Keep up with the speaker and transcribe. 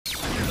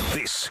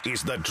This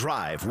is The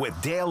Drive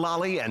with Dale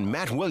Lolley and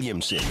Matt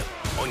Williamson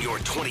on your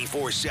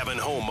 24/7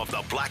 home of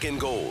the black and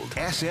gold.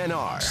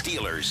 SNR,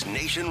 Steelers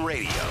Nation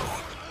Radio.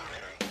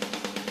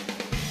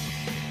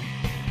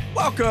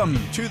 Welcome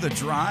to The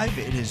Drive.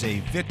 It is a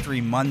Victory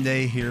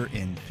Monday here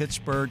in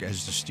Pittsburgh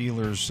as the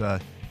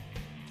Steelers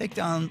take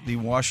down the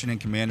Washington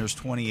Commanders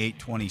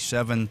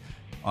 28-27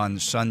 on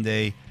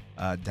Sunday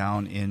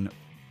down in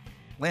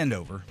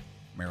Landover,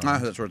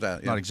 Maryland. That's where it's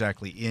at. Yeah. Not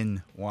exactly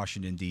in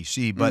Washington,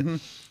 D.C., but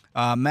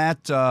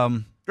Matt.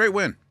 Great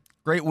win.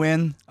 Great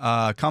win.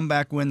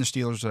 Comeback win. The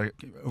Steelers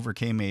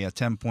overcame a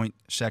 10-point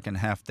second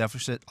half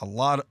deficit. A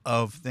lot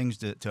of things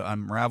to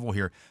unravel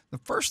here. The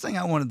first thing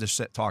I wanted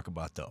to talk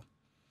about, though,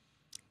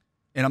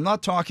 and I'm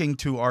not talking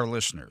to our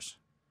listeners.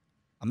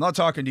 I'm not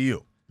talking to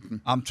you.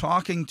 I'm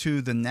talking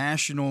to the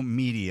national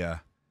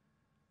media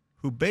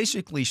who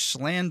basically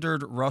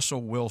slandered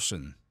Russell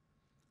Wilson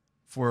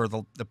for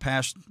the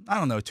past,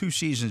 2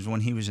 seasons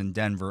when he was in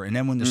Denver. And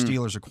then when the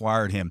Steelers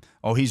acquired him,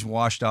 he's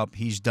washed up,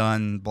 he's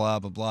done, blah,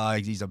 blah, blah.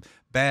 He's a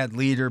bad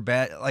leader,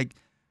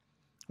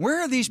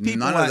 where are these people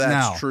None at of that's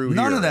now? true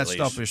None here, of that at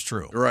stuff least. is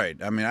true. Right.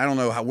 I mean, I don't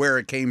know where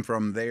it came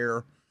from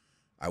there.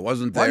 I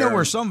wasn't there. Well, I know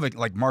where some of it,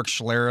 like Mark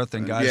Schlereth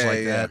and guys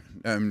that.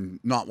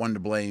 I'm not one to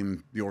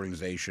blame the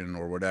organization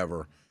or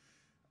whatever.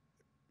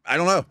 I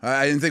don't know.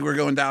 I didn't think we were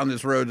going down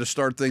this road to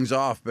start things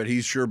off, but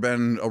he's sure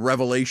been a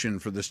revelation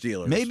for the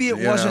Steelers. Maybe it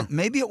wasn't.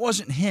 Maybe it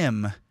wasn't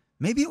him.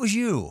 Maybe it was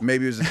you.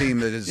 Maybe it was a team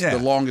that is the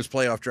longest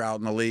playoff drought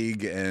in the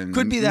league and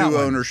could be that new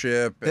one.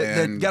 Ownership.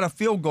 That got a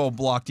field goal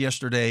blocked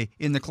yesterday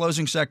in the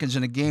closing seconds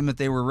in a game that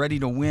they were ready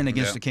to win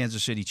against the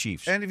Kansas City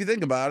Chiefs. And if you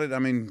think about it, I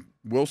mean,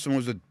 Wilson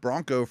was a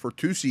Bronco for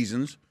 2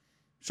 seasons,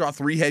 saw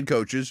 3 head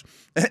coaches.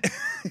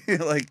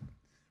 Like,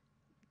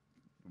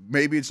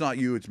 maybe it's not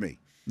you, it's me.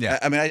 Yeah.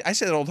 I mean, I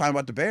say that all the time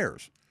about the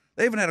Bears.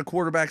 They haven't had a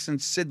quarterback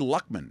since Sid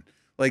Luckman.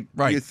 Like,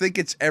 right. You think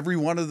it's every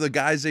one of the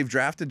guys they've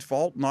drafted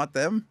fault, not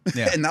them?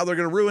 Yeah. And now they're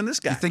going to ruin this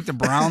guy. You think the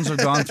Browns have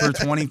gone through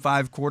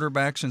 25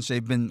 quarterbacks since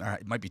they've been,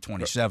 it might be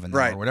 27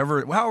 right. or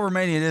whatever, however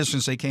many it is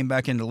since they came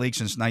back into the league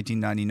since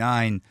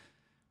 1999,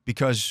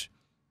 because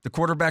the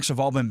quarterbacks have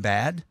all been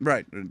bad?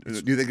 Right.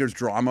 Do you think there's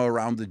drama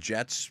around the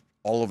Jets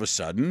all of a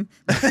sudden?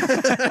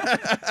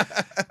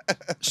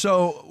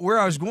 So where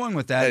I was going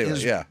with that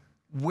is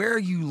where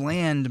you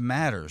land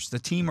matters. The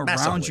team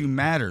around you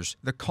matters.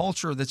 The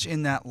culture that's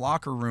in that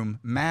locker room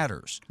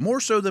matters.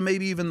 More so than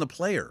maybe even the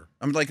player.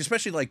 I mean,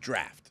 especially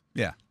draft.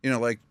 Yeah.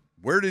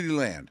 Where did he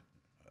land?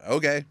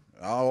 Okay,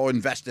 I'll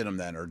invest in him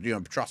then, or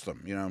trust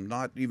him.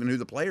 Not even who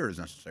the player is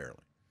necessarily.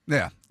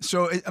 Yeah.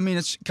 So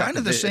it's kind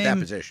of the same. That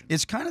position.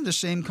 It's kind of the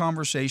same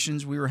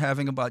conversations we were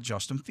having about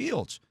Justin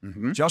Fields.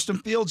 Mm-hmm. Justin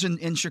Fields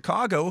in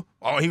Chicago.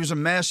 He was a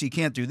mess. He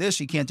can't do this.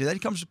 He can't do that. He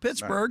comes to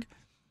Pittsburgh. Right.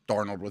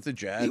 Darnold with the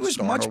Jets. He was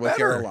Darnold much with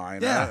better.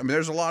 Carolina. Yeah. I mean,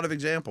 there's a lot of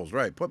examples.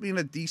 Right. Put me in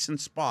a decent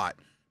spot.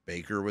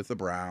 Baker with the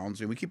Browns,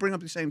 and we keep bringing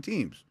up the same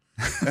teams.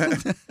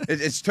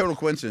 It's total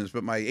coincidence,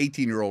 but my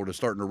 18-year-old is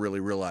starting to really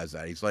realize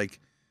that. He's like,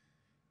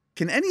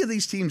 can any of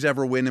these teams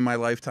ever win in my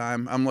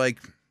lifetime? I'm like,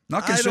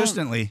 not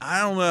consistently. I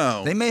don't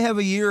know. They may have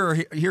a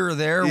year here or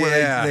there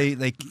where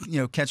they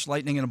catch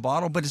lightning in a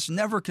bottle, but it's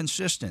never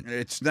consistent.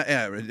 It's not.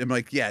 I'm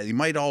like, you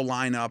might all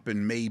line up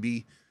and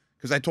maybe,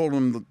 because I told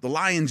them the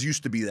Lions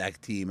used to be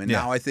that team, and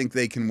now I think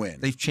they can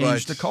win. They've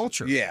changed the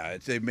culture. Yeah,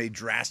 they've made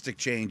drastic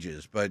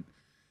changes, but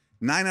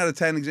 9 out of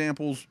 10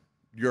 examples,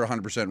 you're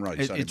 100% right.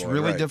 It's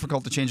really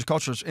difficult to change the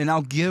cultures, and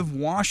I'll give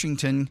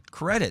Washington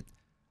credit.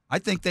 I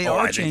think they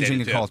are changing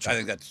the culture. I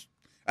think that's.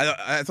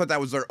 I thought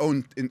that was their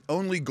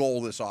only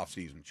goal this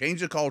offseason. Change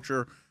the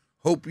culture.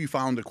 Hope you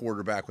found a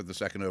quarterback with the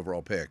 2nd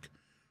overall pick.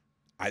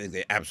 I think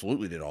they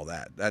absolutely did all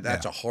that.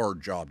 That's a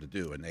hard job to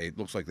do, and it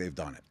looks like they've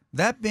done it.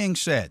 That being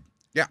said,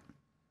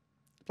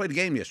 played a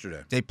game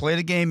yesterday. They played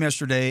a game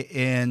yesterday,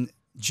 and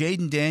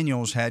Jaden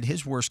Daniels had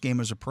his worst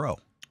game as a pro.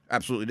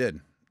 Absolutely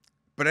did.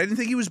 But I didn't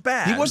think he was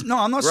bad. He wasn't. No,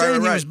 I'm not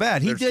saying he was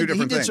bad. He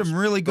did some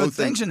really good Both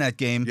things in that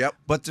game. Yep.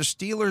 But the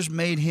Steelers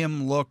made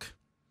him look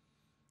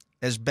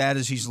as bad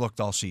as he's looked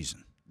all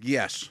season.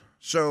 Yes.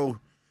 So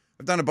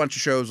I've done a bunch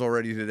of shows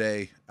already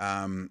today,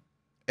 and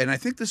I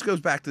think this goes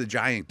back to the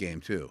Giant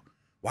game too.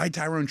 Why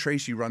Tyrone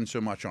Tracy run so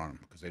much on him?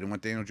 Because they didn't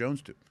want Daniel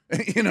Jones to.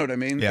 You know what I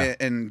mean? Yeah.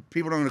 And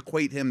people don't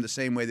equate him the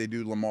same way they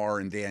do Lamar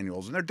and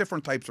Daniels, and they're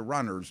different types of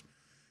runners.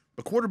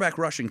 But quarterback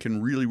rushing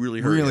can really,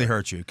 really hurt you. Really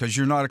hurt you because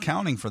you're not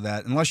accounting for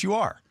that unless you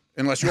are.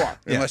 Unless you are.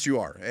 Unless you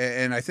are.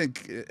 And I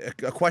think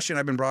a question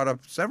I've been brought up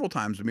several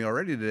times to me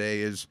already today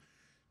is,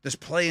 does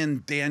playing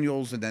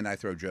Daniels, and then I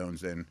throw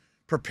Jones in,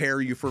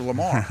 prepare you for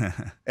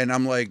Lamar? And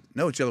I'm like,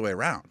 no, it's the other way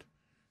around.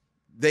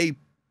 They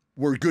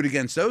were good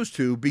against those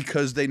two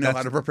because they know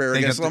how to prepare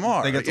against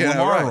Lamar. They get the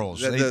Lamar rules.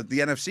 The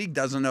NFC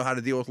doesn't know how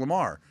to deal with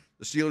Lamar.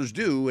 The Steelers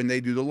do, and they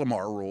do the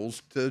Lamar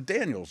rules to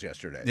Daniels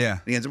yesterday. Yeah.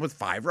 He ends up with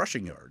 5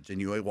 rushing yards, and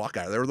you walk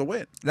out of there with a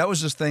win. That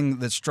was the thing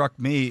that struck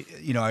me.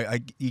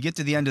 You get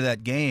to the end of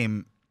that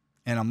game,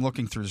 and I'm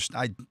looking through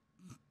I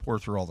pour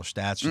through all the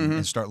stats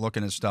and start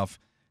looking at stuff,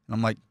 and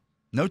I'm like,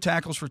 no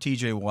tackles for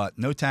T.J. Watt,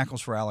 no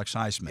tackles for Alex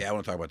Highsmith. Yeah, I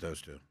want to talk about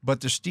those two.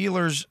 But the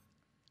Steelers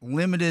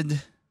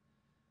limited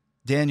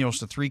Daniels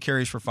to 3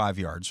 carries for 5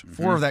 yards.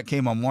 4 of that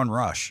came on 1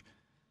 rush.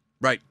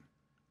 Right.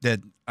 That,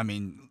 I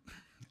mean,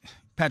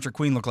 Patrick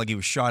Queen looked like he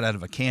was shot out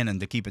of a cannon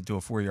to keep it to a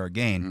 4-yard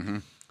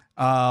gain.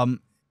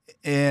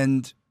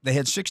 And they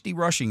had 60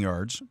 rushing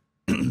yards.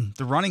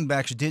 The running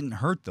backs didn't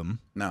hurt them.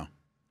 No.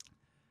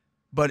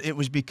 But it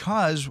was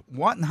because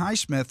Watt and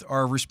Highsmith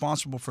are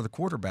responsible for the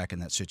quarterback in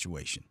that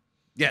situation.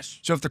 Yes.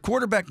 So if the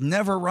quarterback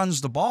never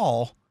runs the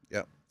ball,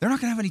 Yep. they're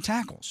not going to have any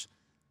tackles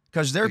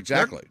because they're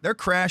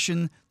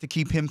crashing to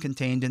keep him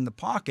contained in the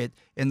pocket,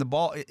 and the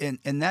ball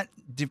and that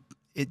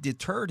it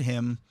deterred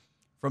him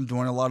from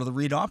doing a lot of the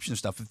read option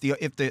stuff.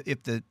 If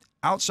the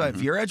outside,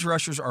 if your edge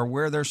rushers are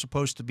where they're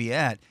supposed to be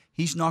at,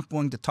 he's not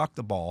going to tuck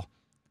the ball.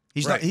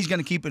 He's going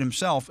to keep it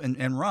himself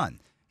and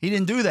run. He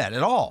didn't do that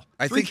at all.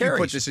 I think you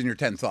put this in your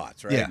 10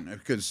 thoughts, right? Yeah.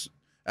 Because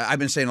I've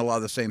been saying a lot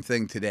of the same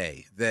thing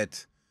today.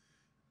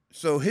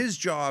 So his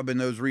job in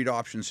those read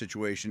option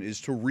situation is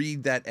to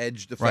read that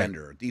edge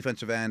defender,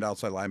 defensive end,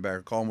 outside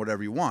linebacker, call him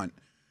whatever you want.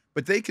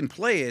 But they can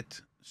play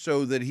it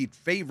so that he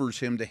favors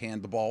him to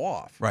hand the ball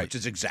off, which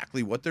is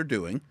exactly what they're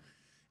doing.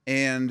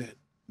 And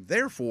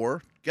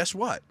therefore, guess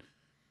what?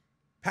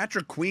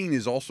 Patrick Queen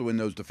is also in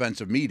those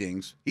defensive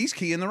meetings. He's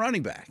keying the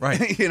running back.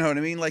 Right. You know what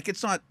I mean? Like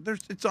it's not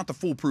the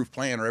foolproof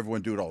plan or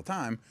everyone do it all the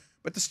time,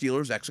 but the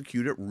Steelers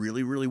execute it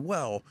really, really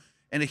well.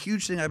 And a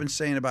huge thing I've been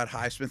saying about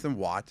Highsmith and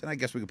Watt, and I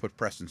guess we could put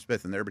Preston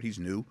Smith in there, but he's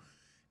new,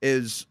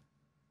 is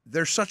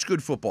they're such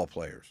good football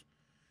players.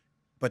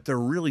 But they're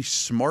really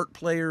smart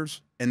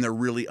players and they're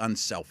really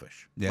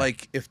unselfish. Yeah.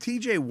 Like if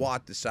TJ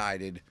Watt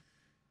decided,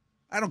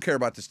 I don't care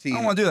about this team. I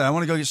don't want to do that. I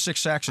want to go get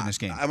 6 sacks in this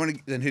game. I want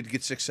to then he'd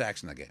get 6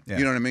 sacks in that game. Yeah.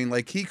 You know what I mean?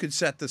 Like he could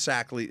set the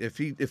sack lead if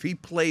he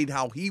played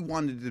how he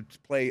wanted to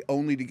play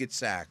only to get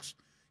sacks,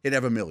 he'd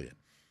have 1 million.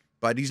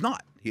 But he's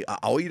not.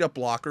 I'll eat up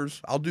blockers.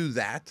 I'll do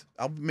that.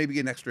 I'll maybe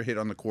get an extra hit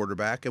on the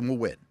quarterback, and we'll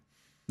win.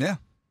 Yeah.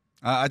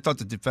 I thought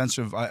the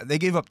defensive they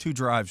gave up 2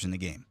 drives in the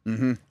game.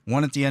 Mm-hmm.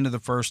 One at the end of the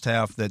first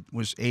half that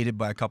was aided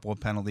by a couple of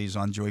penalties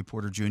on Joey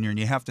Porter Jr., and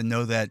you have to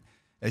know that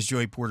as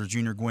Joey Porter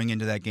Jr. going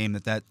into that game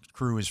that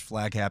crew is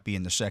flag happy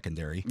in the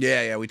secondary.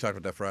 Yeah, we talked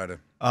about that Friday.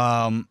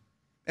 And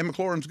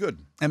McLaurin's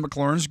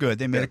good.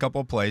 They made a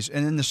couple of plays.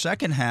 And in the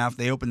second half,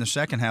 they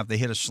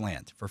hit a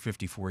slant for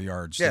 54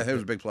 yards. Yeah, it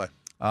was a big play.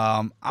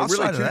 Outside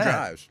really of 2 that,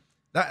 drives.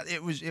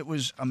 It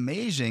was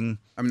amazing.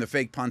 I mean, the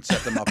fake punt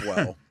set them up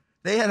well.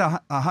 They had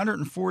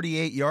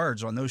 148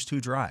 yards on those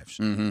 2 drives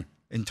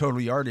in total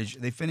yardage.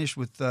 They finished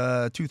with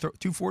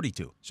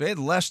 242. So they had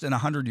less than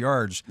 100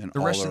 yards and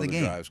the rest of the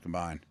game. Drives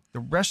combined. The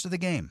rest of the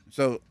game.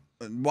 So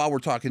while we're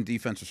talking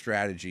defensive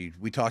strategy,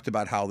 we talked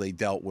about how they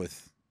dealt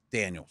with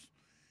Daniels.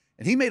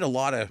 And he made a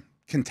lot of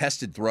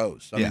contested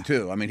throws,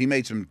 he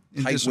made some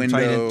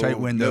tight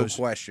windows,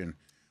 no question.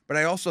 But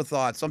I also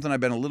thought something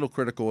I've been a little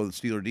critical of the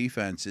Steeler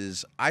defense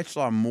is I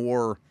saw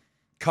more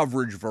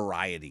coverage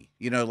variety.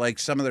 You know, like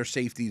some of their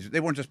safeties, they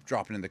weren't just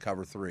dropping into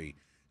cover 3.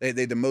 They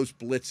had the most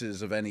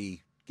blitzes of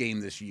any game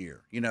this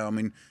year. You know, I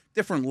mean,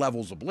 different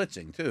levels of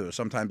blitzing, too.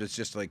 Sometimes it's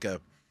just like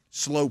a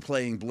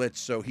slow-playing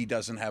blitz so he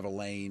doesn't have a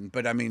lane.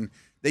 But, I mean,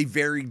 they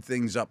varied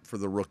things up for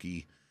the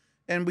rookie.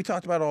 And we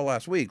talked about it all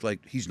last week.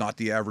 Like, he's not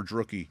the average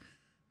rookie.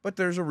 But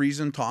there's a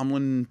reason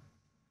Tomlin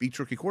beats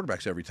rookie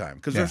quarterbacks every time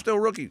because they're still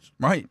rookies.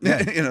 Right.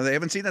 Yeah. They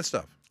haven't seen that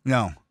stuff.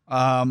 No.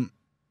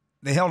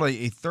 They held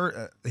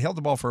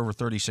the ball for over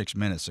 36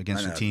 minutes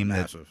against a team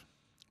that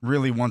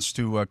really wants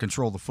to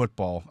control the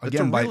football.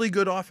 Again, it's a really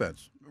good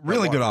offense.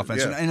 Really good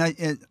offense. Yeah.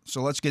 And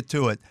so let's get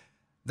to it.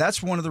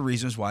 That's one of the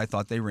reasons why I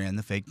thought they ran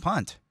the fake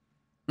punt.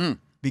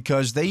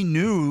 Because they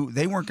knew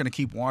they weren't going to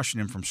keep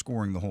Washington from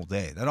scoring the whole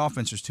day. That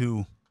offense is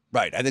too...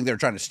 Right. I think they were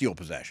trying to steal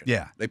possession.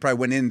 Yeah. They probably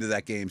went into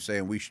that game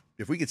saying,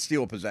 if we could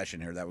steal possession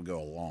here, that would go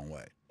a long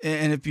way.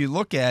 And if you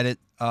look at it,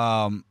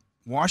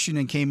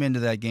 Washington came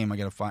into that game,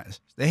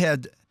 they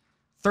had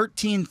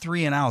 13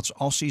 3-and-outs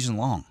all season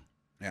long.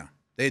 Yeah.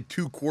 They had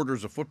 2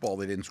 quarters of football.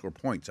 They didn't score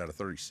points out of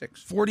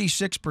 36.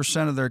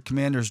 46% of their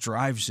Commanders'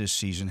 drives this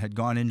season had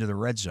gone into the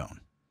red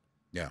zone.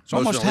 Yeah. So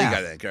almost half.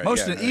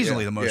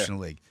 Easily the most in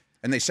the league.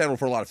 And they settled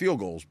for a lot of field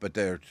goals, but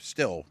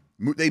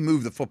they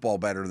move the football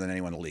better than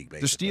anyone in the league,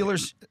 basically. The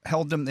Steelers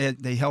held them.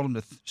 They held them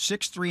to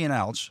 6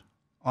 3-and-outs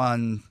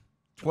on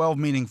 12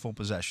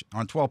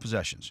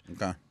 possessions.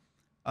 Okay.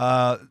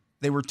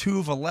 They were 2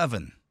 of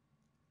 11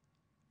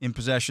 in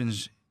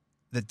possessions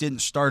that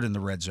didn't start in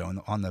the red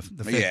zone on the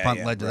fake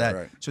punt led to that.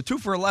 Right. So 2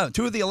 for 11.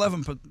 2 of the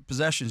 11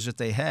 possessions that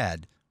they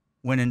had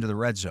went into the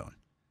red zone.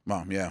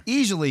 Well, yeah.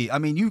 Easily. I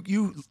mean,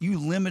 you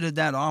limited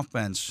that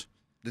offense.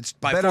 It's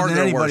by better far than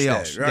their anybody worst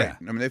else. day, right?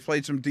 Yeah. I mean, they've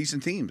played some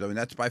decent teams. I mean,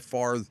 that's by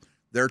far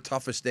their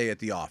toughest day at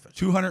the office.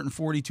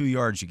 242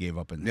 yards you gave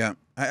up in there.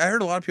 Yeah. I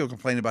heard a lot of people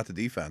complain about the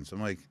defense. I'm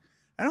like,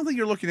 I don't think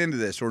you're looking into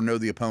this or know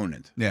the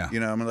opponent. Yeah.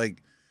 I'm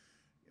like,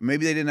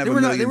 maybe they didn't have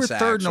a million They were sacks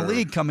third in the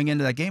league coming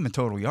into that game in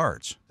total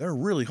yards. They're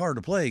really hard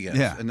to play against.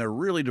 Yeah. And they're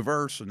really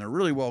diverse, and they're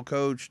really well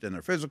coached, and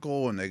they're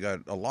physical, and they got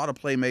a lot of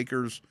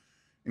playmakers,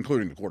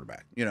 including the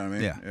quarterback. You know what I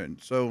mean? Yeah. And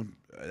so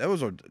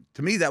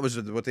to me, that was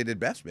what they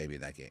did best maybe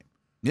in that game.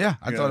 Yeah,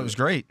 I thought it was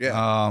great. Yeah.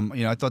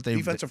 I thought they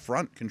defensive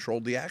front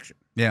controlled the action.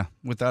 Yeah,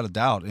 without a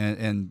doubt.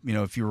 And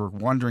if you were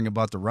wondering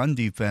about the run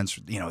defense,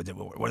 what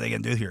are they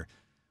going to do here?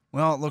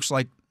 Well, it looks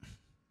like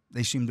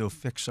they seem to have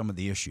fixed some of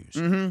the issues.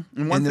 Mm-hmm.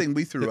 And one thing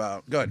we threw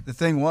out. Good. The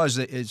thing was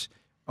that is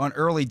on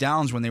early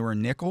downs when they were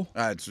in nickel.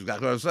 That's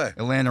exactly what I was saying.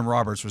 Landon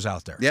Roberts was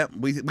out there. Yep.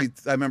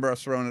 I remember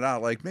us throwing it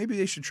out like maybe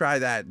they should try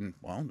that. And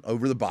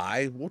over the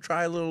bye, we'll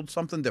try a little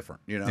something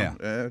different.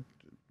 Yeah.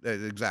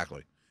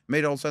 Exactly.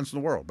 Made all sense in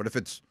the world. But if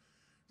it's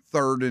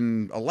 3rd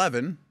and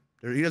 11.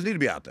 He doesn't need to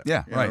be out there.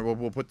 Yeah, right.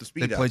 We'll put the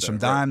speed out there. They played some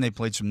dime. Right. They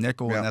played some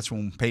nickel, and that's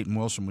when Peyton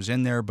Wilson was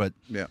in there. But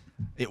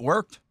it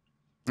worked.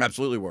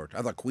 Absolutely worked.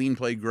 I thought Queen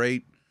played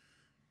great.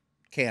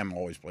 Cam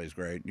always plays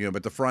great.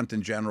 But the front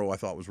in general I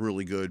thought was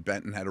really good.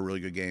 Benton had a really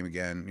good game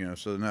again.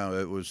 So, no,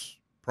 it was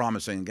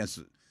promising against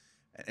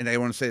 – and I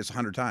want to say this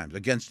 100 times –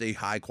 against a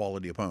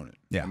high-quality opponent.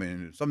 Yeah. I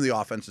mean, some of the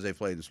offenses they've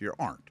played this year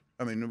aren't.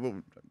 I mean,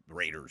 the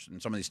Raiders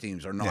and some of these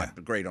teams are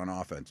not great on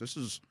offense. This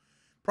is –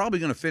 probably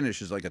going to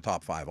finish as like a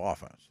top 5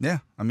 offense. Yeah.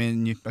 I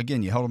mean, you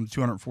held them to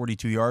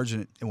 242 yards,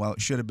 and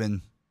it should have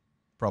been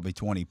probably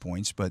 20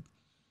 points, but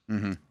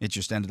it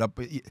just ended up.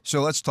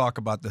 So let's talk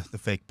about the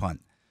fake punt.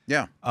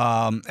 Yeah.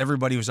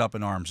 Everybody was up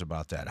in arms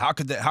about that. How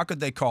could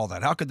they call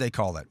that? How could they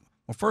call that?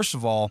 Well, first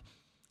of all,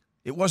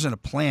 it wasn't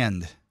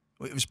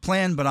it was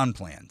planned but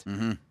unplanned.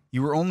 Mm-hmm.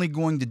 You were only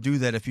going to do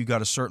that if you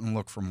got a certain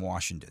look from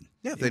Washington.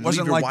 Yeah, they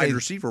leave their wide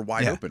receiver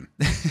wide open.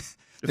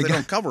 If they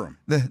don't cover him.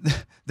 The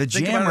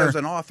Think jammer about it as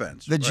an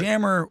offense. The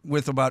jammer,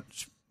 with about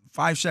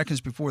 5 seconds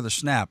before the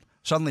snap,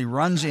 suddenly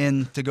runs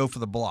in to go for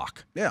the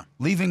block. Yeah.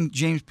 Leaving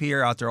James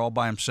Pierre out there all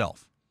by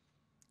himself.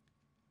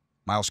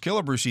 Miles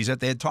Killebrew sees that.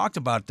 They had talked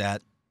about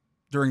that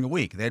during the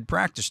week. They had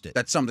practiced it.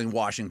 That's something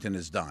Washington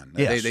has done.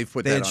 Yes. They've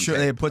put that on tape.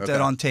 They had put that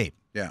on tape.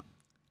 Yeah.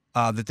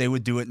 That they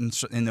would do it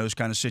in those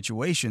kind of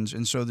situations.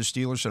 And so the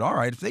Steelers said, all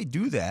right, if they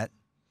do that,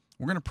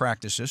 we're going to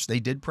practice this. They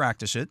did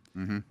practice it.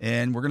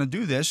 And we're going to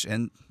do this.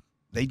 And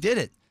they did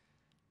it.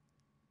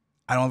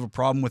 I don't have a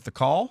problem with the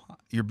call.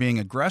 You're being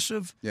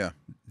aggressive. Yeah.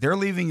 They're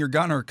leaving your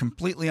gunner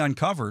completely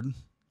uncovered.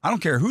 I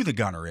don't care who the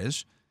gunner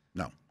is.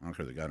 No, I don't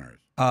care who the gunner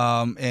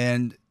is.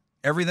 And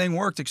everything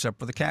worked except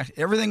for the catch.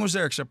 Everything was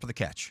there except for the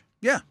catch.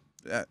 Yeah.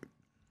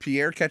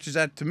 Pierre catches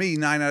that, to me,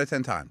 9 out of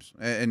 10 times.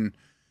 And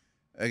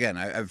again,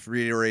 I've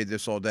reiterated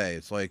this all day.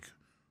 It's like,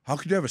 how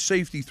could you have a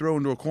safety throw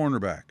into a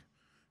cornerback?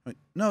 Like,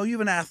 no, you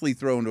have an athlete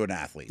throw into an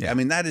athlete. Yeah. I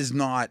mean, that is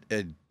not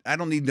I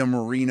don't need the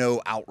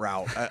Marino out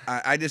route.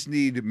 I just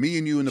need me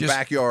and you in the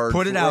backyard.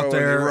 Put it out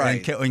there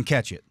and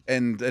catch it.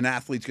 And an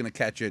athlete's going to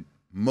catch it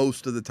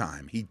most of the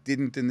time. He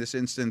didn't in this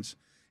instance.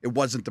 It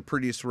wasn't the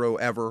prettiest throw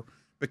ever,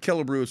 but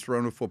Killebrew has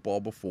thrown a football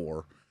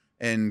before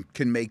and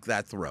can make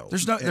that throw.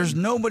 There's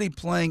nobody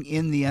playing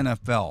in the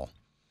NFL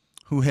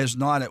who has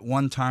not at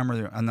one time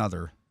or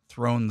another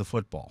thrown the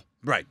football.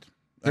 Right.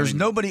 There's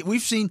nobody.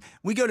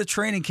 We go to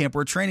training camp.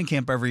 We're at training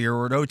camp every year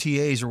or at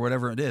OTAs or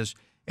whatever it is.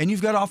 And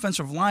you've got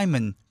offensive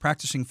linemen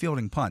practicing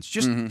fielding punts.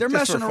 They're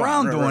messing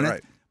around doing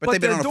it. But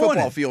they've been on a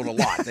football field a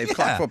lot. They've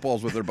caught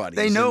footballs with their buddies.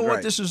 They know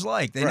what this is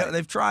like. They know,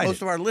 they've tried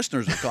Most of our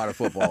listeners have caught a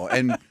football,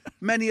 and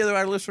many of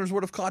our listeners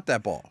would have caught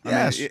that ball.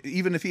 Yes. I mean,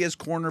 even if he has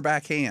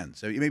cornerback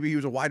hands. Maybe he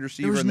was a wide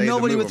receiver. There's and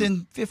nobody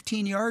within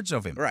 15 yards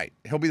of him. Right.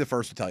 He'll be the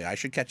first to tell you, I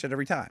should catch it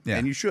every time. Yeah.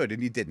 And you should,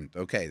 and you didn't.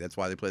 Okay, that's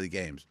why they play the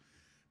games.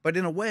 But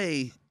in a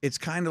way, it's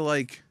kind of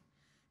like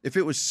if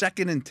it was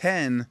 2nd and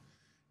 10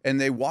 and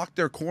they walked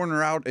their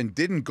corner out and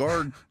didn't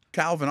guard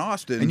Calvin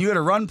Austin. And you had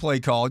a run play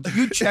called.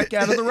 You check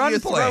out of the run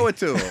play. Throw it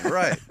to him,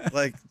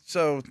 right.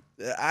 So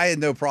I had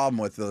no problem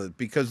with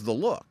because of the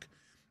look.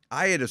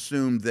 I had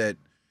assumed that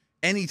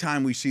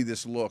anytime we see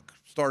this look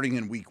starting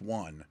in week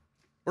 1,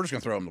 we're just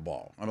going to throw him the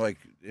ball. I'm like,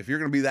 if you're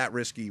going to be that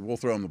risky, we'll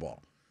throw him the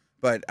ball.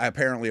 But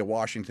apparently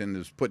Washington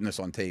is putting this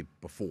on tape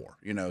before,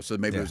 so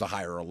maybe there's a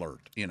higher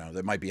alert,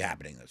 that might be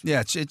happening this week. Yeah,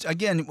 it's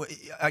again,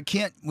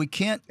 we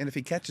can't. And if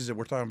he catches it,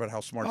 we're talking about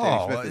how smart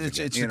Danny Smith is.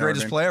 It's the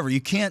greatest play ever.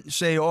 You can't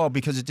say,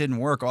 because it didn't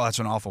work, that's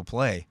an awful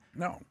play.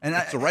 No, and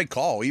that's the right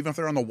call, even if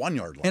they're on the 1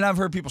 yard line. And I've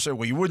heard people say,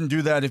 well, you wouldn't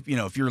do that if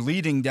you're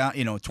leading down,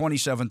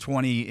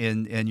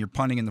 27-20 and you're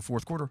punting in the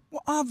fourth quarter.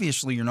 Well,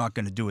 obviously you're not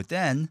going to do it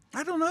then.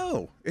 I don't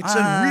know. It's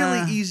a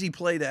really easy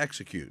play to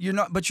execute. You're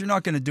not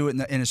going to do it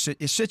in a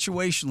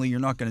situationally. You're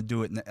not going to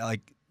do it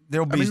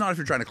there'll be. I mean, not if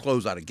you're trying to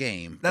close out a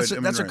game. That's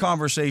a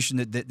conversation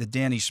that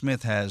Danny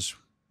Smith has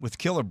with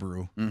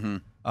Killebrew.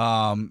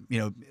 Mm-hmm.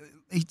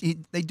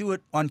 They do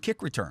it on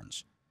kick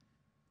returns.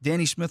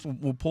 Danny Smith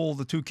will pull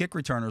the 2 kick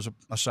returners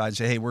aside and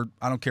say, hey,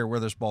 I don't care where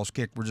this ball's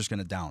kicked. We're just going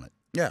to down it.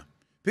 Yeah.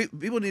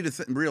 People need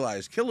to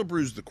realize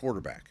Killebrew's the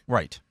quarterback.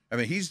 Right. I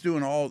mean, he's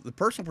doing all the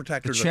personal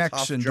protectors. The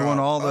checks and doing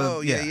all the.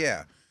 Oh,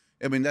 yeah.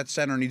 I mean, that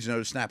center needs to know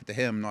to snap it to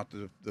him, not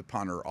the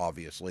punter,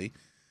 obviously.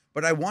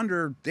 But I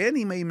wonder,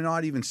 Danny may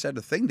not even said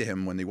a thing to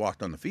him when they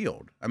walked on the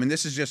field. I mean,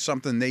 this is just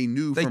something they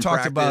knew from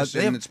practice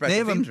and special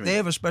teams meeting. They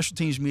have a special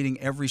teams meeting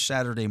every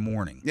Saturday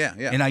morning. Yeah.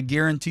 And I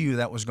guarantee you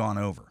that was gone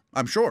over.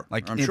 I'm sure.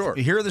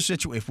 Here are the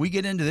situation. If we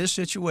get into this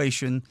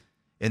situation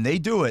and they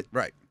do it,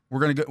 right,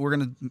 we're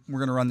gonna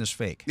run this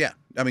fake. Yeah.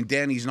 I mean,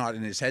 Danny's not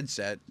in his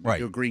headset,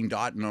 right, green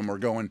dotting them or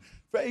going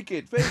fake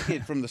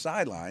it from the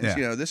sidelines.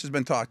 Yeah. This has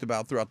been talked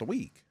about throughout the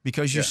week.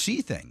 Because you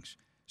see things.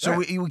 So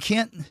Right.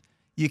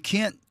 you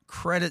can't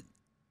credit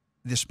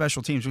the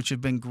special teams, which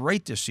have been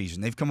great this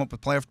season. They've come up with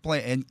play after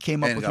play and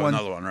came up with got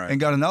another one, right. and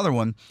got another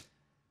one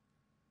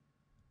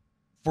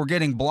for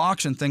getting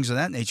blocks and things of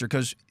that nature.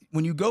 Because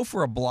when you go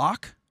for a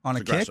block on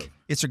a kick,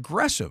 it's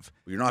aggressive.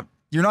 You're not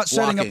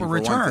setting up a blocking for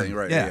one return. thing,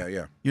 right?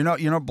 Yeah.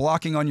 You're not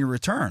blocking on your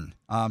return.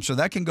 So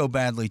that can go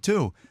badly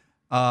too.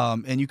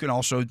 And you can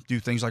also do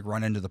things like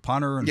run into the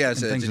punter and, and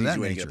things of that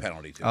nature. Get a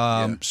penalty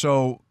too.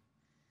 So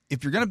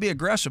if you're going to be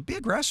aggressive, be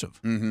aggressive.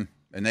 Mm-hmm.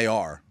 And they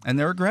are. And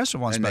they're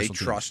aggressive on and special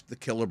teams. And they trust the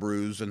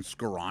Killebrews and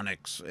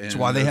Skoroneks. That's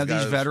why they have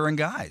these veteran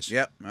guys.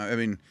 Yep. I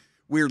mean,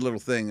 weird little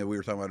thing that we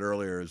were talking about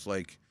earlier is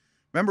like,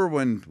 remember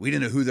when we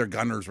didn't know who their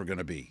gunners were going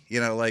to be?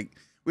 Like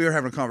we were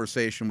having a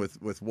conversation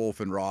with Wolf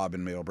and Rob,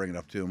 and maybe I'll bring it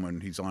up to him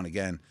when he's on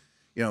again.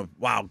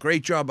 Wow,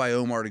 great job by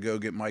Omar to go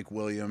get Mike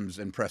Williams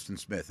and Preston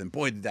Smith. And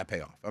boy, did that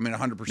pay off. I mean,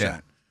 100%.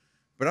 Yeah.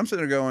 But I'm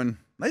sitting there going,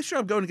 nice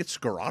job going to get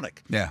Skoronek.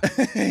 Yeah.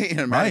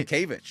 Right.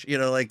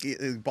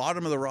 Matakevich.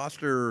 Bottom of the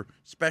roster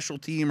special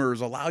teamers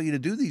allow you to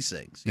do these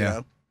things. You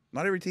know?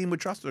 Not every team would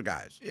trust their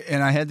guys.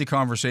 And I had the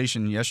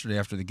conversation yesterday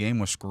after the game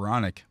with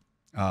Skoronek.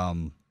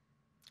 And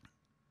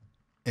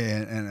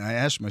I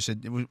asked him, I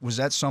said, was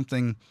that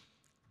something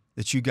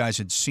that you guys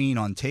had seen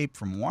on tape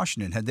from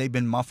Washington? Had they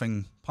been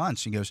muffing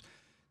punts? He goes,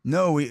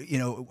 no,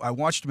 I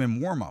watched him in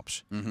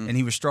warm-ups, and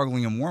he was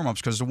struggling in warm-ups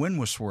because the wind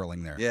was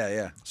swirling there.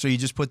 Yeah. So you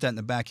just put that in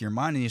the back of your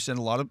mind, and you said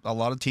a lot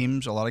of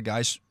teams, a lot of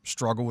guys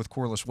struggle with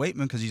Corliss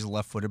Waitman because he's a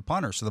left-footed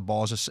punter, so the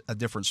ball has a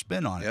different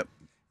spin on it. Yep.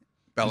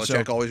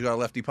 Belichick always got a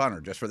lefty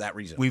punter just for that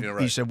reason.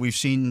 He said we've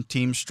seen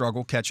teams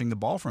struggle catching the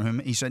ball from him.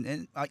 He said,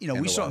 and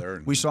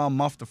we saw him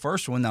muff the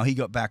first one. Now he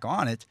got back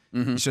on it.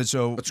 He said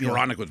so. But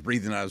Skoronek was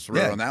breathing out his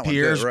throat on that one.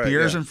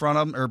 Pierre's in front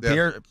of him, or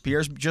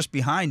Pierre's just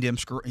behind him.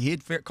 He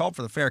had called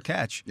for the fair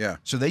catch. Yeah.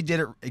 So they did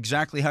it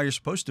exactly how you're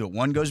supposed to do it.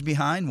 One goes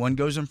behind, one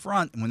goes in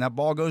front, and when that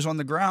ball goes on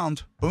the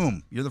ground,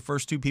 boom, you're the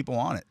first two people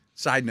on it.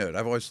 Side note,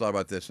 I've always thought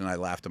about this, and I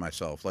laughed to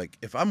myself. Like,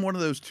 if I'm one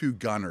of those two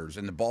gunners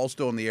and the ball's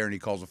still in the air and he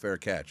calls a fair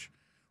catch,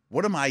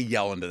 what am I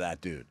yelling to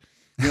that dude?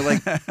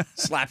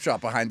 Slap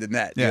shot behind the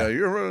net. Yeah.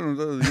 Your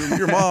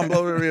mom,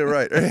 blah, blah, blah,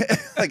 right.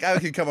 Like, I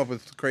could come up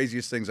with the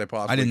craziest things I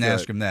possibly could. I didn't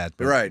ask him that.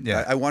 But right.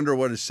 Yeah. I wonder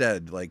what is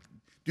said. Like,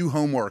 do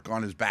homework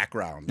on his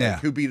background. Like,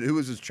 who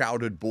was his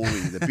childhood bully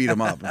that beat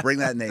him up? Bring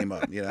that name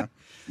up,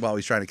 while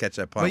he's trying to catch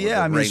that punt. But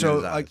yeah, I mean,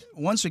 so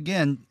once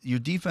again, your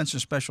defense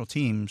and special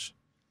teams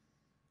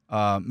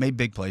made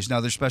big plays. Now,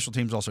 their special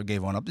teams also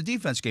gave one up. The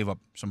defense gave up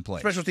some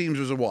plays. Special teams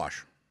was a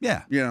wash.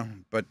 Yeah.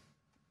 But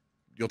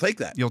you'll take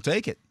that. You'll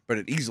take it. But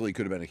it easily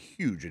could have been a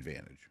huge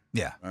advantage.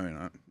 Yeah. I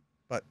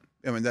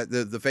mean,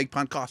 the fake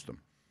punt cost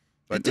them.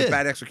 But it did. It was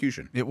bad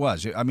execution. It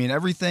was. I mean,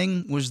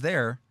 everything was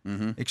there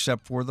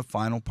except for the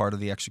final part of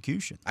the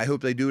execution. I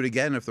hope they do it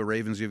again if the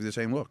Ravens give you the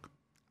same look.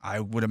 I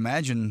would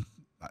imagine.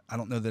 I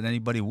don't know that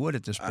anybody would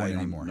at this point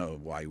anymore. I don't know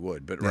why you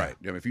would, but right.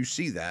 If you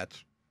see that,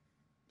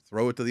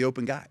 throw it to the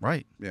open guy.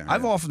 Right. Yeah.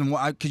 I've often,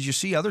 because you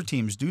see other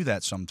teams do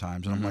that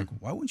sometimes, and I'm like,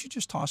 why wouldn't you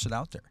just toss it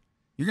out there?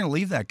 You're going to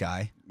leave that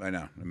guy. I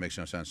know. It makes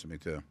no sense to me,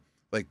 too.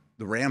 Like,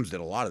 the Rams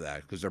did a lot of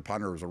that because their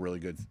punter was a really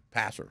good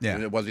passer. Yeah.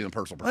 And it wasn't even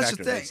personal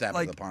protector. They sat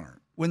with the punter.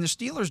 When the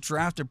Steelers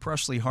drafted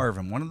Presley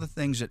Harvin, one of the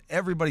things that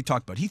everybody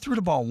talked about, he threw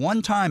the ball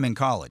one time in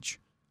college.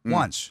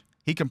 Once.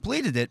 He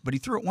completed it, but he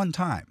threw it one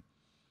time.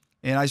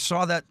 And I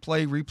saw that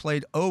play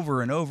replayed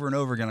over and over and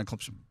over again on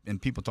clips,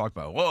 and people talk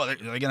about, whoa, they're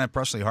going to have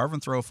Presley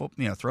Harvin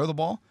throw the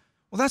ball?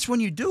 Well, that's when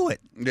you do it.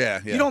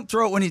 Yeah. You don't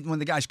throw it when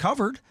the guy's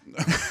covered.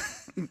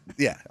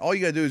 Yeah, all you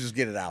got to do is just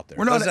get it out there.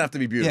 It doesn't have to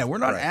be beautiful. Yeah, we're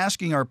not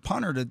asking our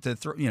punter to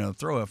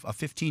throw a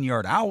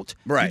 15-yard out.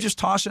 Right. You're just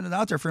tossing it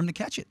out there for him to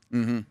catch it.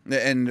 Mm-hmm.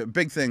 And a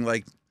big thing,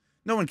 like,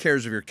 no one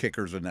cares if your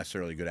kicker's a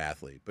necessarily good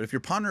athlete, but if your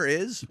punter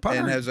is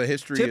and has a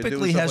history of doing stuff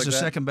typically has like the that,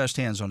 second best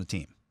hands on the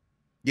team.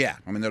 Yeah,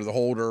 I mean they're the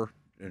holder.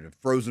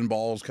 Frozen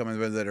balls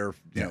coming in that are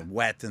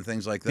wet and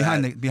things like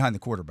that behind the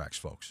quarterbacks,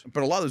 folks.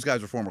 But a lot of those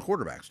guys are former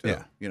quarterbacks too.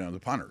 Yeah. The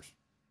punters.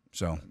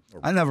 So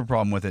I didn't have a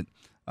problem with it.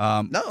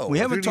 No, we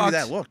haven't talked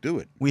that look. Do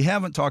it. We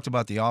haven't talked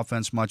about the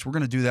offense much. We're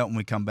going to do that when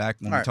we come back.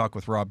 When we talk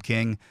with Rob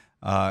King,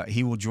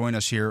 he will join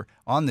us here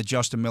on the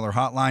Justin Miller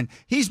Hotline.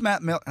 He's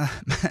Matt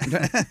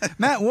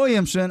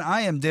Williamson.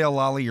 I am Dale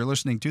Lolley. You're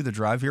listening to The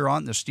Drive here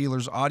on the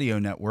Steelers Audio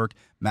Network.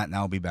 Matt and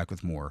I will be back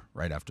with more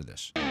right after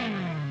this.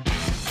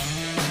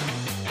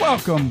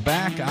 Welcome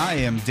back. I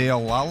am Dale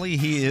Lolley.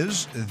 He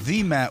is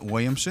the Matt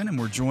Williamson, and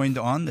we're joined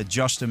on the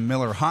Justin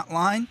Miller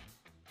Hotline.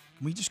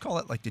 Can we just call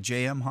it like the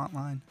JM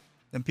Hotline?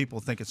 Then people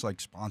think it's like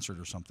sponsored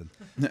or something.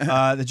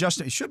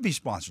 It should be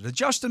sponsored. The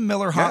Justin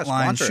Miller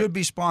Hotline should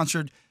be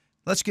sponsored.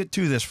 Let's get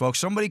to this, folks.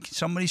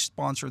 Somebody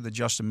sponsor the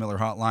Justin Miller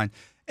Hotline.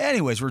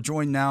 Anyways, we're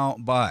joined now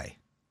by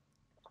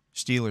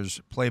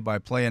Steelers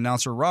play-by-play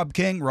announcer Rob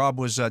King. Rob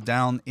was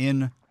down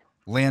in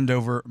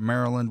Landover,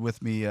 Maryland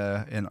with me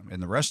and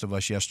the rest of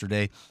us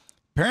yesterday.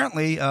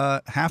 Apparently,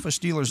 half of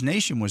Steelers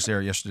Nation was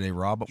there yesterday,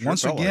 Rob. But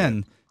once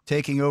again,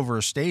 taking over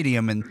a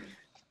stadium, and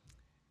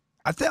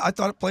I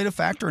thought it played a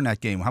factor in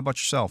that game. How about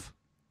yourself?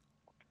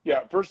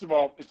 Yeah, first of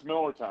all, it's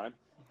Miller time.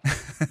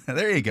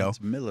 There you go.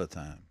 It's Miller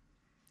time.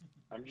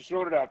 I'm just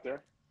throwing it out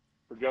there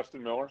for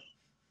Justin Miller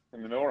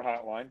and the Miller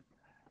hotline.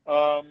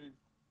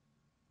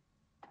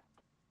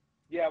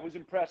 Yeah, it was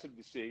impressive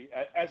to see,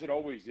 as it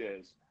always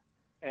is.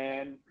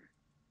 And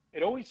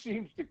it always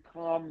seems to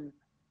come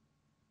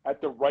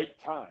at the right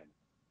time.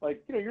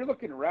 Like, you're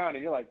looking around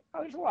and you're like,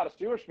 oh, there's a lot of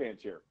Steelers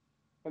fans here.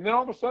 And then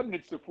all of a sudden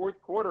it's the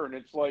fourth quarter and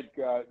it's like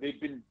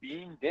they've been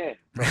beamed in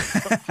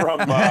from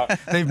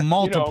they've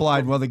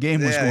multiplied while the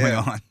game was going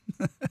on.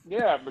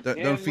 Yeah,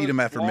 don't feed them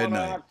after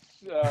midnight.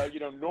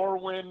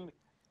 Norwin,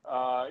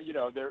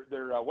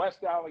 they're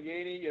West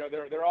Allegheny.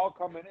 They're all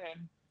coming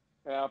in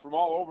from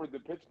all over the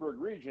Pittsburgh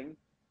region,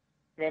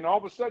 and all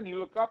of a sudden you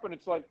look up and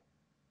it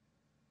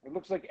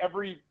looks like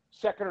every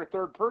second or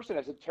third person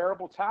has a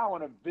terrible towel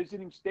in a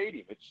visiting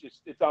stadium.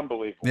 It's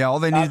unbelievable. Yeah, all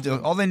they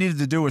needed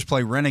to do was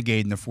play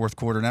Renegade in the fourth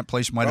quarter, and that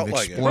place might have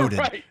exploded.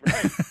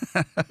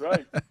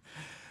 Right.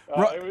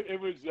 It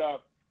was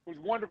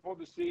wonderful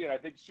to see, and I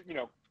think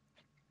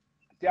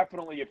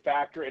definitely a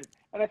factor. And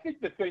I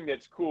think the thing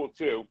that's cool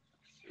too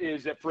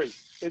is that sorry,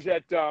 I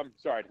had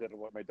to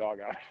let my dog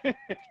out.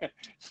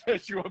 So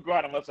she won't go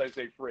out unless I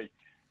say free.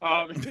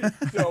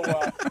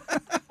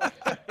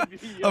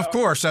 Of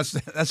course, that's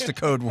the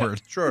code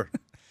word. Sure.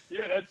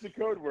 Yeah, that's the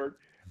code word.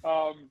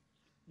 I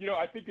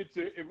think it's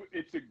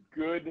a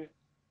good,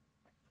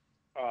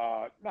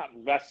 not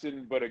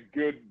lesson, but a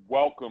good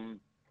welcome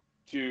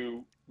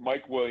to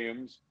Mike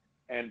Williams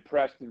and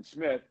Preston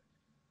Smith.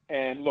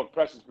 And look,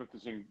 Preston Smith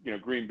is in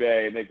Green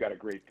Bay, and they've got a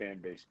great fan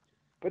base.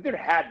 But there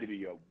had to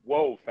be a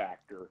whoa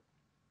factor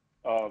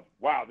of,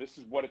 wow, this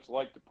is what it's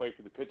like to play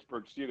for the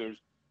Pittsburgh Steelers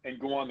and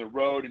go on the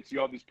road and see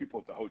all these people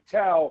at the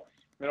hotel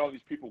and all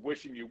these people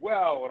wishing you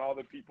well and all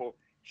the people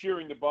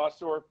cheering the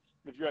bus, or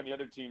if you're on the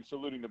other team,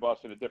 saluting the bus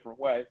in a different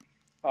way.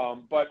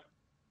 But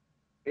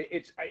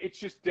it's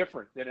just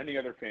different than any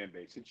other fan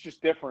base. It's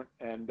just different.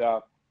 And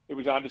it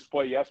was on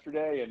display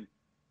yesterday,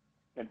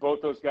 and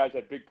both those guys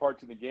had big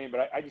parts in the game.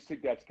 But I just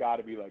think that's got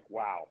to be like,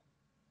 wow,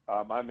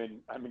 I'm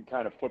in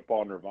kind of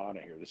football nirvana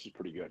here. This is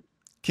pretty good.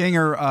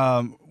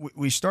 Kinger,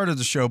 we started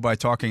the show by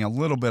talking a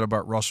little bit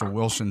about Russell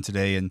Wilson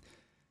today and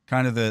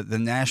kind of the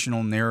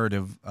national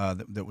narrative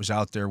that was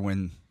out there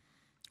when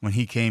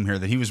he came here,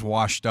 that he was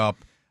washed up.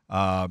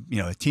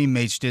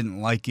 Teammates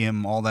didn't like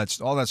him, all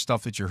that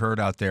stuff that you heard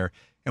out there.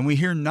 And we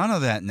hear none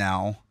of that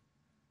now.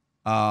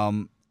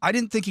 I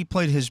didn't think he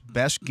played his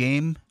best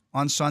game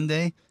on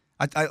Sunday.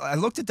 I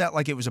looked at that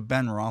like it was a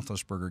Ben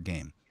Roethlisberger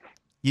game.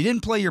 You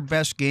didn't play your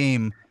best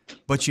game,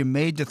 but you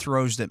made the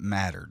throws that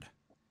mattered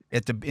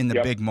in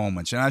the big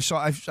moments. And I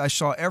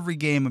saw every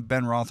game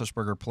Ben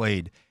Roethlisberger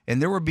played,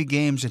 and there would be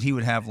games that he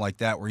would have like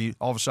that where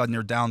all of a sudden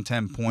you're down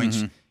 10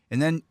 points,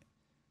 and then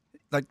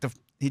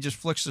he just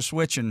flicks the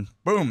switch and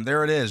boom,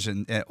 there it is,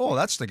 and oh,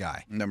 that's the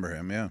guy. Remember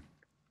him, yeah.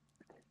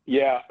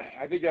 Yeah,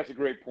 I think that's a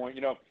great point.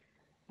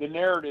 The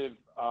narrative,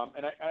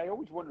 and I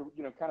always wonder,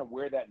 kind of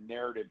where that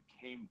narrative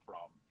came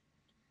from.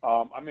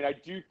 I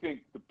do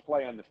think the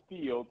play on the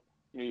field,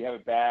 you have a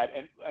bad,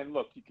 and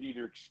look, you can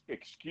either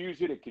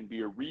excuse it, it can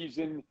be a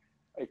reason,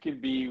 it can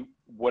be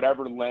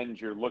whatever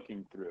lens you're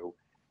looking through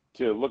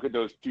to look at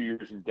those 2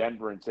 years in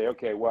Denver and say,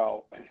 okay,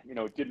 well,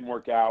 it didn't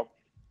work out,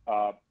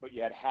 but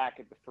you had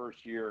Hackett the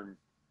first year, and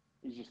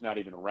he's just not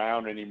even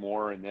around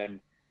anymore, and then,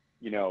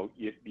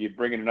 you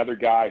bring in another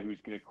guy who's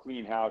going to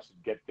clean house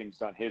and get things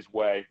done his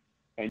way,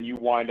 and you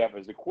wind up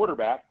as the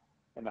quarterback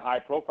and the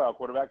high-profile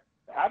quarterback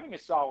having a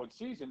solid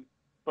season,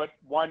 but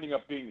winding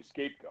up being the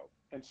scapegoat.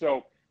 And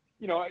so,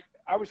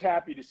 I was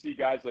happy to see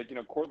guys like,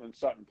 Cortland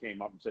Sutton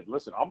came up and said,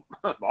 listen,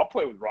 I'll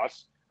play with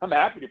Russ. I'm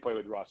happy to play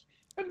with Russ.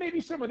 And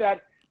maybe some of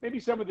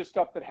the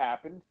stuff that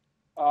happened,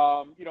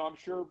 I'm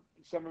sure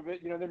some of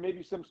it, there may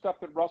be some stuff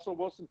that Russell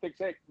Wilson thinks,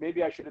 hey,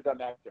 maybe I should have done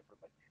that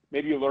differently.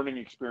 Maybe a learning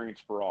experience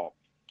for all.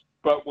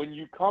 But when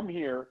you come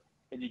here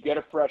and you get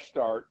a fresh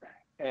start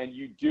and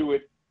you do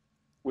it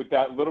with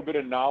that little bit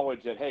of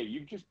knowledge that, hey,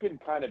 you've just been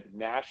kind of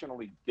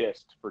nationally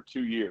dissed for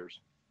 2 years,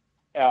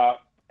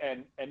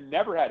 and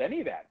never had any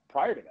of that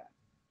prior to that.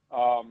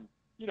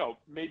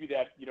 Maybe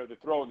that, the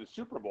throw in the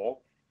Super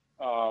Bowl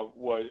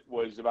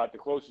was about the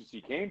closest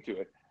he came to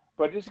it.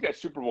 But this guy's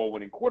Super Bowl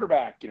winning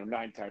quarterback,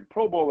 9-time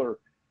Pro Bowler,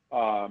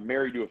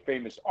 married to a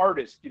famous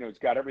artist, it's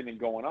got everything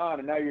going on.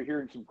 And now you're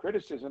hearing some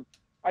criticism.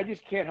 I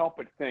just can't help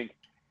but think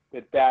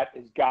that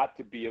has got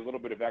to be a little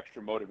bit of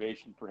extra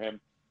motivation for him.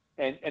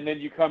 And then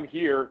you come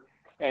here,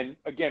 and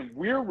again,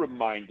 we're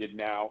reminded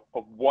now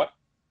of what,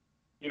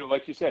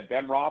 like you said,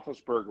 Ben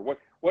Roethlisberger,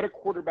 what a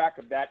quarterback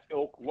of that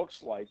ilk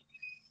looks like,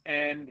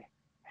 and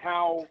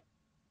how,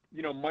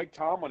 Mike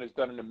Tomlin has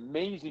done an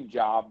amazing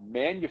job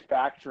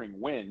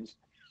manufacturing wins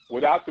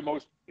without the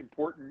most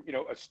important,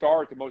 a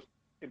star at the most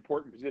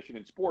important position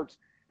in sports,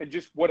 and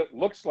just what it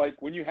looks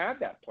like when you have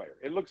that player.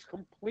 It looks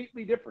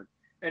completely different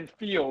and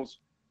feels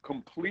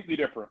completely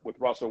different with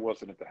Russell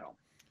Wilson at the helm.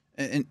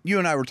 And you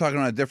and I were talking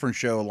on a different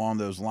show along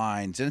those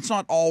lines, and it's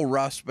not all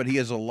Russ, but he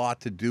has a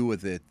lot to do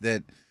with it,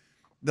 that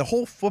the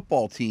whole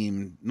football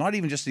team, not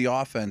even just the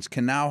offense,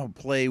 can now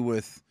play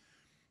with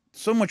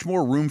so much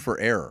more room for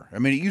error. I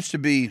mean, it used to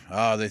be,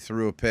 they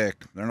threw a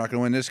pick. They're not going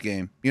to win this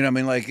game. You know what I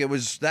mean? Like, it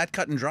was that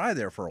cut and dry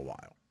there for a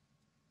while.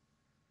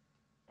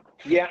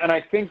 Yeah, and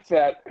I think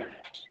that,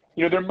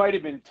 there might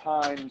have been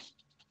times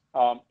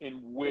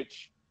in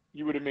which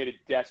you would have made a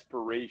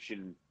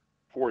desperation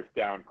fourth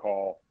down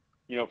call,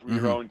 from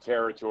your own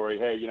territory.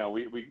 Hey,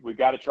 we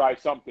got to try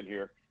something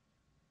here.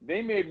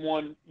 They made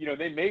one,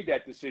 they made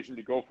that decision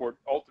to go for it.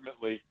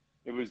 Ultimately,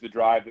 it was the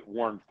drive that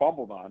Warren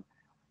fumbled on.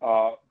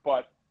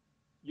 But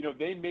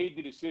they made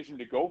the decision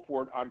to go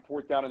for it on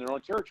fourth down in their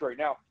own territory.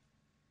 Now,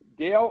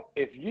 Dale,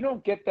 if you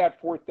don't get that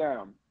fourth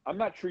down, I'm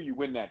not sure you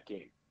win that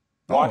game.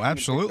 Washington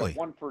absolutely.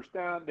 One first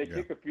down, they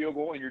kick a field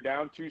goal, and you're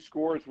down 2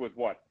 scores with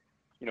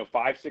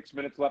 5-6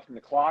 minutes left in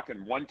the clock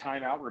and 1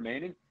 timeout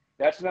remaining.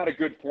 That's not a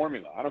good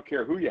formula. I don't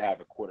care who you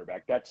have at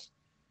quarterback. That's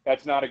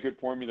not a good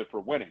formula for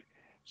winning.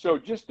 So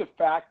just the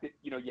fact that,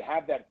 you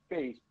have that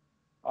faith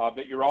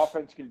that your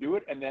offense can do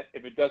it, and that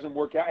if it doesn't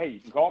work out, hey, you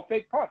can call it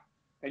fake punt.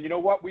 And you know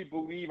what? We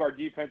believe our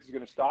defense is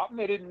going to stop them.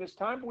 They didn't this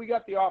time, but we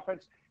got the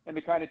offense and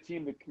the kind of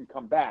team that can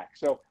come back.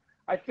 So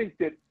I think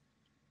that,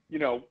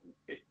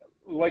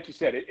 like you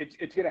said,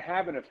 it's going to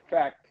have an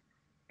effect,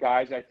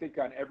 guys, I think,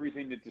 on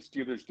everything that the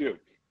Steelers do.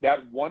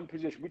 That one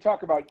position, we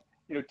talk about,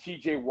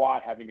 T.J.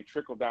 Watt having a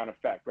trickle-down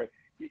effect, right?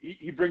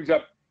 He brings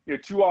up,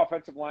 2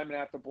 offensive linemen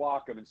have to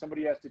block him, and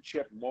somebody has to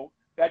chip him. Well,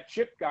 that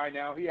chip guy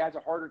now, he has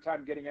a harder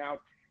time getting out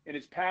in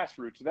his pass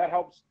route. So that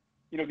helps,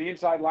 the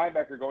inside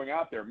linebacker going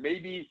out there.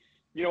 Maybe,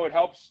 it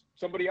helps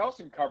somebody else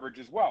in coverage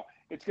as well.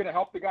 It's going to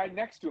help the guy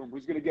next to him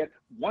who's going to get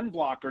 1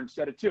 blocker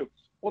instead of 2.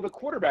 Well, the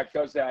quarterback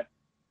does that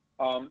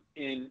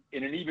in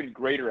an even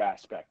greater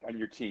aspect on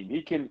your team.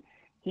 He can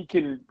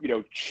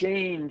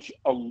change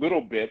a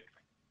little bit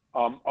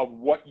of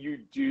what you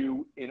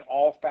do in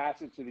all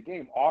facets of the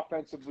game,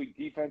 offensively,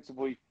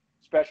 defensively,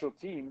 special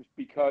teams,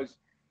 because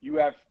you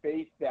have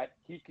faith that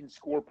he can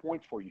score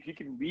points for you. He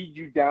can lead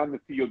you down the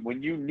field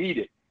when you need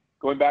it.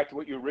 Going back to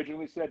what you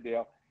originally said,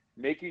 Dale,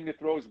 making the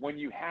throws when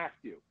you have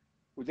to.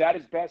 Was that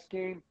his best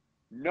game?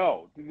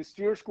 No. Did the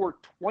Steelers score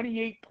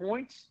 28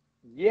 points?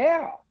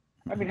 Yeah.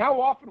 I mean, how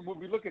often would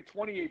we look at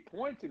 28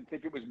 points and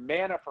think it was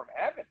manna from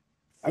heaven?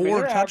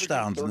 4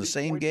 touchdowns in the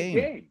same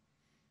game.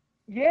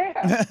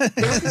 Yeah.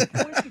 30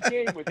 points a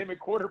game with him at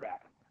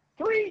quarterback.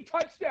 3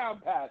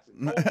 touchdown passes.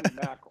 Holy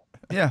mackerel.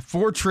 Yeah,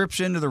 4 trips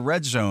into the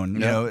red zone.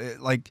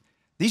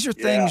 These are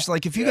things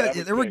like if you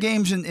there were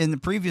games in the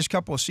previous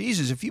couple of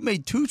seasons, if you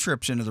made 2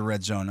 trips into the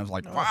red zone, I was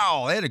like,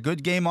 wow, they had a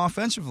good game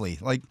offensively.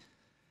 Like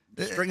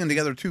stringing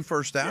together 2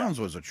 first downs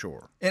was a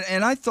chore.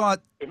 And I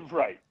thought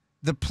right.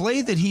 The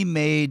play that he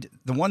made,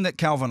 the one that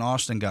Calvin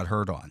Austin got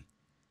hurt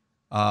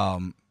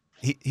on,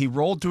 he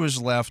rolled to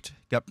his left,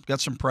 got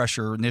some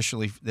pressure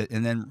initially,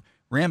 and then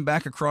ran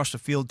back across the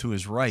field to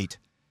his right,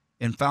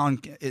 and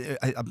found,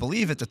 I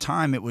believe at the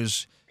time it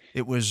was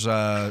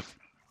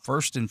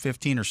 1st and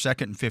 15 or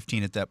 2nd and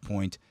 15 at that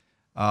point,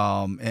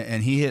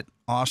 and he hit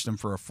Austin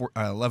for a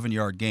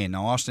 11-yard gain.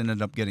 Now Austin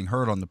ended up getting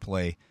hurt on the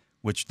play,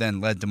 which then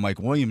led to Mike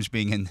Williams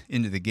being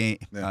into the game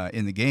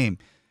in the game.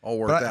 All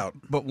worked out.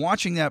 But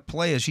watching that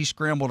play as he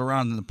scrambled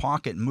around in the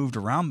pocket and moved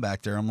around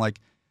back there, I'm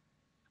like,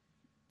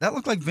 that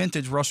looked like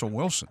vintage Russell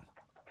Wilson.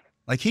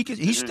 Like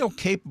he's still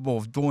capable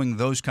of doing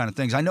those kind of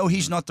things. I know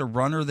he's not the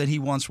runner that he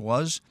once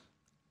was,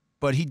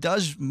 but he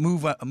does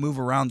move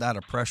around out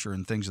of pressure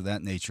and things of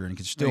that nature, and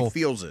can still he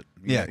feels it.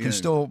 Can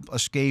still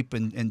escape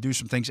and do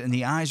some things. And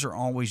the eyes are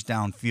always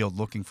downfield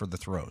looking for the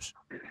throws.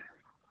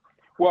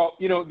 Well,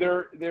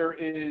 there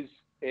is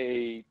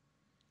a.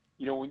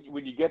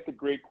 When you get the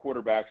great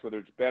quarterbacks, whether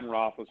it's Ben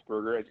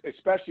Roethlisberger,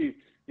 especially,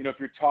 if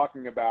you're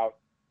talking about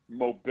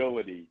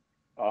mobility,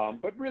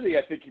 but really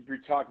I think if you're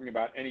talking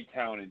about any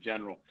talent in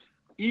general,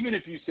 even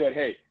if you said,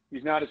 hey,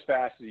 he's not as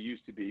fast as he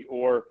used to be,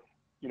 or,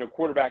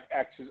 quarterback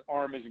X's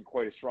arm isn't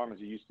quite as strong as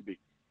he used to be,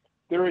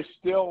 there is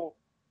still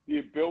the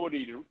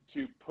ability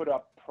to put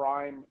up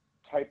prime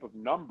type of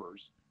numbers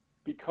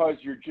because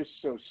you're just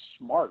so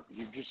smart.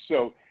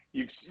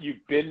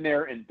 You've been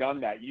there and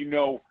done that.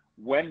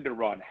 When to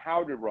run,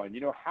 how to run,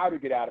 how to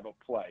get out of a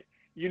play.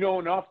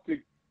 Enough to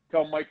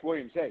tell Mike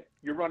Williams, hey,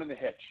 you're running the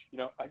hitch.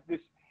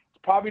 It's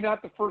probably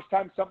not the first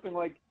time something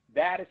like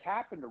that has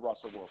happened to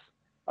Russell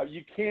Wilson.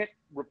 You can't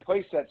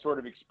replace that sort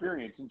of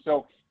experience. And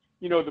so,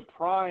 the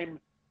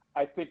prime,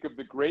 I think, of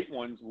the great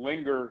ones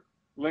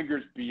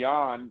lingers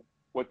beyond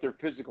what their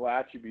physical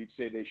attributes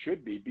say they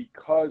should be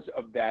because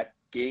of that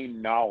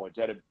game knowledge,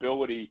 that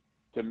ability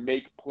to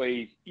make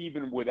plays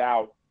even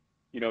without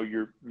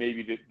your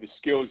maybe the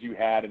skills you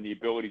had and the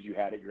abilities you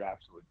had at your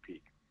absolute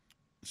peak.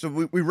 So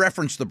we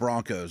referenced the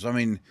Broncos. I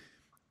mean,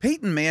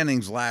 Peyton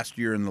Manning's last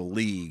year in the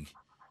league,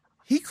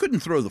 he couldn't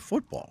throw the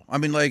football. I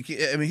mean, he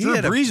had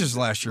Brees'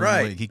 last year in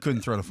the league. He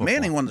couldn't throw the football.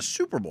 Manning won the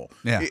Super Bowl.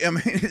 Yeah.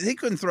 He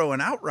couldn't throw an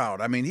out route.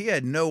 I mean, he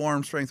had no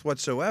arm strength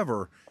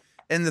whatsoever.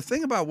 And the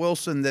thing about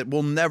Wilson that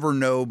we'll never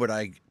know, but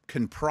I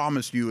can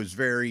promise you is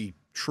very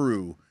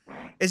true,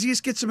 is he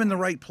just gets him in the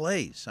right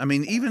plays. I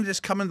mean, even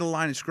just coming to the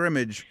line of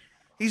scrimmage,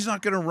 he's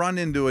not going to run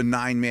into a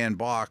 9-man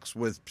box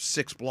with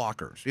 6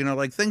 blockers.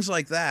 Things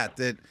like that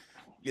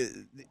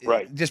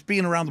Right. Just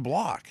being around the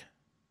block.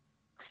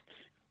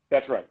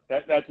 That's right.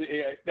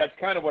 That's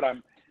kind of what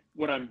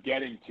I'm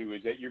getting to,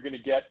 is that you're going to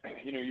get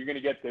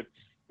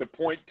the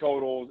point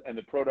totals and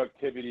the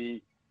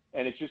productivity,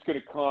 and it's just going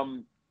to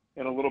come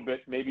in a little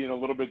bit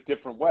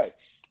different way.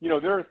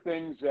 There are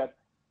things that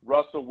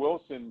Russell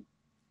Wilson,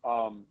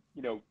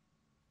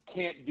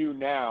 can't do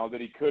now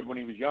that he could when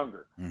he was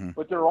younger. Mm-hmm.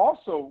 But there are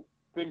also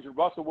things that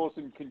Russell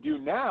Wilson can do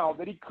now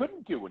that he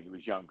couldn't do when he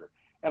was younger.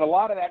 And a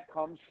lot of that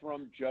comes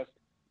from just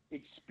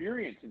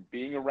experience and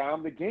being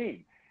around the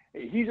game.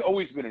 He's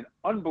always been an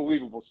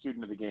unbelievable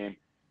student of the game.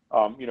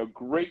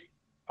 Great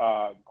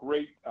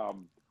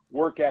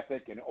work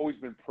ethic, and always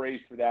been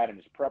praised for that and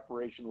his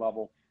preparation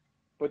level.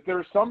 But there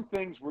are some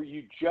things where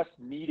you just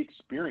need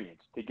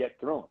experience to get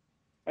through them.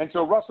 And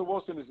so Russell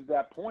Wilson is at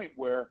that point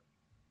where,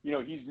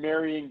 he's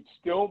marrying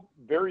still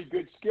very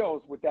good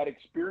skills with that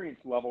experience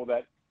level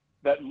that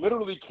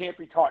literally can't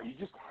be taught. You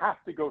just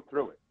have to go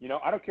through it.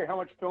 I don't care how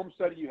much film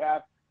study you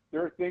have.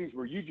 There are things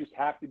where you just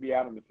have to be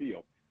out on the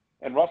field.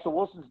 And Russell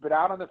Wilson's been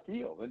out on the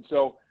field. And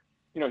so,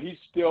 he's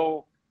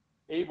still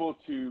able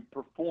to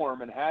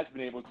perform and has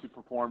been able to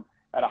perform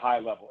at a high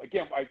level.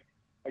 Again,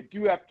 I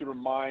do have to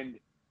remind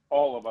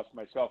all of us,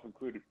 myself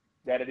included,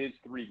 that it is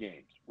 3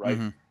 games, right?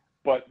 Mm-hmm.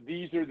 But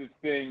these are the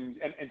things,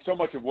 and so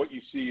much of what you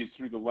see is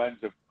through the lens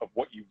of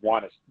what you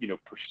want to,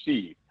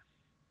 perceive.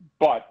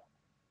 But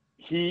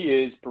he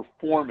is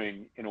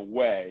performing in a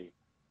way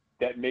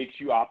that makes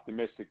you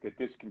optimistic that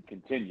this can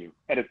continue.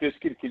 And if this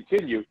can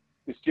continue,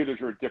 the Steelers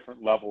are a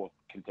different level of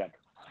contender.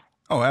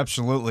 Oh,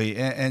 absolutely.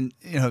 And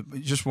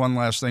just one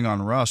last thing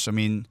on Russ. I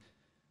mean,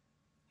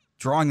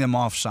 drawing them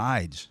off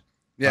sides.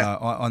 Yeah.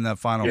 On that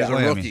final He's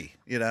play. a rookie,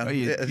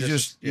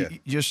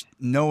 just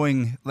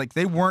knowing, like,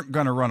 they weren't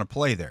going to run a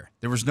play there.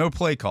 There was no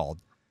play called.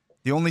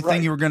 The only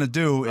thing you were going to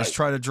do is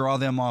try to draw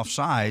them off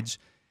sides,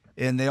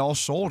 and they all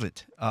sold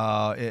it,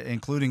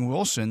 including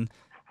Wilson.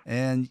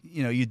 And,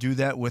 you do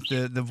that with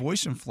the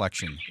voice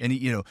inflection. And,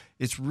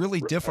 it's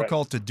really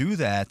difficult to do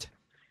that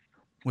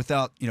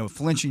without,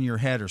 flinching your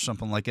head or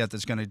something like that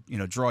that's going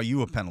to, draw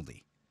you a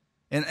penalty.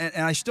 And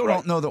I still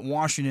don't know that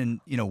Washington,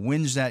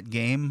 wins that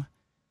game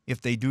if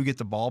they do get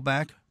the ball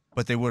back,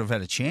 but they would have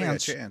had a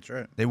chance.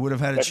 They would have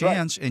had a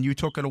chance, and you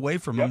took it away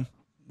from them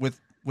with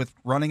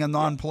running a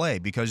non-play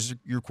because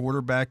your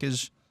quarterback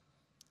is,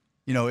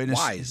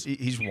 wise.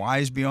 He's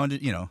wise beyond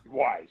it.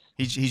 Wise.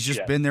 He's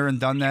just been there and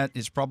done that.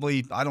 It's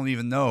probably, I don't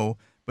even know,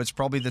 but it's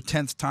probably the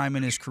 10th time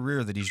in his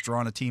career that he's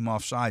drawn a team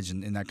off sides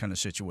in that kind of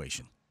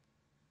situation.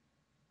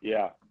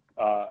 Yeah,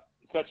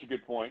 such a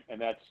good point, and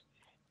that's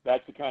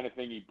the kind of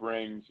thing he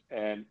brings.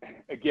 And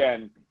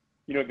again,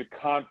 the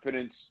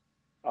confidence.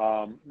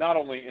 Not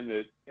only in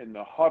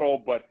the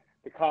huddle, but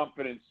the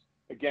confidence.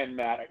 Again,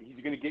 Matt,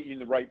 he's going to get you in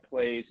the right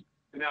plays.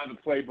 And now the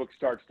playbook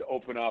starts to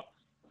open up.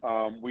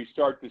 We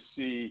start to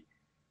see,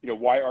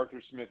 why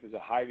Arthur Smith is a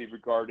highly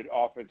regarded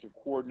offensive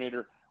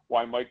coordinator,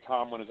 why Mike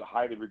Tomlin is a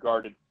highly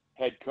regarded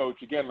head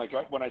coach. Again, like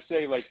when I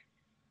say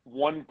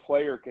one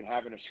player can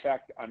have an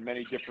effect on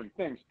many different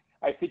things,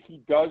 I think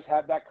he does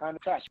have that kind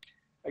of effect.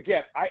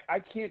 Again, I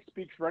can't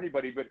speak for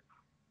anybody, but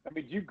I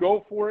mean, do you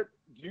go for it?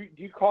 Do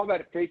you call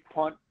that a fake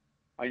punt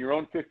on your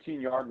own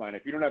 15-yard line?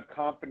 If you don't have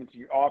confidence in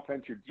your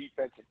offense, your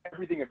defense, and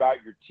everything about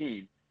your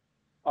team,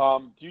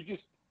 do you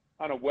just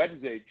on a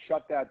Wednesday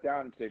shut that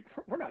down and say,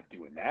 we're not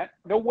doing that?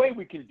 No way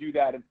we can do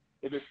that. And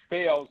if it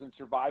fails and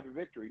survive a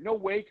victory, no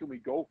way can we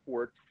go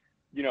for it.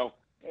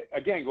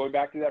 Again, going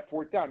back to that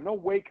 4th down, no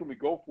way can we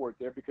go for it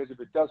there, because if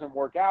it doesn't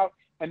work out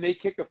and they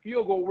kick a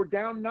field goal, we're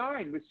down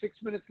 9 with 6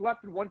 minutes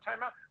left and 1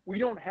 timeout. We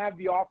don't have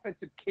the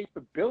offensive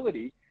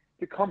capability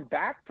to come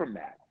back from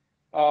that.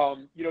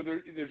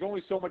 There's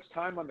only so much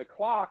time on the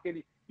clock,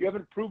 and you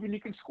haven't proven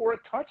you can score a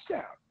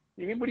touchdown.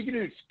 What are you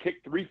going to do? Just kick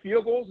 3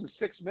 field goals in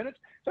 6 minutes?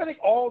 So I think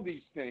all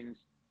these things,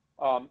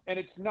 and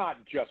it's not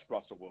just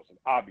Russell Wilson,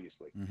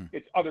 obviously. Mm-hmm.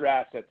 It's other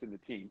assets in the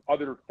team,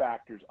 other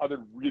factors, other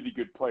really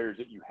good players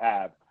that you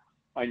have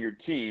on your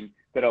team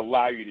that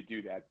allow you to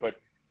do that. But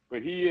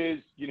he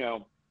is,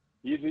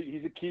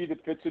 he's a key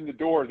that fits in the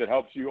door that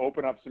helps you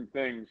open up some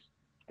things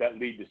that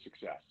lead to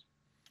success.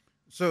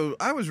 So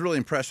I was really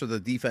impressed with the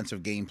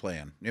defensive game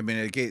plan. I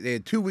mean, they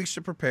had 2 weeks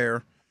to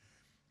prepare,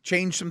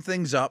 changed some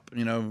things up.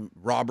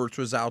 Roberts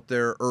was out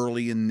there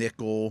early in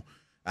nickel.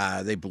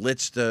 They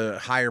blitzed a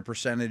higher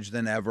percentage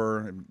than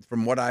ever.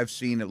 From what I've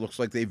seen, it looks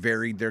like they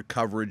varied their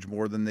coverage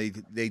more than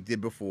they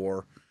did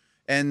before.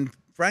 And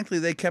frankly,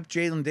 they kept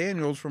Jalen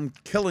Daniels from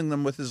killing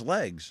them with his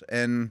legs.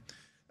 And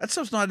that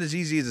stuff's not as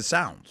easy as it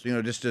sounds,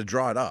 just to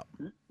draw it up.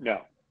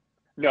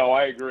 No,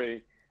 I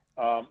agree.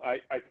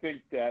 I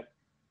think that,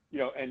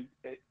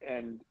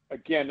 and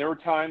again, there were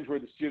times where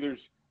the Steelers'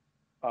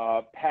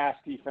 pass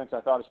defense,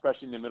 I thought,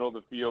 especially in the middle of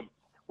the field,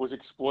 was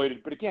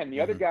exploited. But again, the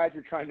other guys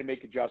are trying to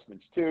make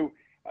adjustments too.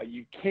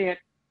 You can't,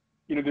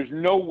 there's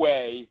no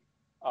way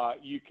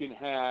you can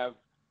have,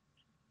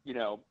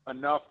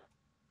 enough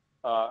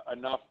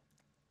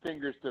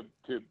fingers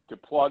to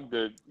plug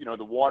the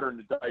water in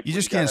the dike. You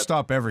just can't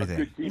stop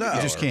everything. No,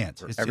 you just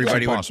can't.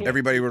 Everybody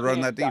would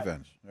run that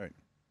defense. Right.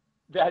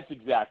 That's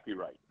exactly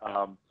right.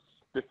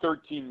 The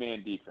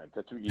 13-man defense.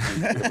 That's what you need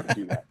to be able to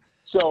do that.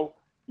 So,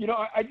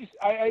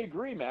 I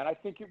agree, man. I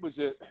think it was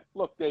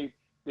look, they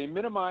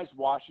minimized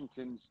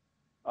Washington's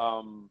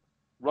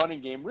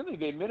running game. Really,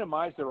 they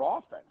minimized their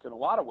offense in a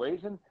lot of ways.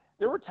 And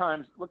there were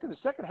times, look, in the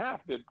second half,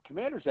 the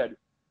Commanders had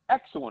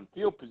excellent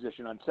field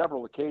position on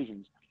several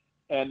occasions.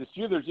 And the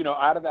Steelers,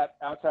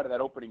 outside of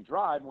that opening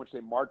drive in which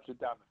they marched it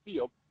down the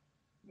field,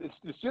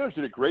 the Steelers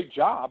did a great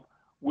job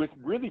with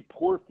really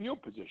poor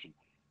field position.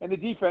 And the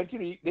defense,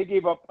 they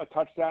gave up a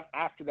touchdown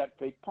after that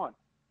fake punt.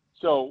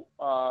 So,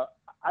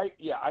 I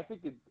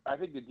think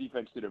the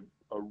defense did a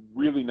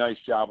really nice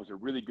job. It was a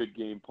really good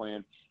game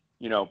plan.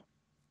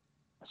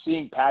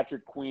 Seeing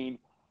Patrick Queen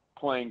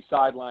playing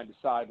sideline to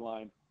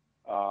sideline,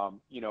 I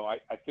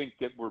think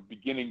that we're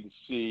beginning to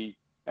see,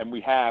 and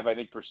we have, I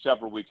think, for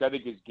several weeks. I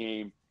think his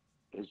game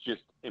has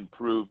just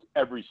improved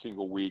every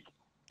single week.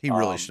 He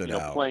really stood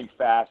out. Playing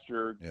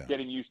faster,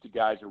 getting used to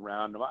guys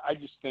around him. I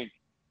just think,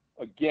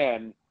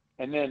 again,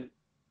 and then,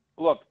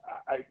 look,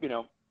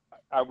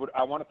 I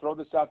want to throw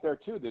this out there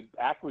too. The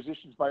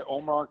acquisitions by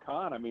Omar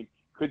Khan. I mean,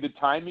 could the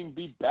timing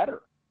be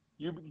better?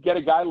 You get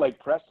a guy like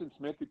Preston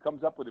Smith who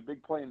comes up with a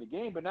big play in the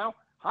game, but now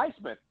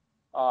Highsmith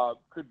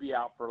could be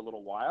out for a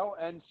little while,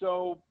 and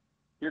so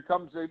here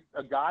comes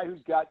a guy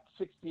who's got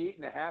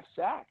 68.5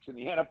 sacks in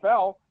the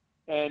NFL,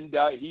 and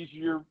he's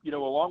your,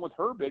 along with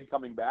Herbig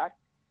coming back,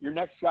 your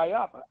next guy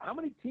up. How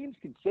many teams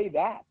can say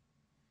that?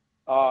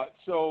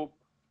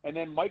 And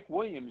then Mike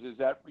Williams is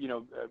that,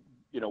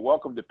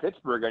 welcome to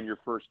Pittsburgh on your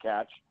first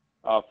catch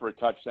for a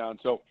touchdown.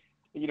 So,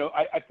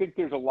 I think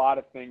there's a lot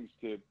of things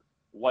to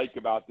like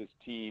about this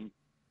team,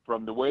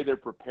 from the way they're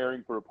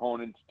preparing for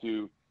opponents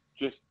to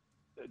just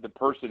the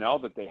personnel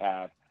that they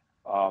have.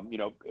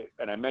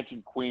 And I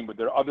mentioned Queen, but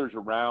there are others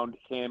around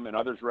him and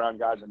others around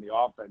guys on the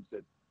offense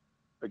that,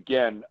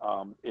 again,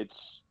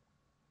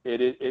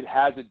 it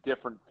has a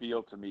different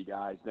feel to me,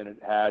 guys, than it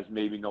has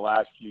maybe in the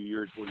last few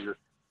years where you're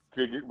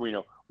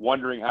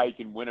wondering how you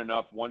can win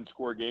enough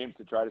one-score games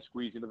to try to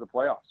squeeze into the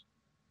playoffs.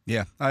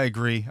 Yeah, I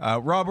agree.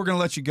 Rob, we're going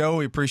to let you go.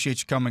 We appreciate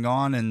you coming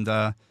on,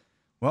 and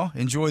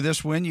enjoy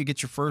this win. You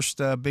get your first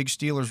big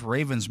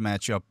Steelers-Ravens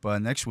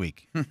matchup next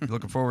week.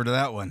 Looking forward to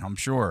that one, I'm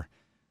sure.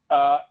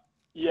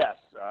 Yes,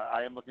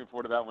 I am looking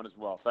forward to that one as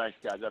well. Thanks,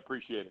 guys. I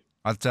appreciate it.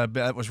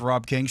 That was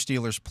Rob King,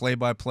 Steelers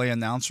play-by-play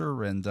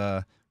announcer, and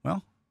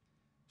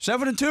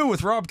 7-2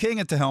 with Rob King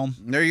at the helm.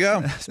 There you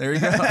go. There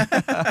you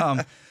go.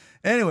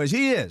 Anyways,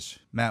 he is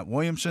Matt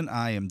Williamson.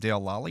 I am Dale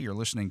Lolley. You're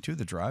listening to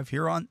The Drive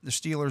here on the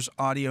Steelers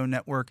Audio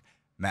Network.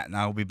 Matt and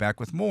I will be back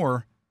with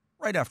more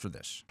right after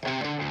this.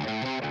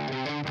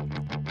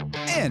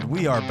 And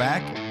we are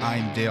back.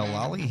 I'm Dale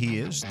Lolley. He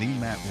is the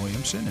Matt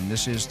Williamson, and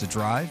this is The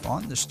Drive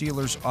on the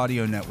Steelers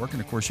Audio Network.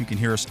 And, of course, you can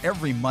hear us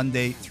every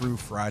Monday through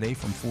Friday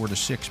from 4 to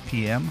 6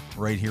 p.m.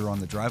 right here on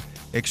The Drive,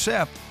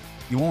 except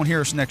you won't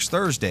hear us next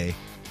Thursday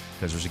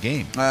because there's a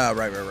game.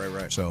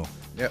 Right. So,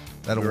 yep,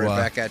 that'll we'll be right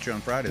back at you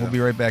on Friday. We'll be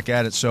right back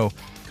at it. So,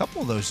 a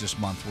couple of those this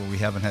month where we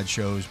haven't had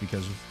shows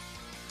because of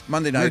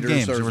Monday night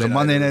games. There was a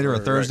Monday nighter, a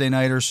Thursday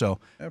nighter. So,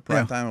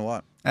 prime time a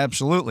lot.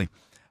 Absolutely.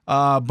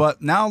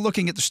 But now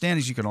looking at the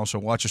standings, you can also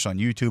watch us on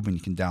YouTube, and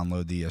you can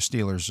download the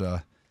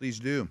Steelers. Please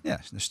do. Yeah,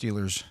 the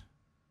Steelers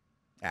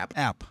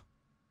app.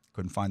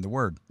 Couldn't find the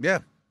word. Yeah,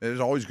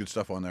 there's always good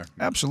stuff on there.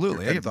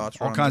 Absolutely. 10 thoughts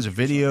all kinds of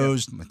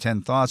videos,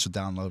 10 thoughts to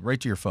download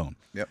right to your phone.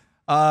 Yep.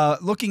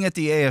 Looking at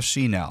the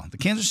AFC now, the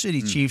Kansas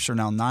City Chiefs are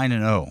now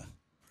 9-0.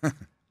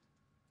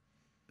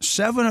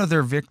 7 of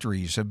their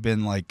victories have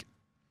been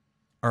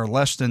are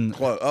less than.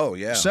 Oh,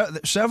 yeah.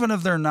 7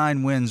 of their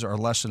 9 wins are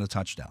less than a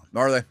touchdown.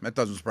 Are they? That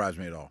doesn't surprise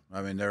me at all.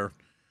 I mean,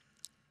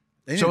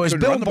 so as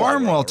Bill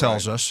Barnwell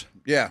tells us,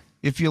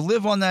 if you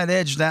live on that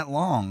edge that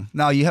long,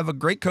 now you have a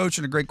great coach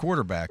and a great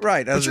quarterback,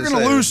 right? But you're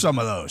going to lose some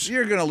of those.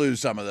 You're going to lose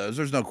some of those.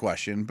 There's no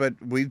question. But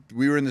we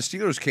were in the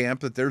Steelers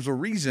camp that there's a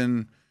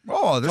reason.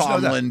 Oh, there's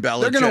Tomlin, no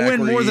doubt. Belichick, They're going to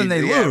win more than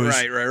they lose.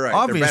 Right.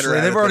 Obviously,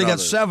 they've already got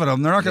 7 of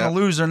them. They're not going to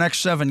lose their next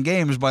 7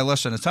 games by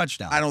less than a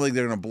touchdown. I don't think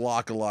they're going to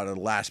block a lot of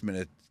last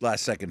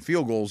second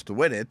field goals to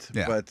win it.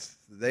 Yeah. But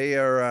they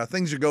are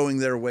things are going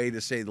their way, to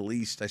say the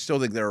least. I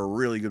still think they're a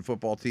really good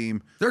football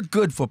team. They're a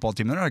good football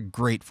team. They're not a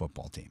great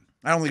football team.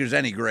 I don't think there's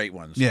any great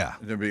ones. Yeah.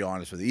 To be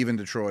honest with you. Even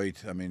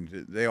Detroit, I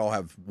mean, they all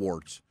have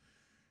warts.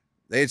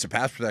 They had some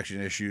pass protection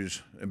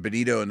issues, and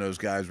Benito and those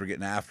guys were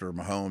getting after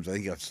Mahomes. I think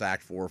he got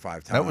sacked 4 or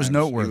 5 times. That was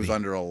noteworthy. He was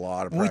under a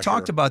lot of pressure. We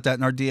talked about that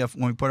in our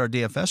when we put our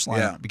DFS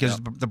lineup because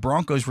the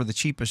Broncos were the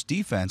cheapest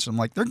defense. I'm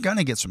like, they're going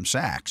to get some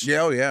sacks.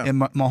 Yeah, yeah. And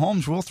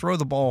Mahomes will throw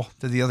the ball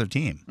to the other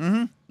team.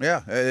 Mm-hmm.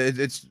 Yeah,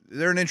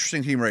 they're an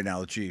interesting team right now,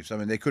 the Chiefs. I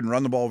mean, they couldn't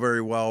run the ball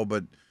very well,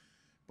 but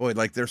boy,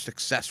 their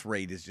success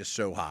rate is just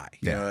so high.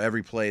 You know,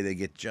 every play they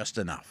get just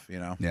enough.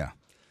 Yeah.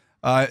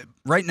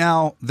 Right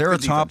now, they're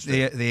atop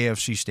the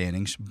AFC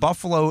standings.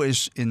 Buffalo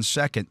is in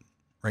second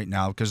right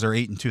now because they're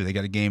 8-2. They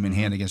got a game in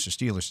hand against the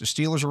Steelers. The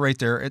Steelers are right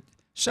there at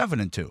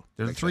 7-2.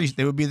 They're the 3.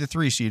 They would be the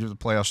 3 seed if the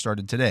playoffs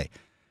started today.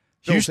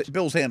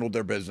 Bills handled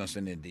their business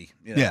in Indy.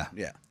 Yeah.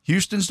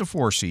 Houston's the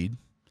 4 seed,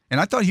 And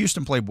I thought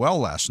Houston played well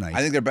last night.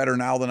 I think they're better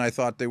now than I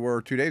thought they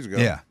were 2 days ago.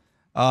 Yeah.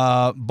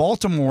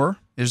 Baltimore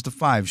is the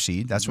 5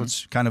 seed. That's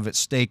what's kind of at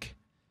stake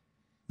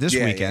this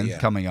weekend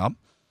coming up.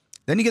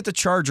 Then you get the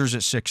Chargers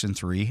at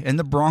 6-3 and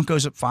the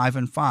Broncos at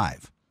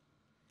 5-5.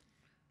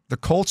 The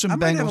Colts and Bengals. I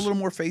might have a little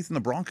more faith in the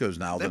Broncos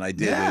now than I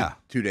did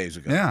 2 days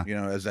ago. Yeah.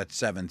 As that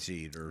 7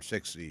 seed or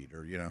 6 seed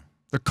or.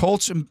 The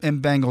Colts and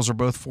Bengals are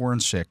both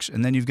 4-6,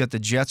 and then you've got the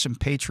Jets and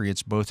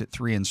Patriots both at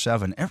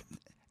 3-7.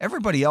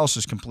 Everybody else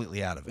is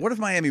completely out of it. What if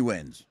Miami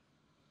wins?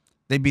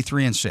 They'd be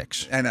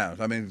 3-6. I know.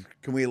 I mean,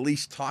 can we at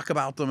least talk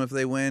about them if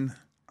they win?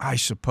 I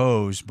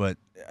suppose, but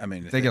I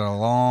mean, they got a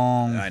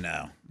long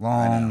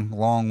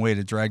way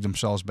to drag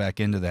themselves back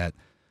into that.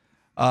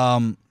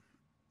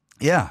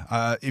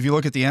 If you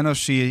look at the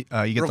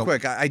NFC, you get real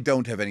quick. I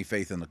don't have any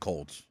faith in the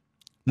Colts.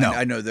 No,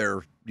 I know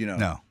they're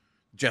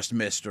just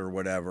missed or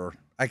whatever.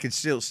 I could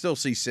still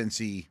see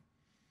Cincy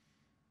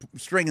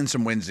stringing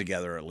some wins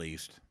together at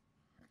least.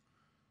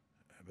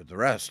 But the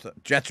rest,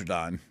 Jets are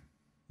done.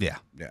 Yeah.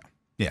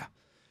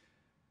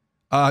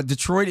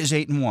 Detroit is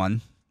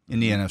 8-1 in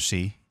the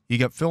NFC. You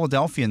got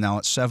Philadelphia now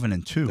at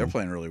 7-2. They're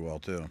playing really well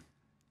too.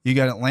 You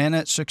got Atlanta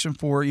at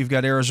 6-4. You've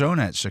got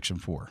Arizona at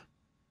 6-4.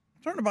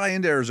 Starting to buy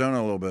into Arizona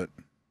a little bit.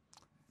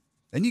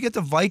 Then you get the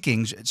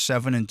Vikings at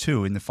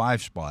 7-2 in the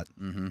 5 spot.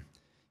 Mm-hmm.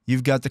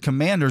 You've got the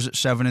Commanders at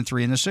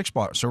 7-3 in the 6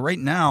 spot. So right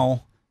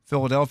now,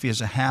 Philadelphia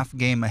is a half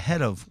game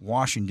ahead of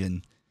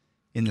Washington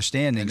in the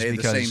standings. And they have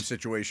because the same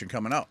situation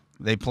coming up.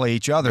 They play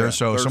each other,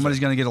 so Thursday. somebody's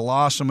going to get a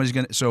loss.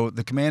 So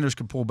the Commanders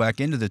could pull back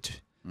into the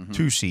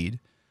 2 seed.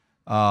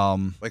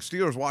 Like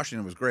Steelers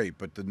Washington was great,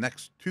 but the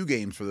next 2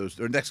 games for those,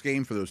 or next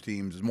game for those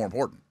teams is more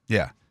important.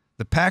 Yeah,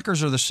 the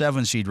Packers are the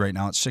 7 seed right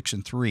now at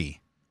 6-3.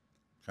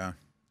 Okay.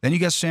 Then you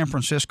got San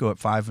Francisco at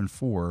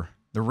 5-4.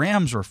 The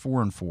Rams are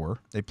 4-4.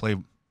 They play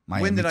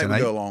Miami Win tonight tonight.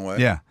 would go a long way.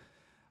 Yeah.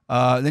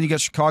 Then you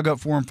got Chicago at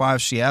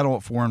 4-5, Seattle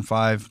at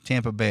 4-5,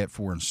 Tampa Bay at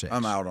 4-6.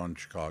 I'm out on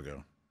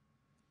Chicago,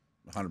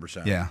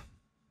 100%. Yeah.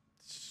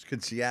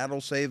 Could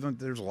Seattle save them?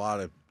 There's a lot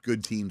of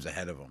good teams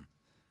ahead of them.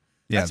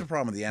 Yeah. That's the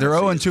problem with the NFC. They're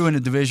 0-2 in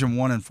the division,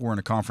 1-4 in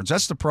the conference.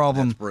 That's the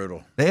problem. That's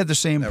brutal. They have the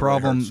same That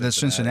problem really hurts that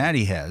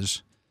Cincinnati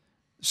has.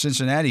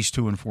 Cincinnati's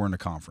 2-4 in the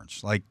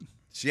conference. Like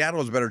Seattle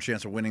has a better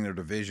chance of winning their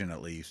division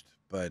at least,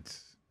 but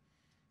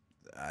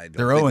I don't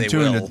they're think 0-2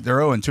 they will. they're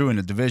 0-2 in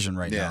the division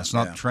right now. It's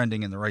not Yeah.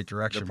 trending in the right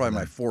direction. They're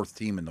probably for my them. 4th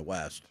team in the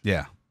West.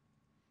 Yeah.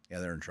 Yeah,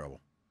 they're in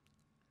trouble.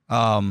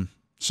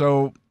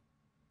 So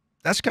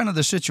that's kind of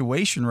the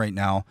situation right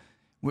now.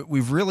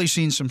 We've really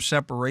seen some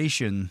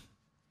separation.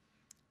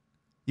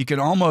 You could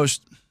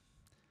almost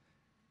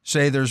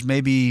say there's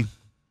maybe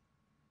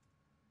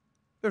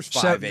There's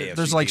 5 AFC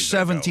there's like teams that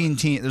are 17 going.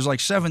 teams. There's like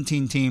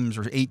 17 teams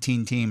or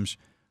 18 teams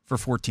for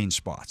 14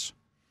 spots.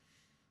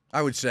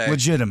 I would say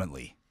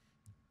Legitimately.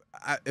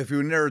 if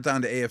you narrow it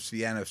down to AFC,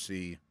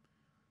 NFC,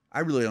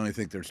 I really only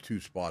think there's 2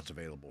 spots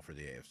available for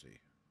the AFC.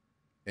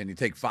 And you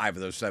take 5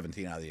 of those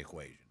 17 out of the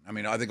equation. I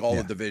mean, I think all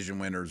the division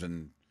winners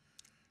and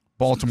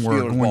Baltimore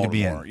Steelers, are going to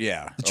be in. Baltimore,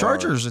 yeah. The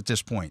Chargers at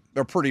this point,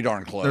 They're pretty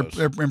darn close.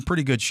 they're in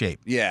pretty good shape.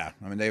 Yeah.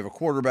 I mean, they have a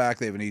quarterback.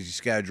 They have an easy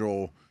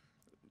schedule.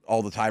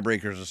 All the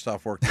tiebreakers and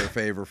stuff work in their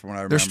favor from what I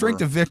remember. Their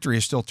strength of victory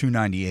is still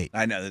 298.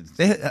 I know.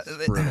 They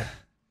Brutal.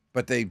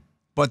 But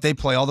they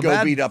play all the go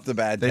bad. beat up the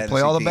bad They Tennessee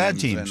play all the bad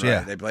teams, and,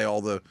 yeah. They play all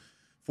the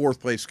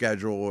 4th place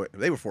schedule.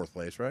 They were 4th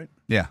place, right?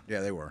 Yeah. Yeah,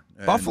 they were.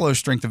 And, Buffalo's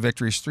strength of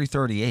victory is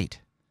 338.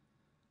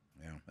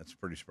 Yeah, that's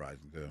pretty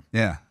surprising, too.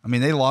 Yeah. I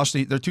mean, they lost.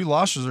 Their 2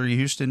 losses are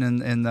Houston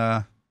and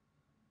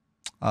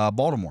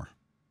Baltimore.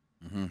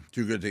 Mm-hmm.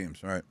 2 good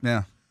teams, all right.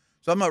 Yeah.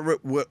 So I'm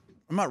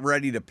not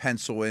ready to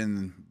pencil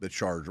in the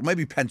Chargers.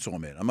 Maybe pencil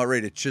them in. I'm not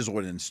ready to chisel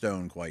it in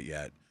stone quite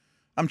yet.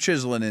 I'm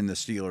chiseling in the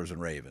Steelers and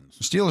Ravens.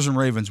 The Steelers and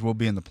Ravens will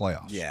be in the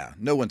playoffs. Yeah,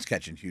 no one's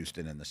catching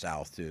Houston in the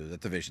South, too.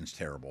 That division's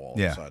terrible all of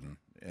a sudden.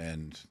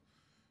 And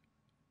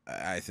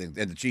I think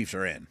and the Chiefs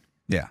are in.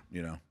 Yeah.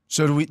 You know.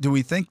 So do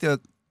we think that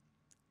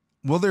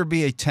will there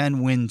be a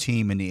 10-win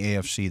team in the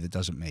AFC that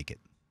doesn't make it?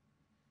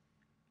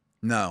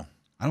 No.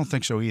 I don't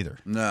think so either.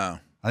 No.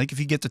 I think if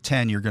you get to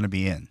 10, you're going to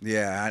be in.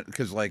 Yeah,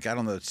 because, I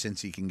don't know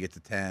since he can get to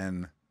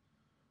 10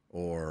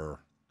 or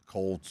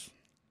Colts.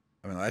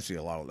 I mean, I see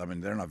a lot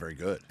of – they're not very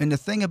good. And the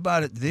thing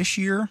about it this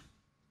year,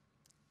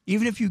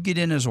 even if you get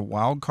in as a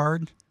wild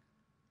card,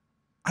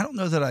 I don't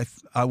know that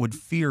I would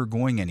fear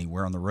going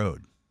anywhere on the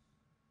road.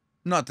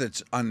 Not that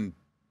it's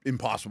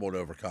impossible to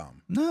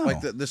overcome. No.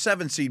 Like the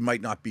 7th seed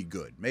might not be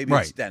good. Maybe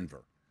it's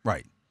Denver.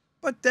 Right.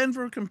 But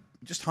Denver can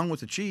just hung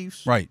with the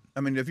Chiefs. Right.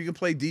 I mean, if you can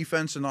play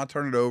defense and not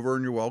turn it over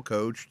and you're well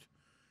coached,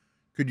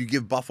 could you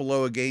give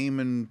Buffalo a game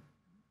and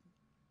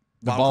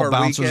the ball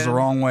bounces weekend? the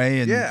wrong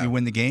way and you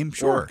win the game?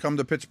 Sure. Or come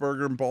to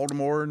Pittsburgh and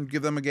Baltimore and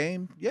give them a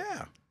game?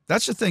 Yeah.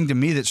 That's the thing to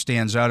me that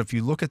stands out. If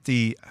you look at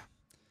the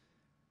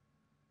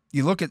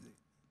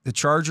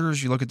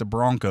Chargers, you look at the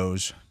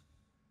Broncos.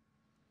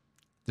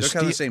 They're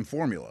kind of the same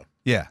formula.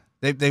 Yeah.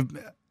 They've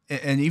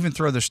and even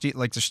throw the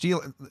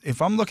Steel.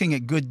 If I'm looking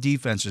at good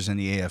defenses in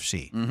the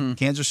AFC,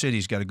 Kansas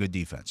City's got a good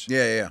defense.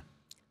 Yeah.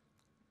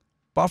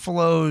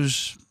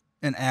 Buffalo's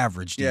an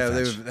average Yeah,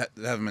 defense.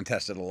 they haven't been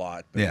tested a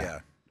lot. But yeah.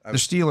 The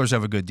Steelers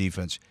have a good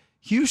defense.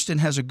 Houston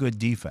has a good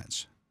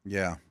defense.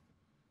 Yeah.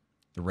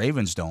 The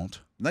Ravens don't.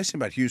 The nice thing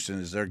about Houston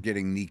is they're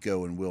getting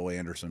Nico and Will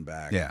Anderson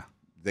back. Yeah.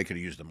 They could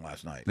have used them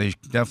last night. They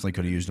definitely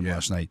could have used them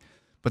last night.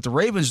 But the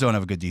Ravens don't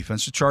have a good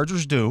defense. The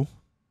Chargers do.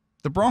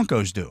 The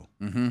Broncos do.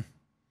 Mm-hmm.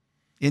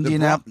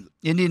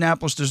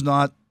 Indianapolis does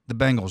not. The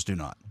Bengals do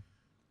not.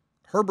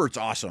 Herbert's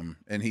awesome,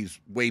 and he's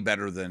way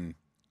better than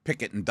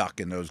Pickett and Duck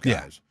and those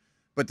guys. Yeah.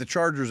 But the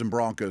Chargers and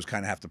Broncos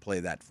kind of have to play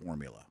that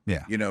formula.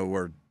 Yeah.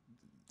 Where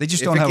they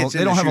just don't have.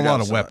 They don't have a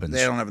lot of weapons.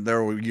 They don't have.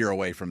 They're a year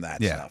away from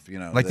that stuff.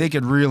 They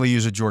could really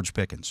use a George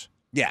Pickens.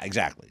 Yeah,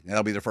 exactly.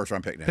 That'll be their first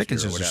round pick next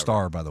Pickens year. Pickens is a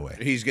star, by the way.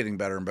 He's getting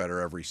better and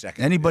better every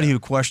second. Anybody who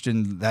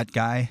questioned that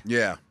guy,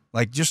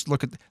 just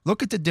look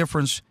at the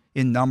difference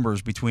in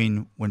numbers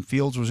between when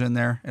Fields was in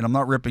there, and I'm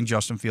not ripping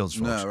Justin Fields.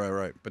 Folks. No,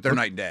 right. But they're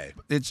night and day.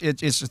 It's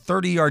a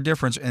 30-yard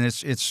difference, and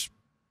it's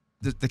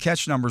the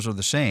catch numbers are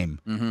the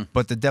same,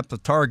 but the depth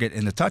of target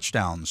and the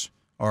touchdowns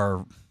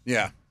are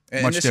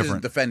and much this different.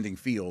 Is defending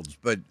Fields,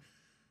 but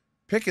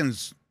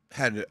Pickens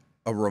had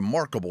a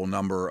remarkable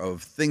number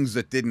of things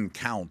that didn't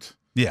count.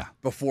 Yeah,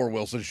 before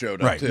Wilson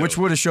showed up, which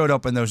would have showed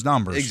up in those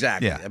numbers.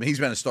 Exactly. Yeah. I mean, he's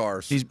been a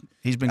star. He's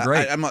been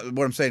great.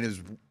 What I'm saying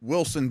is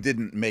Wilson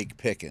didn't make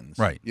Pickens.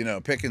 Right.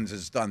 Pickens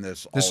has done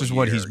this. This all is year.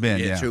 what he's been.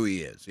 It's who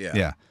he is. Yeah.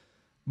 Yeah.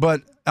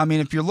 But I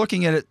mean, if you're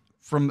looking at it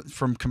from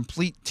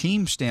complete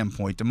team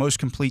standpoint, the most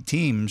complete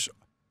teams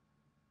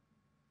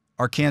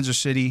are Kansas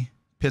City,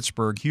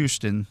 Pittsburgh,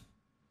 Houston,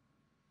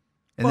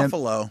 and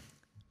Buffalo.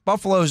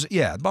 Buffalo's,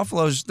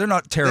 they're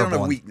not terrible. They don't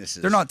have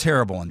weaknesses. They're not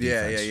terrible on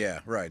defense. Yeah.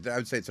 Right. I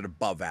would say it's an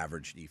above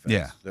average defense.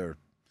 Yeah.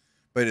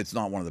 But it's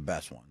not one of the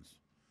best ones.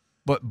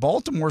 But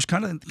Baltimore's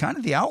kind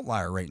of the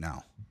outlier right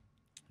now.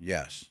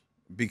 Yes.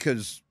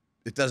 Because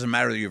it doesn't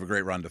matter that you have a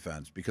great run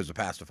defense because the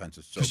pass defense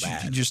is so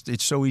bad.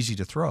 It's so easy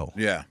to throw.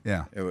 Yeah.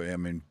 Yeah. I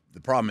mean, the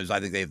problem is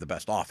I think they have the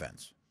best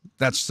offense.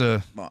 That's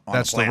the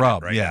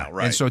rub. Right now,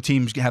 right. And so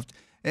teams have to.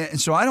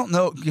 And so I don't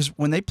know, because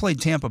when they played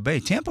Tampa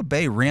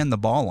Bay ran the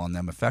ball on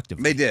them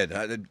effectively. They did.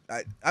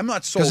 I'm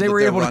not sold because they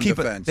were able to keep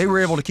defense. They were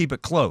able to keep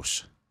it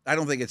close. I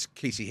don't think it's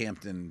Casey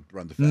Hampton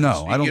run defense.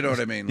 No, I don't. You know what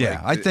I mean?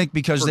 Yeah, I think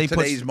because they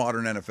today's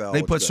modern NFL,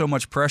 they put so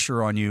much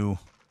pressure on you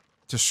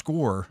to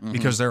score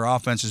because their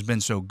offense has been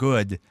so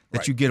good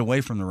that you get away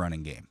from the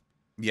running game.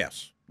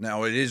 Yes.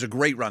 Now it is a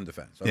great run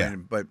defense. I Yeah.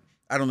 mean, but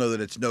I don't know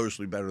that it's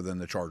noticeably better than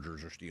the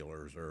Chargers or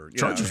Steelers or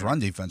Chargers' run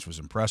defense was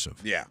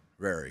impressive. Yeah,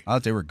 very. I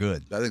thought they were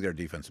good. I think their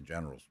defense in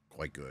general is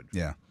quite good.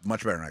 Yeah.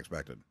 Much better than I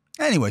expected.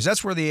 Anyways,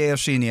 that's where the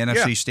AFC and the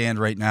NFC stand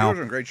right now. Steelers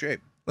are in great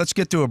shape. Let's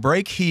get to a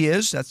break.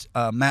 That's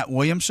Matt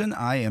Williamson.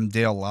 I am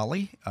Dale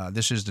Lolley.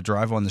 This is The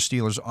Drive on the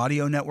Steelers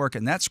Audio Network,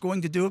 and that's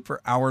going to do it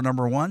for hour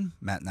number 1.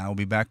 Matt and I will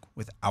be back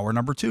with hour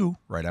number 2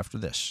 right after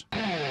this.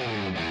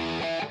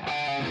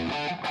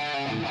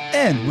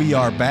 And we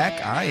are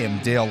back. I am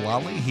Dale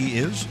Lolley. He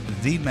is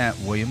the Matt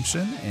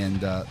Williamson, and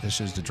this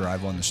is The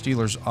Drive on the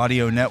Steelers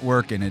Audio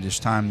Network, and it is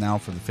time now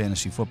for the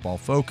Fantasy Football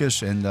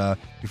Focus. And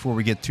before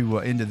we get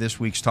into this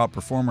week's top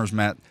performers,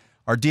 Matt,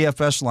 our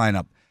DFS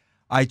lineup,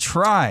 I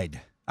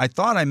tried. I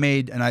thought I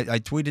made, and I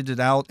tweeted it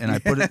out, and I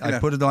put it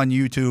on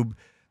YouTube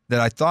that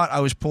I thought I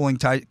was pulling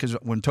tight because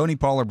when Tony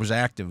Pollard was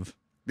active,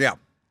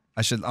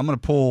 I said I'm going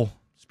to pull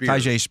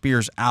Tyjae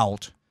Spears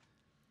out,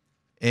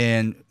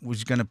 and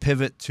was going to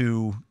pivot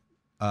to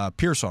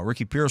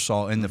Ricky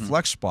Pearsall in the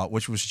flex spot,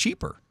 which was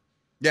cheaper.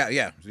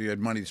 Yeah. So you had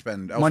money to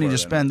spend. So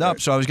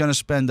I was going to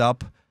spend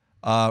up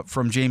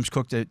from James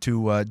Cook to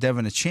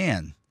Devin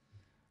Achane.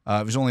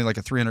 It was only like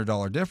a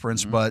 $300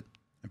 difference, but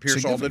and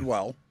Pearsall did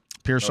well.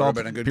 Pearsall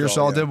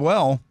did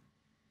well.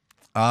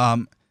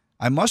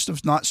 I must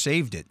have not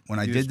saved it when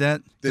I did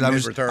that.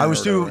 I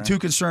was too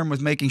concerned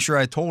with making sure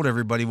I told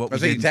everybody what we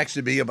did. He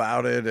texted me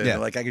about it,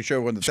 and I could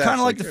show when the text. It's kind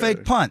of like the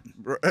fake punt.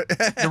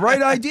 The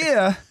right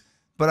idea,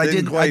 but I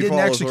didn't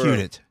execute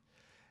it.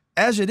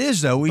 As it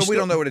is, though, we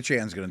don't know what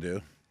Achane's going to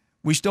do.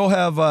 We still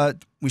have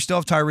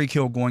Tyreek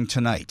Hill going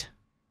tonight.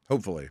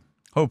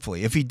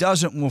 Hopefully, if he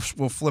doesn't,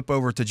 we'll flip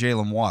over to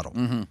Jalen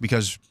Waddle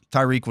because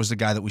Tyreek was the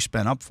guy that we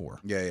spent up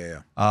for. Yeah.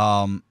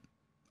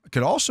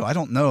 Could also, I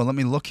don't know. Let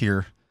me look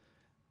here.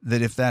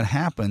 That if that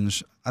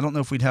happens, I don't know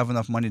if we'd have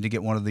enough money to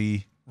get one of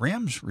the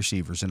Rams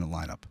receivers in the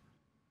lineup.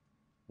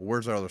 Well,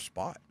 where's our other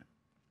spot?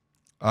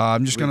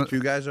 I'm just going to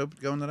 2 guys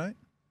going tonight.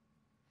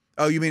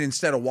 Oh, you mean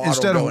instead of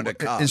Waddle going to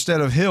Kupp?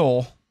 Instead of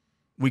Hill,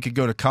 we could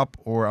go to Kupp,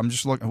 or I'm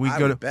just looking. We could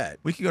go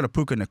to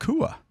Puka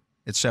Nacua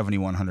at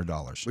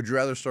 $7,100. Would you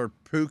rather start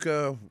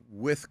Puka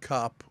with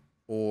Kupp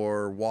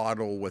or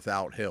Waddle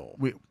without Hill?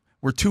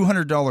 We're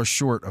 $200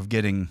 short of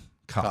getting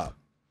Kupp. Well,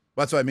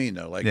 that's what I mean,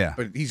 though.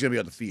 But he's going to be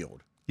on the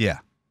field. Yeah.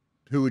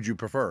 Who would you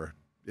prefer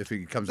if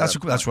he comes out?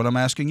 That's what I'm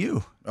asking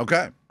you.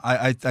 Okay.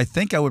 I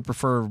think I would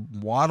prefer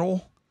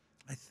Waddle.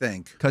 I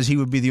think. Because he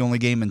would be the only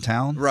game in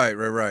town. Right.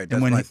 That's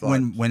my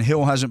thought. When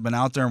Hill hasn't been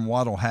out there and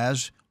Waddle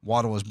has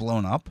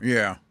blown up.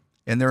 Yeah.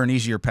 And they're an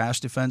easier pass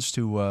defense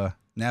to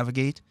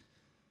navigate.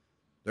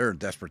 They're in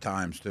desperate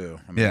times too.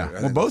 I mean, Yeah.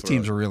 Well, both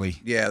teams are really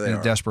they in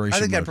are. desperation I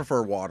think I mode.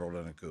 prefer Waddle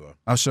than Akua.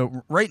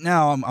 So right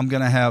now I'm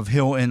going to have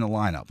Hill in the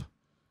lineup.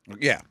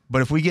 Yeah.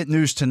 But if we get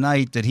news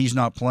tonight that he's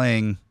not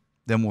playing,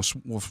 then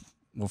we'll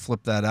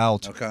flip that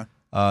out. Okay.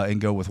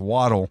 And go with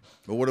Waddle.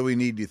 But what do we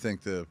need, do you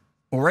think, to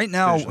Well, right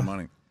now, finish the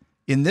money?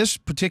 In this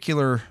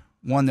particular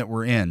one that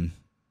we're in,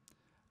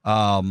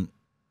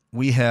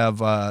 we have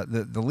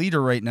the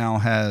leader right now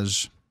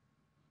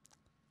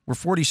we're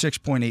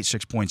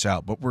 46.86 points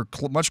out, but we're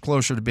much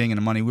closer to being in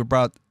the money. We're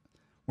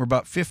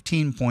about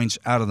 15 points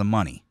out of the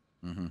money.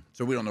 Mm-hmm.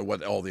 So we don't know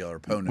what all the other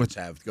opponents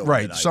have going.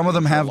 Right. Some of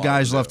them have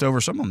guys left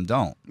over. Some of them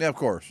don't. Yeah, of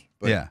course.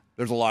 But yeah.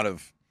 There's a lot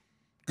of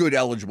good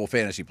eligible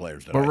fantasy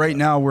players. But right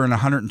now we're in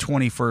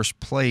 121st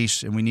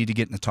place, and we need to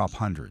get in the top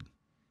 100.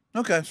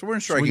 Okay, so we're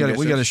in striking distance.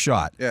 We got a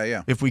shot.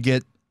 Yeah. If we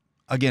get,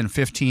 again,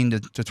 15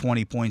 to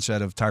 20 points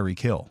out of Tyreek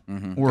Hill.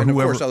 Mm-hmm. Or and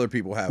whoever, of course other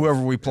people have.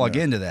 Whoever we plug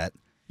into that.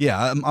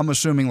 Yeah, I'm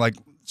assuming like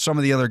some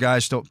of the other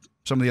guys some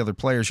of the other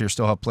players here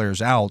still have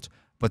players out,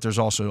 but there's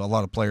also a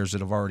lot of players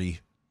that have already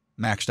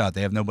maxed out.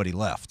 They have nobody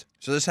left.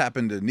 So this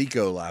happened to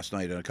Nico last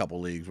night in a couple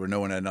leagues where no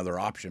one had another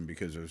option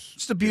because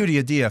it's the beauty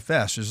of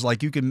DFS is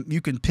like you can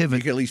pivot.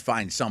 You can at least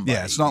find somebody.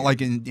 Yeah, it's not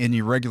like in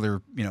your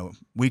regular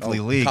weekly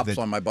league. Cup's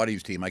on my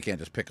buddy's team. I can't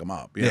just pick them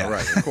up. Yeah,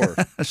 right. Of course.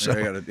 So,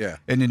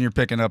 and then you're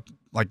picking up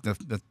like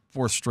the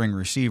fourth string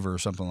receiver or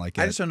something like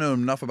that. I just don't know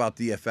enough about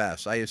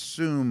DFS. I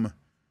assume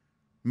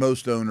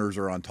most owners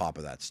are on top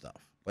of that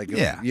stuff. Like,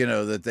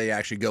 that they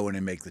actually go in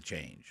and make the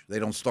change. They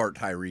don't start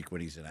Tyreek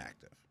when he's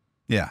inactive.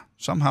 Yeah.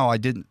 Somehow I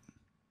didn't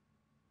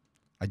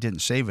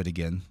save it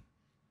again.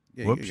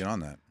 Yeah, you get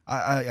on that.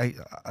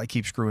 I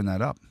keep screwing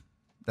that up.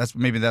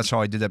 That's how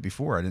I did that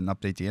before. I didn't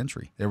update the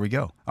entry. There we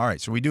go. All right,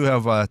 so we do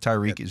have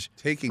Tyreek is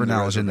taking for the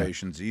now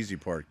reservation's the easy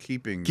part.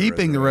 Keeping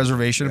the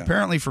reservation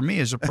apparently for me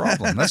is a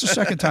problem. That's the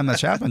second time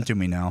that's happened to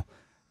me now.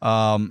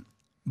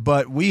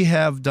 But we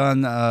have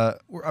done.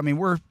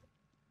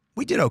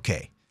 We did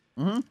okay.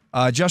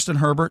 Mm-hmm. Justin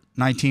Herbert,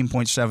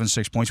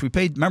 19.76 points. We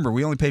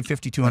only paid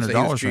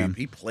 $5,200 for him.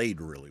 He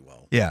played really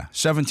well. Yeah,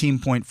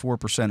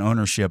 17.4%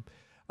 ownership.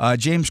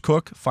 James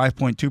Cook,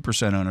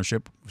 5.2%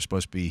 ownership. Was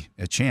supposed to be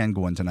a Chan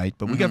going tonight,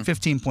 but we got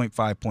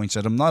 15.5 points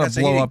at him. Not a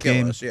blow-up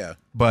game,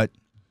 but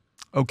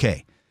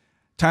okay.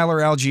 Tyler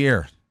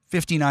Algier,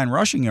 59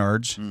 rushing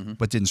yards,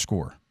 but didn't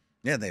score.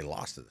 Yeah, they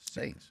lost to the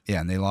Saints.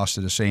 Yeah, and they lost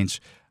to the Saints.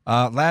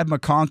 Lad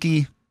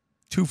McConkey,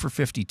 2 for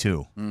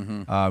 52. We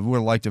would have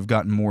liked to have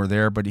gotten more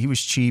there, but he was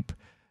cheap,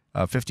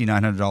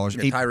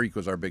 $5,900. Yeah, Tyreek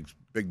was our big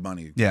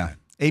money. Yeah,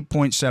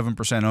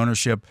 8.7%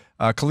 ownership.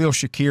 Khalil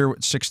Shakir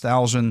with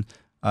 6,000,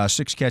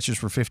 6 catches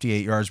for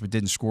 58 yards, but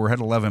didn't score. Had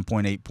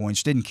 11.8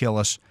 points. Didn't kill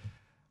us.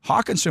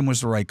 Hawkinson was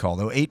the right call,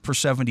 though. 8 for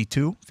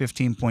 72,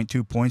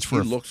 15.2 points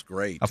for looks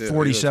great. A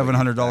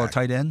 $4,700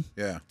 tight end.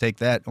 Yeah, take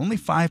that. Only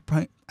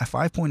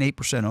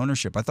 5.8%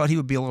 ownership. I thought he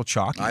would be a little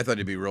chalky. I thought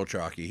he'd be real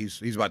chalky.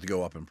 He's about to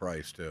go up in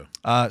price too.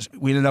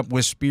 We ended up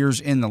with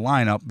Spears in the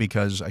lineup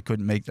because I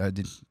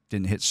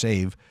didn't hit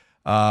save.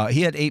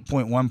 He had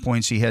 8.1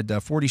 points. He had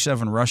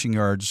 47 rushing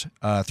yards,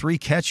 3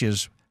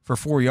 catches for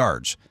 4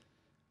 yards.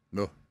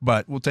 No.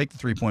 But we'll take the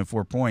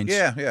 3.4 points.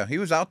 Yeah. He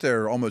was out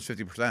there almost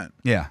 50%.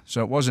 Yeah,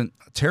 so it wasn't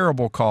a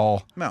terrible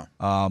call. No.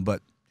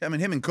 But I mean,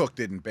 him and Cook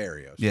didn't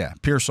bury us. Yeah,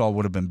 Pearsall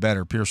would have been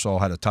better. Pearsall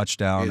had a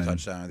touchdown. I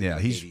think like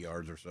 80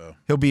 yards or so.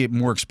 He'll be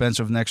more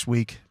expensive next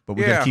week, but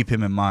we got to keep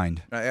him in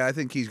mind. I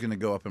think he's going to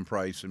go up in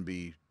price and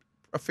be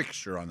a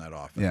fixture on that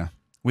offense. Yeah.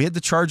 We had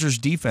the Chargers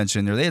defense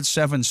in there. They had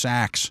 7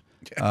 sacks.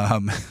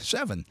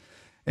 7.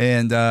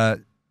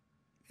 And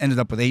ended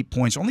up with 8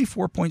 points. Only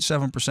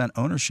 4.7%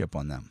 ownership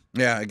on them.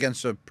 Yeah,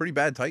 against a pretty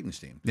bad Titans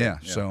team. Yeah.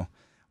 So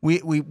we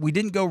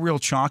didn't go real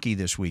chalky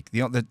this week.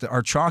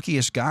 Our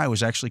chalkiest guy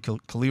was actually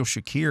Khalil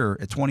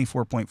Shakir at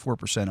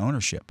 24.4%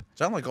 ownership.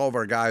 Sound like all of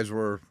our guys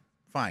were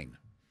fine.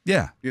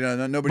 Yeah.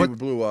 Nobody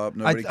blew up.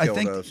 Nobody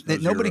killed us.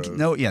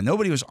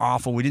 Nobody was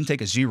awful. We didn't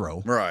take a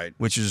 0. Right.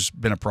 Which has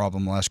been a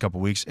problem the last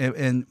couple of weeks.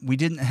 And we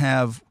didn't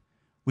have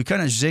 – we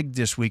kind of zigged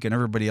this week and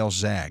everybody else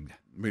zagged.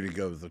 We did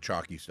go with the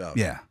chalky stuff.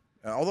 Yeah.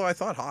 Although I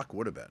thought Hawk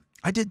would have been.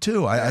 I did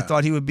too. I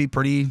thought he would be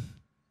pretty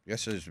 – I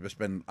guess it's just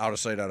been out of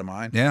sight, out of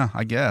mind. Yeah,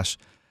 I guess.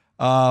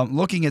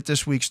 Looking at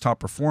this week's top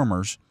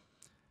performers,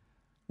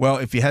 well,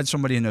 if you had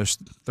somebody in those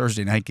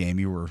Thursday night game,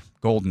 you were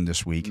golden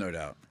this week. No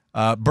doubt.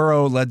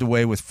 Burrow led the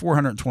way with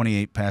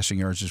 428 passing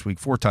yards this week,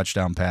 4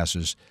 touchdown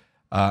passes.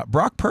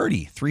 Brock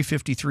Purdy,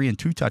 353 and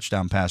 2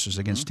 touchdown passes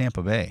against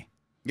Tampa Bay.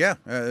 Yeah,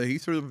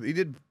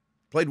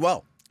 played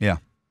well. Yeah.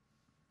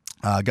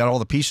 Got all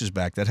the pieces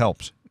back. That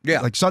helps.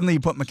 Yeah. Like suddenly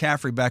you put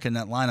McCaffrey back in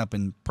that lineup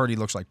and Purdy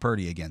looks like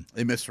Purdy again.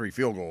 They missed 3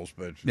 field goals,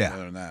 but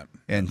other than that.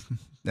 And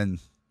then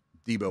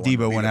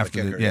Debo went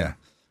after kicker, the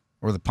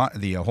or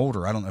the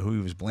holder. I don't know who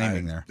he was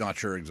blaming there. Not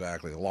sure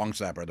exactly. The long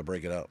snapper had to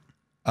break it up.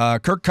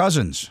 Kirk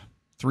Cousins,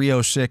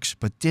 306,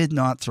 but did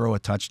not throw a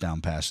touchdown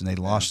pass, and they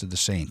lost to the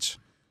Saints.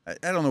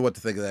 I don't know what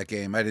to think of that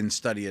game. I didn't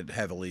study it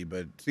heavily, but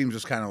it seems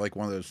just kind of like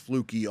one of those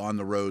fluky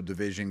on-the-road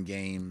division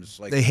games.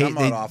 Like they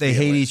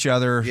hate each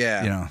other.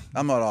 Yeah,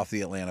 I'm not off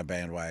the Atlanta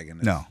bandwagon.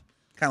 It's no.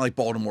 Kind of like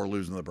Baltimore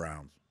losing to the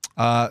Browns.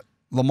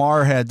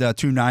 Lamar had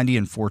 290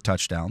 and 4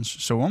 touchdowns,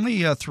 so only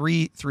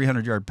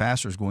 300-yard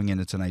passers going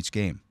into tonight's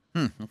game.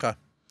 Okay.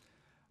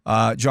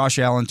 Josh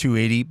Allen,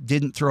 280,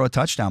 didn't throw a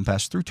touchdown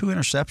pass, threw 2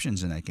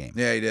 interceptions in that game.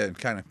 Yeah, he did.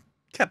 Kind of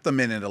kept them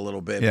in it a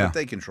little bit, but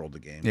they controlled the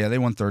game. Yeah, they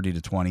won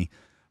 30-20.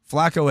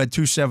 Flacco had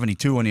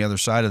 272 on the other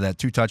side of that,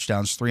 2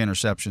 touchdowns, 3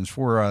 interceptions,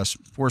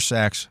 4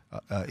 sacks. I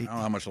don't know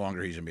how much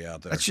longer he's going to be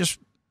out there. That's just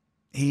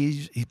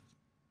he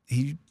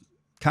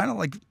kind of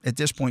like, at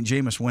this point,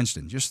 Jameis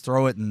Winston. Just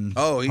throw it and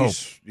hope.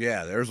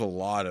 There's a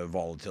lot of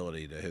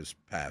volatility to his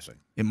passing.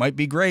 It might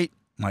be great,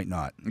 might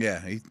not.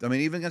 Yeah,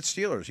 even against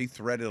Steelers, he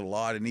threaded a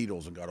lot of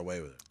needles and got away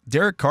with it.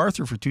 Derek Carr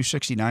threw for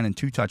 269 and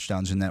 2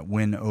 touchdowns in that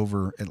win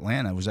over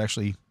Atlanta. It was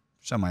actually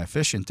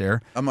semi-efficient there.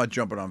 I'm not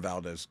jumping on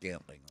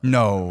Valdez-Scantling.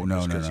 No.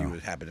 Because he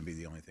happened to be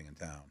the only thing in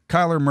town.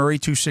 Kyler Murray,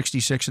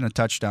 266 and a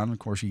touchdown. Of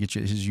course, you get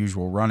his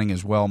usual running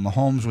as well.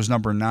 Mahomes was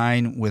number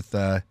 9 with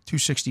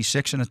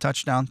 266 and a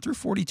touchdown. Threw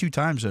 42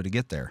 times, though, to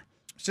get there.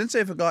 Since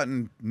they've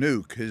gotten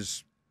Nuke,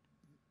 his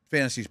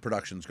fantasy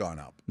production's gone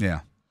up.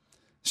 Yeah.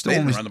 They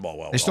didn't run the ball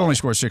well. They still only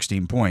scored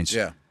 16 points.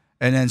 Yeah.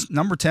 And then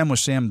number 10 was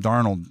Sam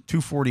Darnold,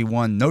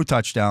 241, no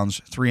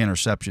touchdowns, 3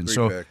 interceptions.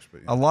 3 picks,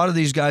 a lot of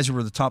these guys who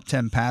were the top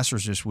 10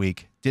 passers this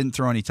week didn't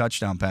throw any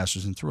touchdown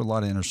passes and threw a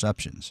lot of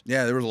interceptions.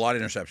 Yeah, there was a lot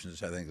of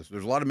interceptions, I think.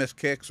 There's a lot of missed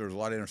kicks. There's a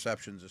lot of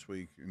interceptions this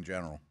week in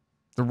general.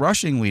 The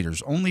rushing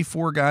leaders, only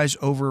 4 guys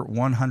over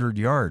 100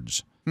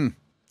 yards.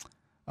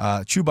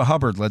 Chuba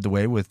Hubbard led the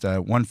way with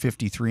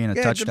 153 and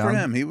a touchdown. Good for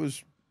him. He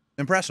was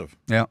impressive.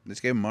 Yeah.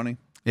 Just gave him money.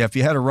 Yeah, if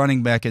you had a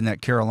running back in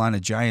that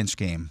Carolina Giants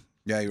game,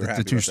 you were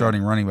happy. The 2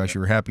 starting running backs,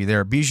 you were happy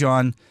there.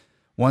 Bijan,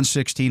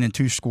 116 and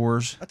 2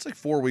 scores. That's like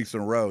 4 weeks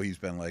in a row he's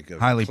been like a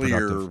highly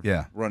clear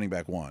productive. running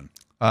back 1.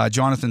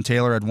 Jonathan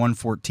Taylor had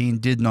 114,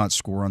 did not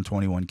score on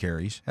 21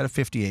 carries. Had a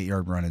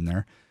 58-yard run in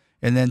there.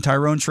 And then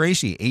Tyrone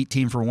Tracy,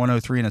 18 for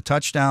 103 and a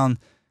touchdown.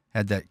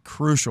 Had that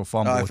crucial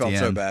fumble at the end. I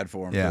felt so bad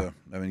for him, yeah. too.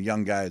 I mean,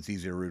 young guy, it's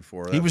easy to root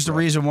for. He was the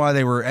reason why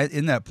they were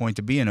in that point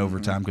to be in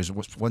overtime, because it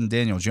wasn't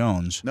Daniel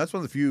Jones. And that's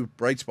one of the few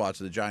bright spots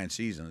of the Giants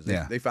season. Is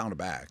they found a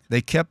back.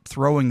 They kept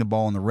throwing the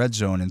ball in the red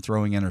zone and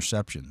throwing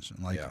interceptions.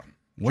 And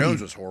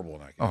Jones was horrible in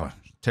that game. Oh,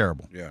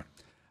 terrible. Yeah.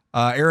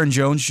 Aaron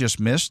Jones just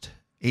missed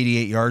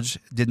 88 yards,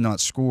 did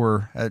not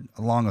score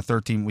along a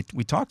 13.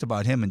 We talked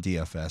about him in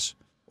DFS.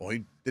 Well,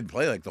 he didn't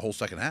play like the whole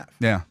second half.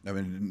 Yeah. I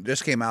mean,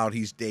 this came out,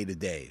 he's day to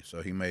day,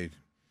 so he made.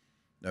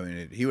 I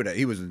mean, he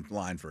was in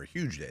line for a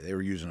huge day. They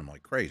were using him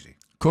like crazy.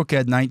 Cook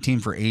had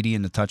 19 for 80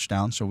 in the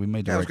touchdown, so we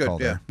made the right call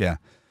there. Yeah.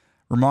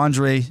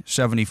 Ramondre,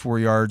 74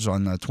 yards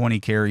on 20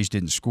 carries,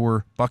 didn't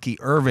score. Bucky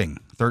Irving,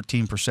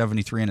 13 for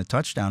 73 and a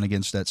touchdown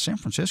against that San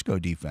Francisco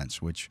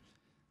defense, which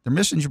they're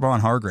missing Javon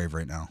Hargrave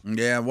right now.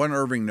 Yeah, one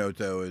Irving note,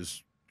 though,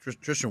 is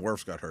Tristan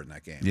Wirfs got hurt in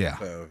that game. Yeah.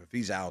 So if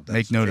he's out,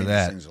 make note of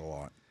that. Things a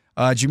lot.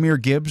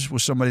 Jameer Gibbs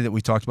was somebody that we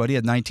talked about. He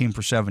had 19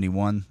 for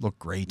 71. Looked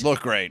great.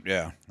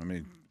 Yeah. I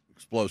mean,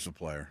 explosive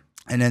player.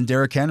 And then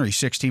Derrick Henry,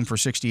 16 for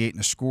 68 and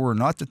a score.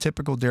 Not the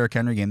typical Derrick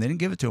Henry game. They didn't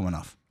give it to him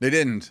enough. They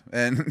didn't.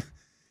 And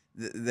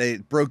they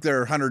broke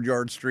their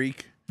 100-yard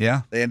streak.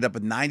 Yeah. They ended up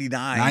at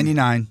 99.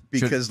 99.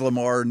 Because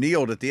Lamar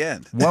kneeled at the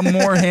end. One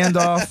more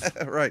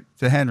handoff right.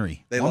 to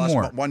Henry. They lost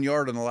more. 1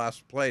 yard on the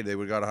last play. They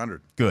would have got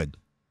 100. Good.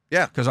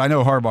 Yeah. Because I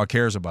know Harbaugh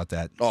cares about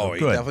that. Oh, so he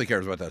good. definitely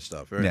cares about that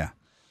stuff. Right? Yeah.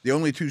 The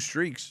only 2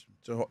 streaks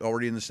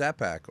already in the stat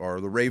pack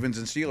are the Ravens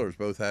and Steelers.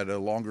 Both had a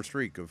longer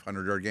streak of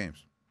 100-yard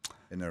games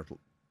in their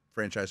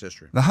franchise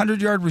history. The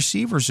 100-yard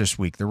receivers this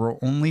week, there were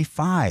only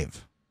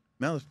 5.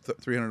 No,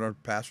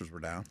 300-yard passers were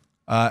down.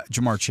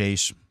 Jamar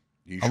Chase,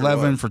 Sure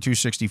 11 was. for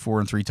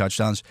 264 and 3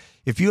 touchdowns.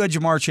 If you had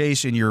Jamar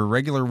Chase in your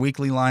regular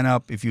weekly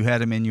lineup, if you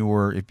had him in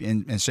your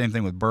and same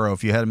thing with Burrow,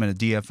 if you had him in a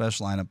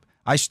DFS lineup,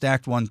 I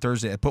stacked one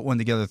Thursday. I put one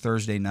together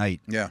Thursday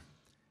night. Yeah.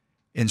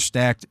 And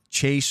stacked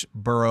Chase,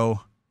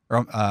 Burrow,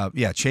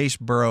 Chase,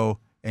 Burrow,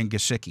 and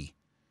Gesicki.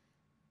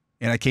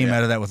 And I came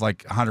out of that with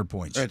like 100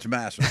 points. It's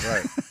massive,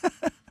 right?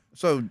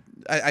 So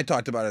I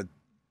talked about it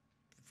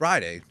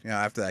Friday,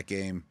 after that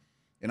game.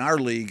 In our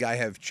league, I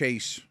have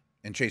Chase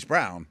and Chase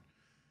Brown,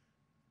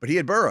 but he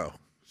had Burrow.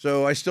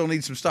 So I still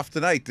need some stuff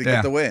tonight to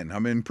get the win.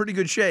 I'm in pretty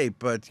good shape,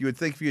 but you would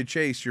think if you had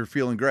Chase, you're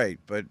feeling great.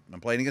 But I'm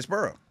playing against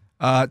Burrow.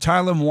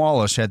 Tylan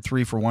Wallace had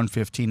 3 for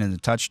 115 and a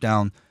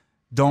touchdown.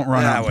 Don't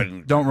run out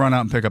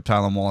and pick up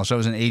Tylan Wallace. That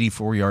was an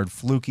 84-yard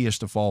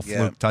flukiest of all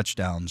fluke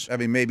touchdowns. I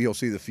mean, maybe he'll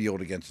see the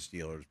field against the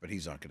Steelers, but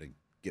he's not going to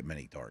get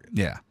many targets.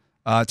 Yeah.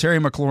 Terry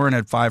McLaurin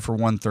had 5 for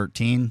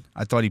 113.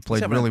 I thought he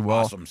played really well.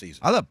 Awesome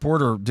season. I thought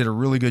Porter did a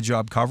really good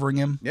job covering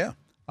him. Yeah.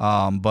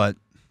 But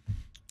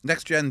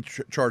next gen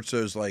charts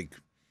those like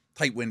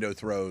tight window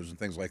throws and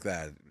things like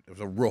that. It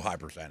was a real high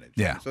percentage.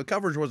 Yeah. So the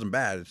coverage wasn't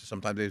bad. It's just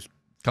sometimes they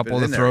couple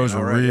of the throws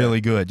were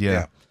really good.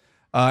 Yeah.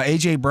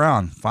 A.J.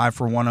 Brown, 5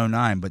 for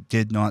 109, but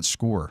did not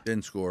score.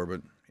 Didn't score,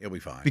 but he'll be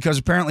fine. Because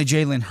apparently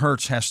Jalen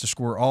Hurts has to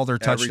score all their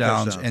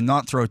touchdowns and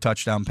not throw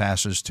touchdown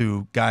passes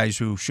to guys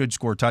who should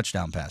score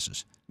touchdown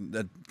passes.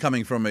 That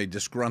coming from a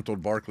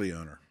disgruntled Barkley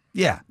owner.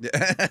 Yeah.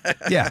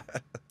 Yeah.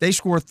 They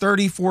score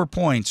 34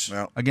 points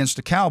Well. against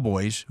the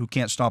Cowboys, who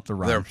can't stop the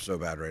run. They're so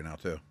bad right now,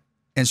 too.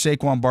 And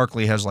Saquon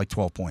Barkley has like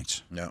 12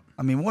 points. Yeah.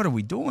 I mean, what are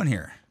we doing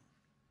here?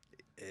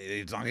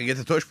 He's not going to get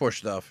the tush-push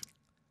stuff.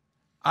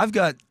 I've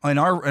got in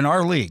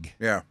our league.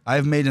 Yeah.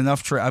 I've made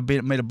enough. I've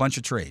made a bunch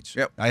of trades.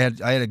 Yep. I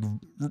had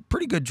a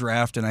pretty good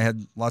draft, and I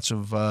had lots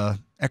of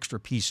extra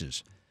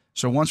pieces.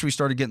 So once we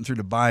started getting through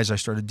the buys, I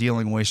started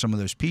dealing away some of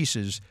those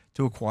pieces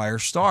to acquire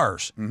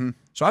stars. Mm-hmm.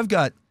 So I've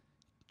got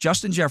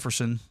Justin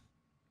Jefferson,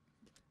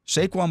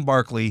 Saquon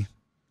Barkley,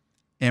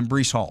 and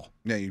Breece Hall.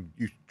 Yeah, you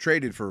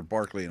traded for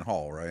Barkley and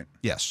Hall, right?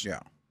 Yes. Yeah.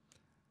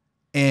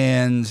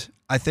 And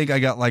I think I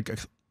got like a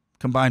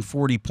combined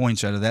 40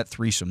 points out of that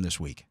threesome this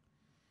week.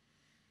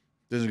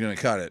 This is going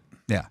to cut it.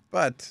 Yeah.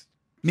 But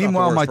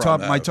meanwhile, my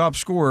top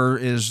scorer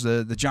is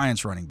the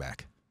Giants running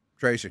back.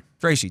 Tracy.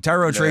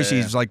 Tyrone Tracy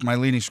Yeah. is like my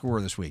leading scorer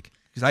this week.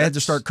 Because I had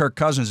to start Kirk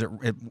Cousins at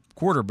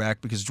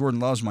quarterback because Jordan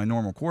Love's my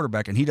normal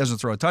quarterback, and he doesn't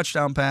throw a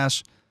touchdown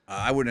pass.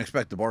 I wouldn't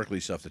expect the Barkley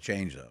stuff to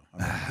change, though. I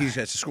mean, he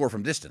has to score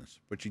from distance,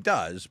 which he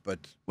does, but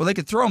Well, they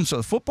could throw him to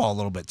the football a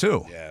little bit,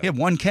 too. Yeah. He had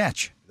one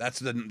catch.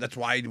 that's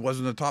why he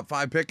wasn't a top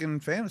 5 pick in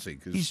fantasy,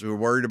 because we were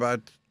worried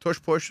about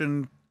tush-push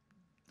and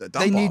the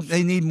dump offs.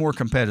 They need more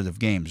competitive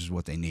games is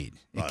what they need.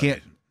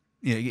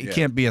 It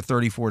can't be a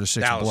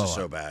 34-6 Dallas blowout. is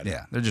so bad.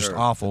 Yeah, they're just They're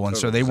awful, and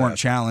so total they weren't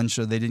disaster. challenged,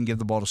 so they didn't give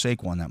the ball to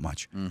Saquon that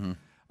much. Mm-hmm.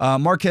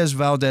 Marquez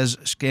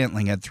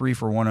Valdez-Scantling had 3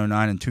 for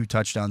 109 and 2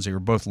 touchdowns. They were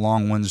both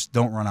long ones.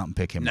 Don't run out and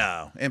pick him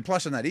up. No, and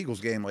plus in that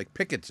Eagles game, like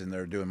Pickett's in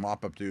there doing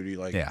mop-up duty.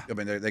 Like, Yeah. I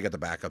mean, they got the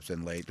backups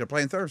in late. They're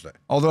playing Thursday.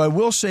 Although I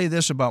will say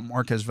this about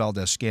Marquez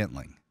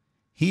Valdez-Scantling.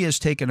 He has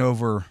taken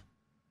over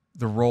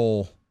the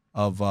role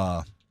of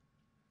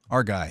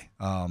our guy.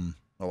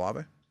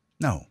 Olave?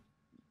 No,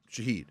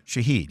 Shaheed.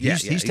 Shaheed. Yeah,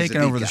 He's a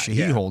taken deep over the guy, Shaheed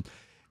yeah. hold.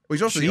 Well,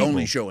 he's also the Shaheed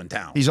only hold. show in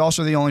town. He's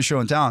also the only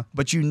show in town.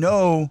 But you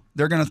know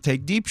they're going to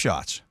take deep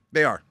shots.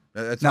 They are.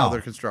 That's Now, how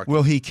they're constructed.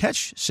 will he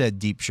catch said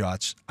deep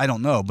shots? I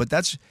don't know. But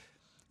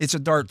it's a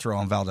dart throw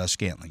on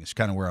Valdez-Scantling. It's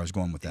kind of where I was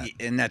going with that.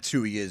 And that's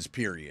who he is,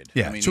 period.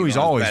 Yeah, I mean, it's who he's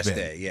on his always best been.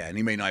 Day. Yeah, and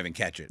he may not even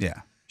catch it.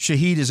 Yeah.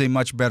 Shaheed is a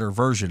much better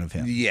version of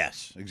him.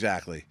 Yes,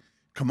 exactly.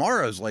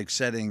 Kamara's like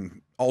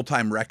setting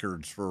all-time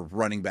records for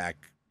running back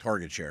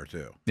target share,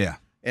 too. Yeah.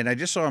 And I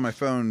just saw on my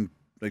phone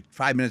like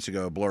 5 minutes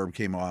ago, a blurb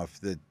came off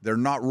that they're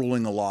not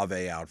ruling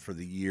Olave out for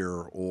the year,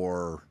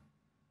 or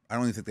I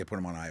don't even think they put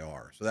him on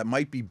IR. So that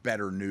might be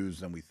better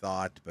news than we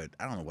thought, but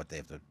I don't know what they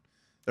have to.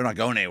 They're not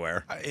going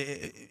anywhere.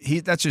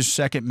 That's his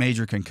second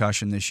major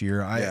concussion this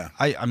year.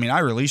 I mean, I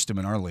released him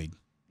in our league.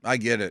 I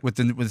get it. With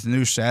the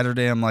new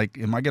Saturday, I'm like,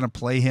 am I going to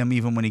play him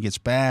even when he gets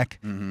back?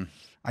 Mm-hmm.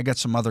 I got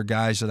some other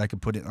guys that I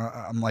could put in.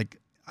 I'm like,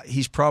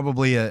 he's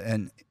probably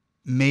an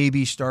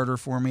maybe starter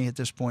for me at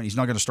this point. He's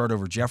not going to start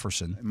over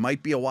Jefferson. It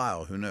might be a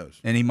while. Who knows?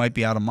 And he might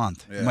be out a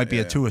month. Yeah, it might be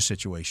a yeah. Tua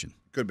situation.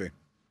 Could be.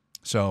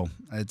 So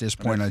at this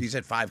point, he's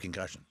had 5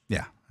 concussions.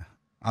 yeah,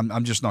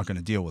 I'm just not going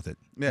to deal with it.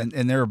 Yeah.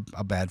 And they're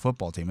a bad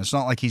football team. It's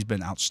not like he's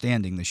been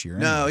outstanding this year.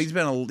 No,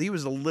 anyways. he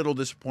was a little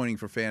disappointing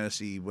for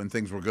fantasy when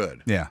things were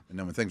good. Yeah. And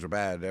then when things were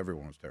bad,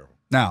 everyone was terrible.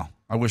 Now,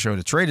 I wish I would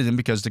have traded him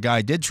because the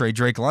guy did trade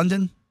Drake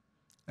London.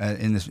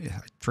 I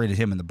traded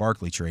him in the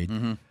Barkley trade.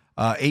 Mm-hmm.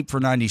 8 for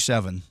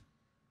 97.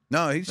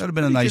 No, he's That would have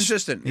been a nice.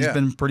 consistent. He's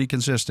been pretty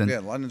consistent. Yeah,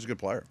 London's a good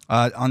player.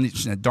 On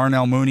the,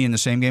 Darnell Mooney in the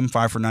same game,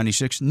 5 for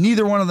 96.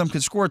 Neither one of them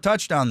could score a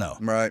touchdown though.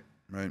 Right.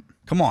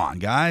 Come on,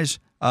 guys.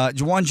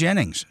 Juwan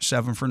Jennings,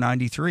 7 for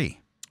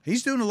 93.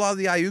 He's doing a lot of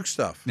the Ayuk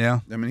stuff.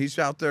 Yeah. I mean, he's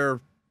out there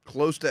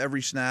close to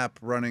every snap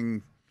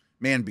running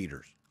man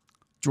beaters.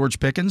 George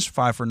Pickens,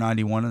 5 for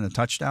 91 and a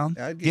touchdown.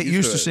 Yeah, I'd get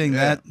used to seeing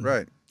that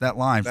line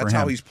That's for him.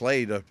 how he's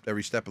played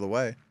every step of the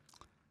way.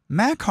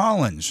 Matt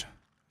Collins,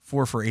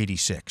 4 for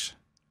 86.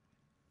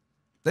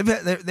 They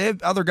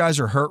have other guys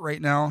are hurt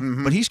right now,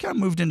 Mm-hmm. but he's kind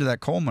of moved into that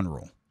Coleman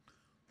role.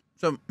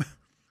 So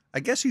I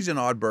guess he's an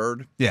odd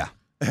bird. Yeah.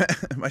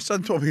 My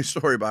son told me a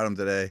story about him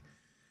today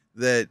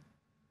that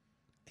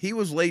he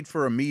was late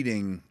for a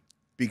meeting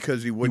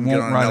because he He wouldn't won't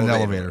get on ride an an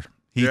elevator. elevator.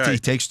 He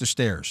Right. takes the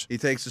stairs. He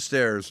takes the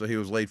stairs, so he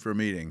was late for a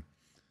meeting.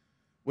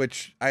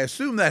 Which I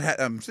assume that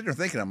I'm sitting there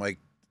thinking, I'm like,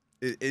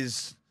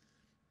 is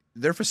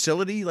their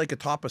facility like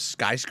atop a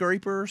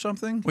skyscraper or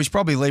something? Well, he's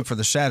probably late for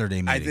the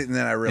Saturday meeting. And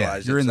then I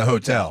realized you're it's in the a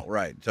hotel.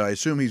 right? So I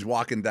assume he's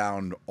walking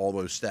down all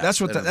those steps.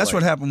 That's And it's what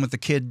like, happened with the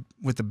kid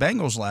with the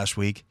Bengals last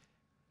week.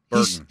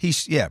 Burton.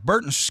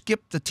 Burton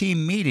skipped the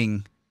team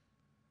meeting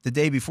the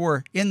day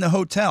before in the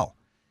hotel.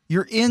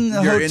 You're in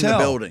the You're hotel. in the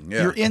building,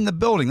 yeah. You're in the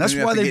building. That's You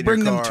have why to they get in bring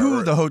your them car,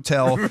 to the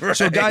hotel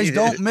so Right. guys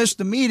don't miss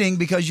the meeting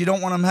because you don't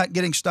want them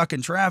getting stuck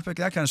in traffic,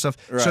 that kind of stuff.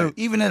 Right. So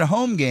even at a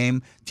home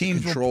game,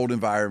 teams will. Controlled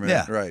environment.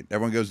 Yeah. Right.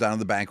 Everyone goes down to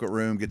the banquet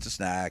room, gets a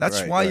snack. That's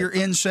right, why right. you're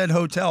in said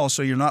hotel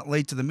so you're not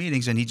late to the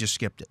meetings, and he just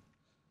skipped it.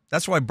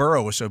 That's why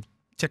Burrow was so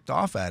ticked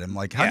off at him.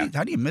 Like, how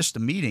do you miss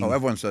the meeting? Oh,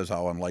 everyone says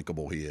how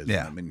unlikable he is.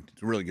 Yeah. I mean,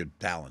 it's a really good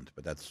talent,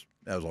 but that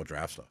was all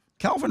draft stuff.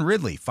 Calvin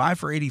Ridley, 5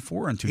 for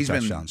 84 and 2 He's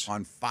touchdowns. been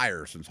on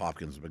fire since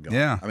Hopkins has been going.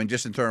 Yeah. I mean,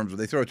 just in terms of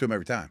they throw it to him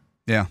every time.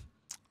 Yeah.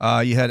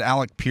 You had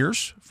Alec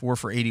Pierce, 4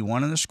 for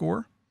 81 in the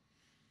score.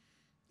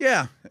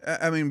 Yeah,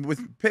 I mean,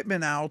 with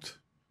Pittman out,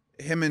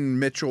 him and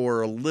Mitchell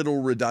are a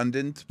little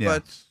redundant, Yeah.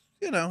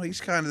 but, he's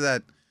kind of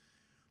that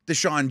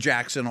Deshaun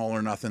Jackson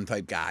all-or-nothing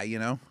type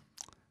guy,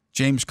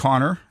 James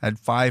Conner had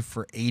 5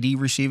 for 80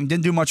 receiving.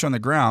 Didn't do much on the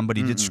ground, but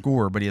he did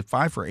score. But he had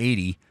 5 for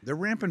 80. They're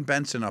ramping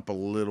Benson up a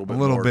little bit A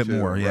little more, bit too,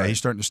 more, yeah. right? He's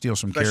starting to steal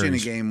some Especially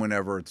carries. in a game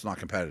whenever it's not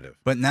competitive.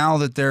 But now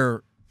that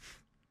they're,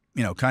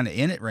 kind of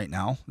in it right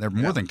now, they're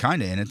more than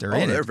kind of in it. They're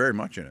in they're it. very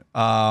much in it.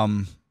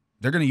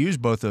 They're going to use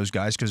both those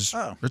guys because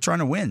they're trying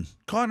to win.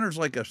 Connor's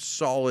like a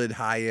solid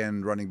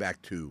high-end running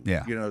back, too.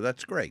 Yeah.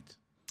 That's great.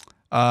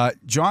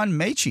 John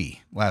Mechie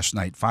last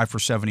night, 5 for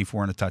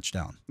 74 and a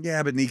touchdown.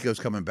 Yeah, but Nico's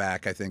coming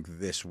back, I think,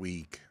 this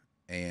week.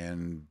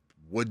 And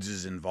Woods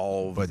is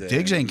involved. But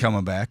Diggs ain't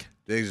coming back.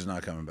 Diggs is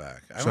not coming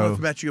back. I don't know if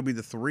Mechie will be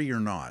the 3 or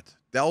not.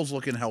 Dell's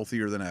looking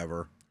healthier than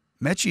ever.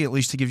 Mechie at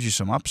least gives you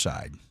some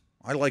upside.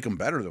 I like him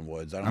better than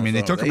Woods. I mean,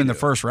 they took him in the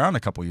first round a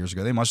couple years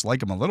ago. They must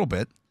like him a little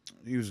bit.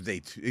 He was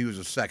He was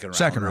a second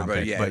round but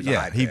pick. Yeah, But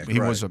yeah, he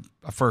was a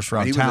first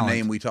round he talent. was a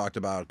name we talked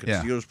about. Could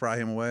Yeah. Steelers pry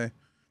him away?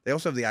 They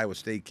also have the Iowa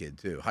State kid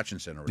too,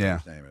 Hutchinson or whatever Yeah.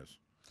 his name is.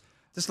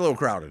 Just a little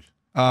crowded.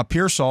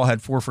 Pearsall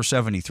had 4 for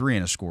 73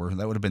 in a score.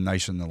 That would have been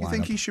nice in the lineup. You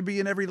think he should be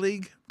in every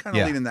league? Kind of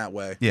Yeah. leaning that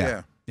way.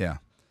 Yeah.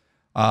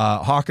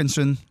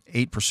 Hawkinson,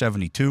 8 for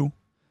 72.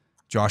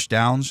 Josh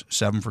Downs,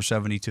 7 for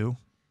 72.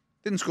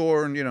 Didn't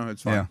score, and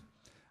it's fine. Yeah.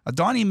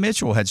 Donnie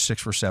Mitchell had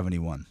 6 for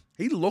 71.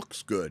 He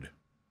looks good.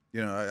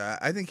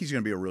 I think he's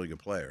going to be a really good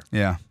player.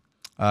 Yeah.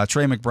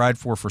 Trey McBride,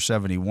 4 for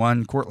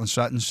 71. Cortland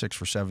Sutton, 6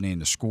 for 70 in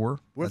the score.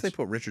 What if they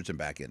put Richardson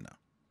back in now?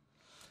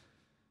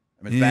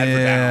 I mean, it's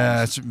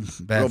bad for Downs. It's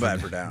bad Real for,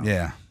 bad for Downs.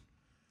 Yeah.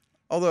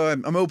 Although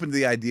I'm open to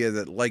the idea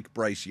that, like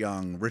Bryce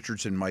Young,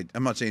 Richardson might,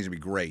 I'm not saying he's going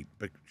to be great,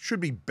 but should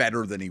be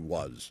better than he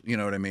was. You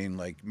know what I mean?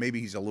 Like, maybe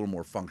he's a little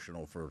more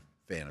functional for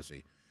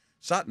fantasy.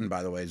 Sutton,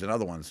 by the way, is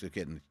another one that's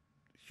getting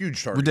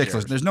huge target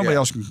Ridiculous. shares. There's nobody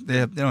else. They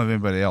don't have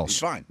anybody else. He's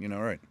fine.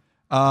 Right.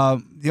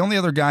 The only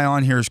other guy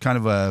on here is kind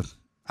of a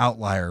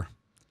outlier.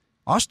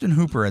 Austin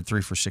Hooper had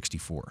 3 for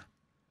 64.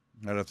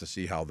 I'd have to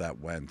see how that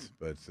went,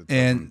 but it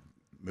And doesn't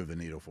move the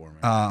needle for me.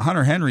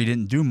 Hunter Henry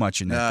didn't do much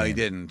in that game. No, he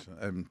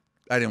didn't.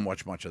 I didn't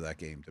watch much of that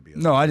game, to be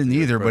honest. No, I didn't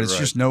either, but it's right.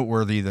 just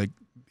noteworthy that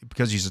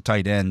because he's a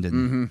tight end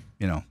and,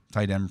 Mm-hmm.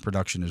 tight end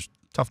production is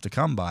tough to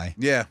come by.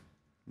 Yeah.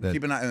 That-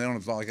 Keep an eye.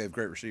 It's not like they have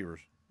great receivers.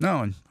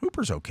 No, and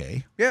Hooper's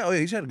okay. Yeah,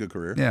 he's had a good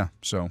career. Yeah,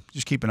 so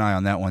just keep an eye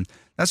on that one.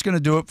 That's going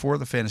to do it for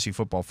the Fantasy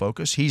Football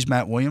Focus. He's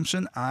Matt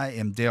Williamson. I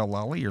am Dale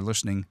Lolley. You're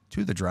listening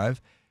to The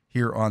Drive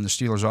here on the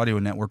Steelers Audio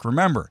Network.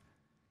 Remember,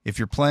 if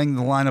you're playing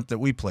the lineup that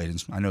we played,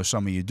 and I know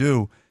some of you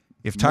do,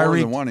 if More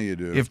than Tyreek one of you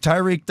do. if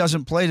Tyreek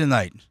doesn't play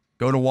tonight,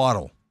 go to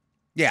Waddle.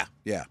 Yeah.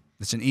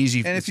 It's an easy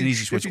And if you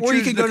switch. choose Or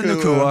you can go to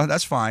Nakua.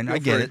 That's fine. Feel I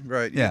get free. it.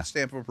 Right. You Yeah. get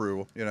stamp of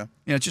approval,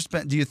 Just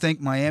do you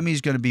think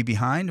Miami's going to be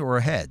behind or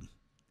ahead?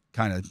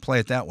 Kind of play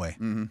it that way.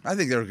 I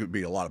think there could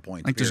be a lot of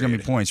points. I think there's going to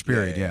be points,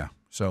 period. Yeah. Yeah.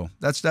 So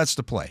that's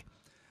the play.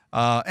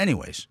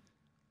 Anyways,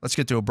 let's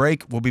get to a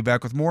break. We'll be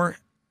back with more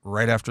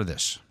right after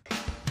this.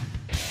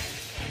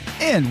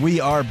 And we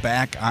are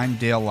back. I'm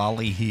Dale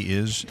Lolley. He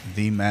is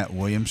the Matt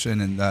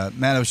Williamson. And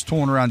Matt, I was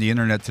tooling around the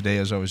internet today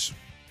as I was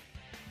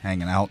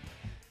hanging out.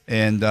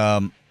 And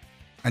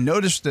I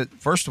noticed that,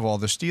 first of all,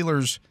 the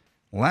Steelers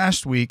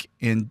last week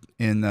in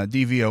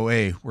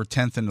DVOA were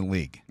 10th in the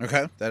league.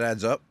 Okay, that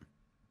adds up.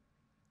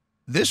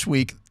 This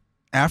week,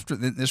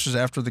 this was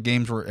after the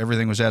games where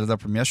everything was added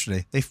up from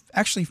yesterday, they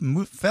actually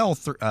fell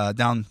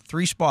down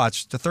 3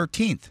 spots to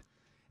 13th.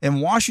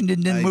 And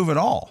Washington didn't move at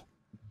all.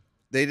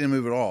 They didn't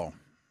move at all.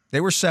 They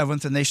were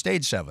 7th, and they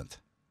stayed 7th.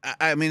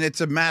 I mean, it's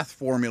a math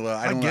formula.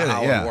 I don't know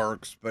how it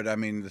works, but I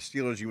mean, the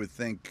Steelers, you would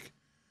think,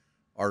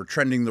 are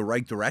trending the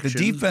right direction.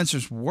 The defense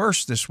is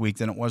worse this week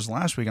than it was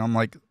last week. I'm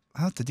like,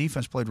 I thought the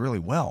defense played really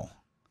well.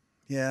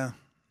 Yeah,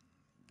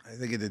 I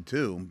think it did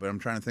too. But I'm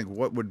trying to think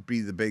what would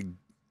be the big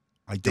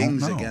I don't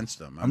things know. against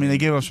them. I mean, they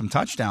gave up some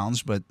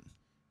touchdowns, but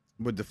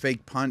would the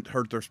fake punt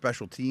hurt their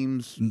special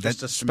teams?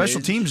 Just a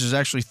special smidge? teams is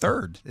actually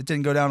 3rd. It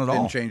didn't go down at all.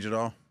 Didn't change at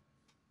all.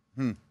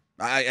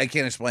 I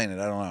can't explain it.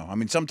 I don't know. I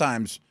mean,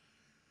 sometimes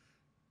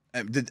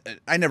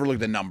I never look at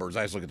the numbers.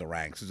 I just look at the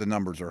ranks because the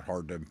numbers are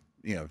hard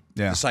to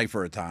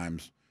decipher at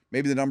times.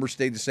 Maybe the numbers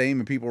stayed the same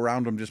and people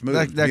around them just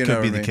moved. That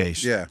could be the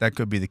case. Yeah, that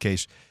could be the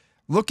case.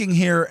 Looking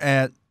here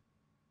at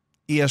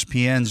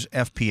ESPN's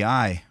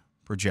FPI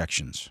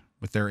projections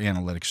with their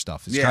analytics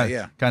stuff, it's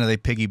kind of they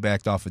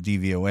piggybacked off of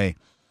DVOA.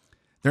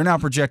 They're now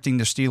projecting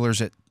the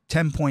Steelers at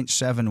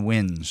 10.7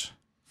 wins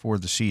for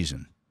the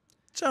season.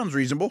 Sounds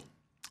reasonable.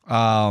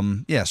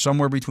 Yeah,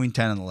 somewhere between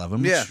 10 and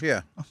 11.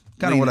 Yeah.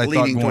 Kind of what I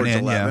thought going in.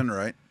 11, yeah,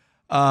 right.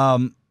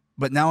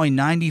 But now a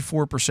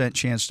 94%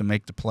 chance to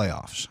make the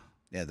playoffs.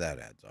 Yeah, that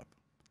adds up.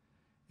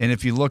 And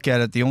if you look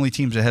at it, the only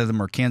teams ahead of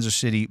them are Kansas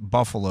City,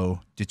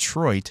 Buffalo,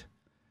 Detroit,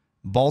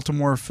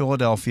 Baltimore,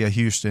 Philadelphia,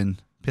 Houston,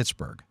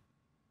 Pittsburgh.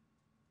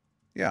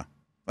 Yeah.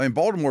 I mean,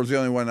 Baltimore's the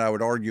only one I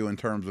would argue in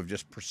terms of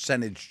just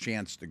percentage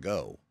chance to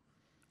go.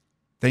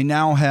 They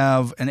now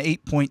have an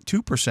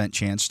 8.2%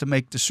 chance to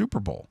make the Super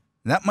Bowl.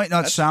 That might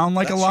not sound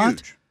like a lot,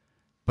 huge.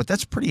 but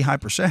that's a pretty high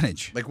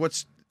percentage. Like,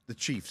 what's the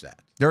Chiefs at?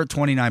 They're at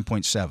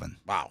 29.7.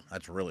 Wow,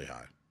 that's really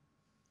high.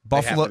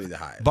 Buffalo, they have to be the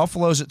highest.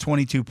 Buffalo's at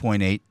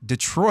 22.8.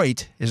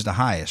 Detroit is the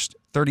highest,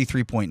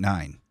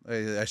 33.9. I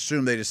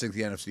assume they just think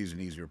the NFC is an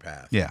easier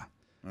path. Yeah.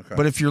 Okay.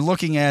 But if you're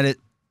looking at it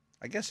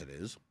I guess it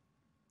is.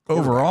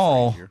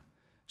 overall,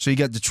 so you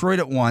got Detroit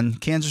at 1,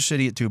 Kansas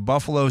City at 2,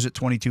 Buffalo's at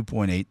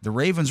 22.8. The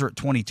Ravens are at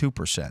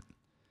 22%.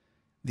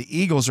 The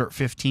Eagles are at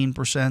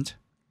 15%.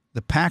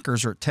 The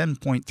Packers are at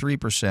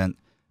 10.3%.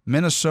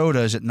 Minnesota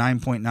is at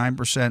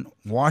 9.9%.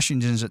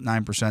 Washington's at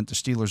 9%. The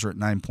Steelers are at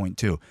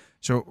 9.2%.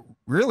 So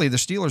really, the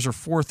Steelers are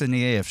fourth in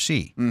the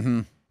AFC.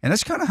 Mm-hmm. And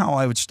that's kind of how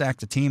I would stack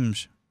the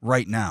teams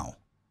right now.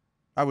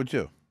 I would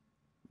too.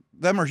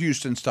 Them or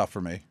Houston's tough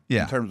for me.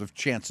 Yeah. In terms of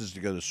chances to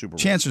go to the Super Bowl.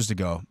 Chances to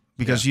go.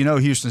 Because you know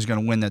Houston's going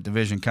to win that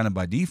division kind of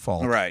by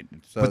default. Right.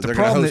 So But they're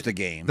going to host a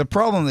game. The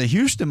problem that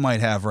Houston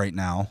might have right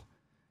now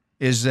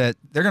is that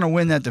they're going to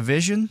win that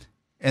division,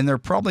 and they're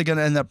probably going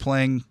to end up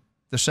playing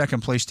the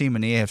second-place team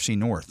in the AFC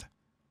North.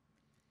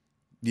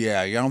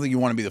 Yeah, I don't think you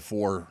want to be the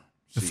 4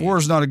 The seed. 4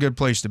 is not a good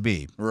place to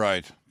be.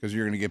 Right, because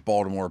you're going to get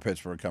Baltimore or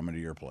Pittsburgh coming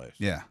to your place.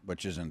 Yeah.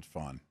 Which isn't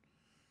fun.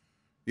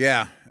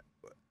 Yeah.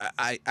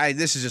 I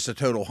this is just a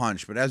total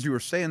hunch, but as you were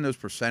saying those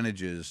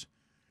percentages,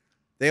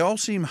 they all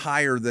seem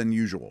higher than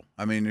usual.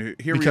 I mean,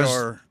 here we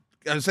are.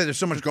 I would say there's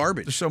so much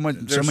garbage. There's so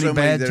many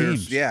bad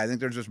teams. Yeah, I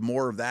think there's just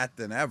more of that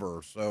than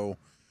ever. So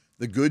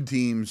the good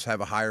teams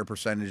have a higher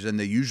percentage than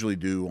they usually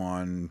do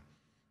on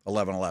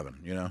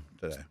 11-11,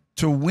 today.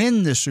 To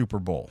win the Super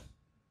Bowl,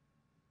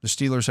 the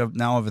Steelers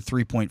now have a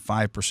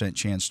 3.5%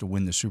 chance to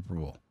win the Super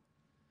Bowl.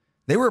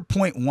 They were at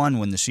 0.1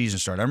 when the season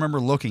started. I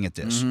remember looking at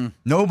this. Mm-hmm.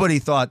 Nobody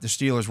thought the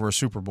Steelers were a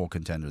Super Bowl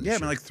contender this year. Yeah,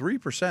 I mean, like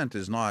 3%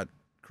 is not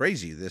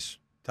crazy this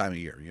time of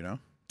year,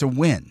 To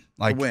win.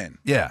 To win.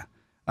 Yeah.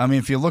 I mean,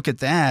 if you look at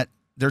that,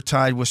 they're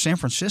tied with San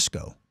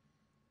Francisco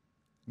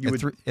at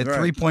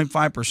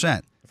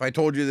 3.5%. If I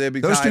told you they'd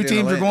be Those tied two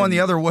teams in are going the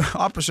other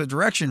opposite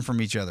direction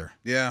from each other.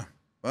 Yeah.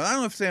 Well, I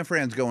don't know if San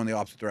Fran's going the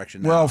opposite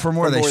direction now. Well, from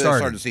where they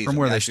started. the season. From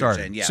where Yeah, I they see what you're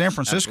started. saying. Yes, San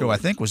Francisco, absolutely. I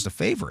think, was the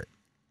favorite.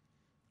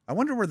 I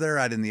wonder where they're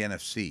at in the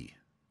NFC.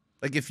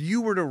 Like, if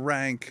you were to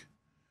rank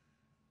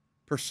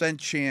percent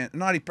chance, I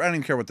don't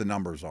even care what the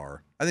numbers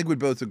are. I think we'd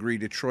both agree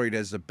Detroit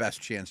has the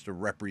best chance to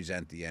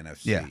represent the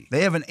NFC. Yeah.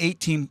 They have an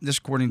 18, this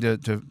according to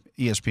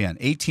ESPN,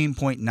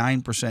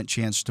 18.9%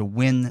 chance to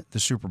win the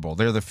Super Bowl.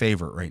 They're the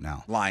favorite right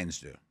now. Lions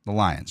do. The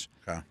Lions.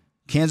 Okay.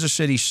 Kansas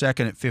City's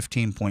second at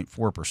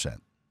 15.4%.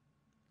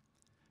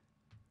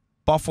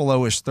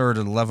 Buffalo is third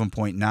at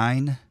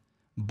 11.9%.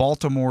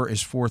 Baltimore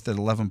is fourth at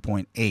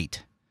 11.8%.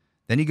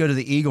 Then you go to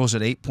the Eagles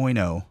at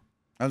 8.0%.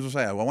 I was going to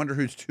say, I wonder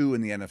who's 2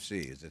 in the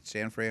NFC. Is it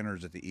San Fran or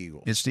is it the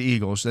Eagles? It's the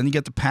Eagles. Then you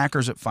get the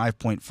Packers at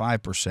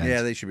 5.5%.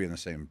 Yeah, they should be in the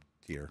same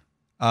tier.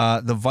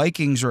 The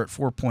Vikings are at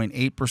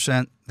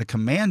 4.8%. The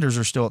Commanders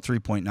are still at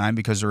 3.9%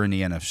 because they're in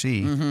the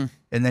NFC. Mm-hmm.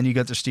 And then you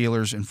got the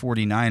Steelers and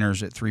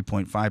 49ers at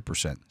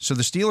 3.5%. So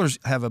the Steelers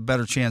have a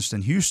better chance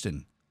than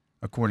Houston,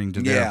 according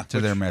to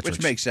their metrics.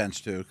 Which makes sense,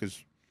 too,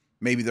 because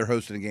maybe they're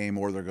hosting a game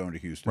or they're going to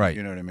Houston. Right.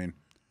 You know what I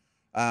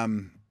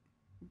mean?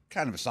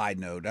 Kind of a side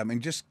note. I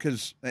mean, just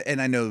because,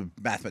 and I know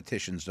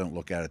mathematicians don't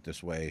look at it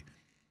this way,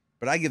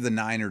 but I give the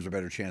Niners a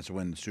better chance to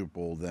win the Super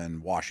Bowl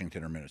than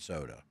Washington or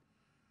Minnesota.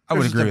 I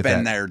would agree with that.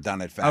 Been there,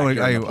 done it. I would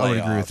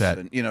agree with that.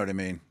 And, you know what I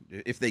mean?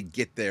 If they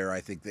get there, I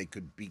think they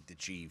could beat the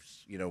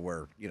Chiefs.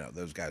 Where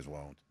those guys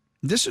won't.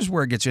 This is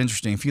where it gets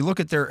interesting. If you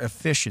look at their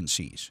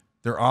efficiencies,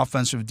 their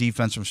offensive,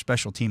 defensive,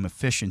 special team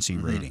efficiency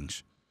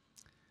ratings,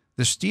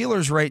 the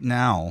Steelers right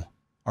now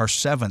are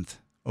 7th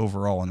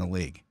overall in the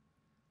league,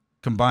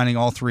 combining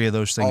all three of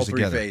those things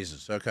together. All three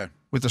phases. Okay.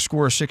 With a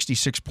score of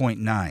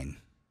 66.9.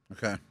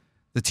 Okay.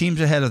 The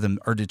teams ahead of them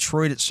are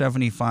Detroit at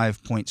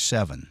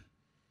 75.7.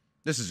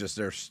 This is just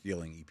their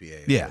stealing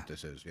EPA. Yeah. What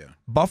this is, yeah.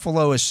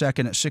 Buffalo is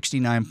second at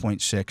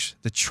 69.6.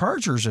 The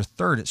Chargers are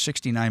third at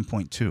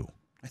 69.2.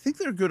 I think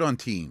they're good on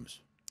teams.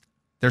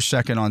 They're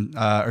second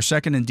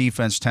in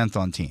defense, 10th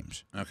on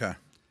teams. Okay.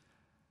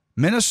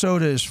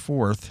 Minnesota is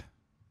fourth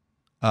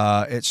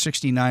at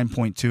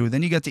 69.2.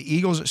 Then you got the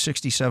Eagles at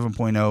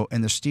 67.0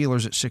 and the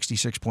Steelers at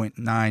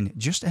 66.9,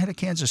 just ahead of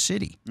Kansas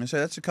City. I say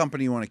that's a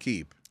company you want to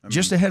keep.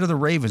 Just ahead of the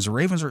Ravens. The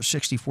Ravens are at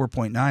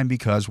 64.9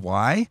 because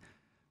why?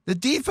 The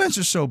defense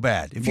is so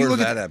bad. If you Where's look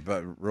that at,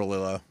 but really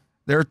low?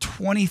 They're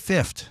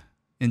 25th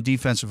in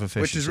defensive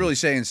efficiency. Which is really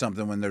saying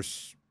something when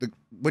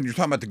when you're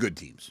talking about the good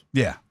teams.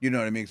 Yeah. You know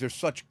what I mean? 'Cause there's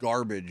such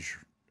garbage.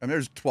 I mean,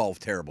 there's 12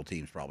 terrible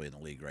teams probably in the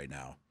league right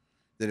now.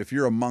 That if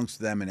you're amongst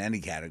them in any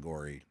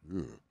category,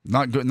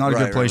 not good, not a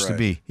good place to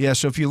be. Yeah.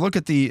 So if you look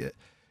at the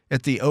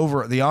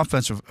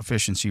offensive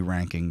efficiency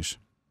rankings,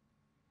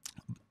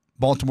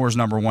 Baltimore's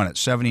number 1 at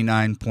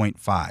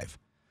 79.5.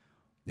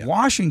 Yep.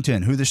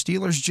 Washington, who the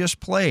Steelers just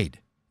played,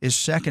 is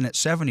second at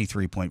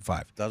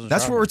 73.5.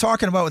 That's what we're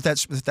talking about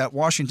with that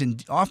Washington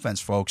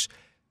offense, folks.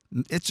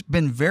 It's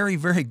been very,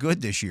 very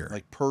good this year.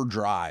 Like per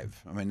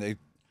drive. I mean, they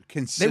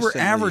consistently. They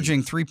were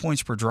averaging 3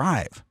 points per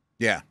drive.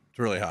 Yeah, it's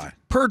really high.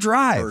 Per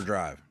drive. Per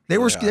drive. They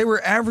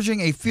were averaging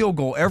a field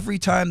goal every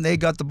time they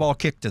got the ball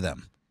kicked to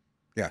them.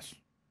 Yes,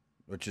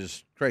 which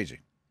is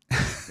crazy.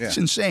 It's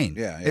insane.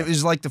 Yeah. It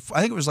was like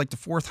I think it was like the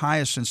fourth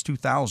highest since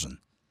 2000.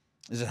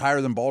 Is it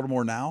higher than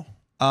Baltimore now?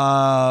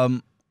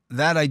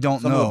 That I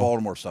don't know. Some of the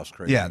Baltimore stuff's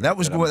crazy. Yeah, that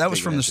was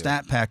from the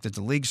stat pack that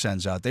the league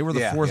sends out. They were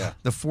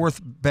the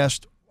fourth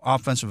best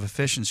offensive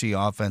efficiency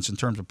offense in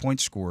terms of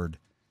points scored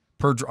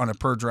on a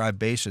per drive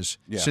basis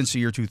since the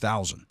year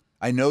 2000.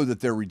 I know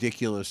that they're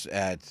ridiculous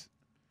at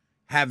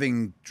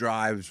having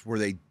drives where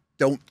they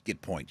don't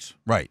get points.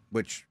 Right.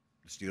 Which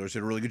the Steelers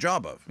did a really good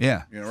job of.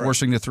 Yeah,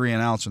 forcing the 3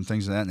 and outs and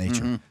things of that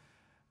nature.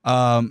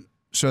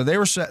 So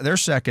they're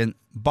second.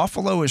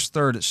 Buffalo is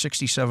third at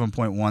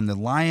 67.1. The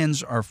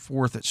Lions are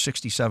fourth at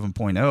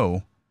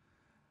 67.0.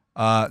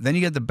 Then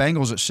you get the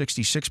Bengals at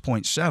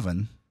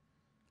 66.7.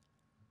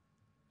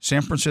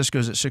 San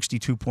Francisco's at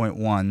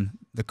 62.1.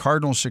 The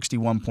Cardinals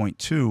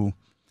 61.2.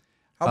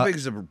 How big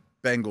is the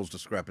Bengals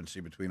discrepancy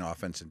between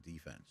offense and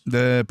defense?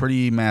 They're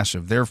pretty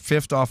massive. They're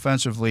fifth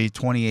offensively,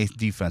 28th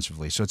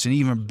defensively. So it's an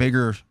even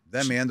bigger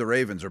them and the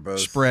Ravens are both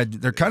spread.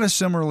 They're kind of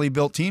similarly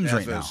built teams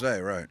right now. I was going to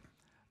say, right.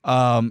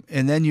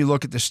 And then you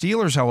look at the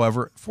Steelers,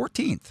 however,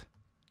 14th.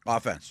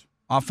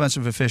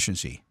 Offensive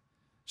efficiency.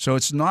 So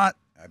it's not.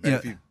 I bet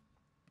if you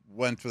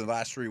went for the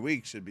last 3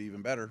 weeks, it'd be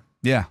even better.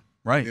 Yeah,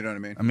 right. You know what I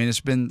mean? I mean, it's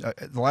been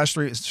the last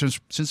three,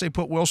 since they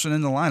put Wilson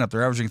in the lineup,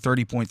 they're averaging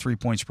 30.3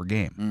 points per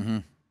game. Mm-hmm.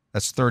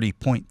 That's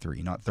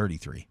 30.3, not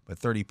 33, but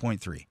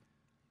 30.3.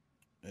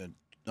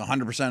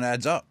 100%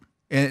 adds up.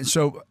 And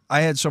so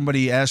I had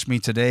somebody ask me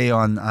today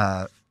on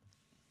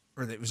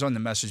or it was on the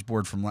message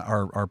board from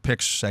our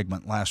picks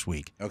segment last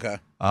week. Okay.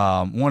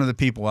 One of the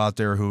people out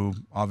there who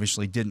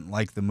obviously didn't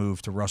like the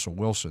move to Russell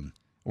Wilson,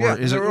 or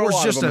is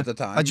just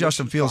a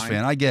Justin Fields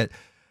fan. I get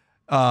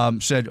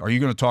said, "Are you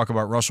going to talk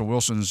about Russell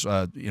Wilson's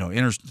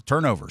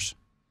turnovers?"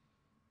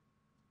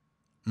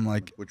 I'm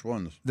like, which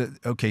ones?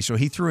 Okay, so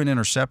he threw an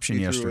interception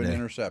yesterday.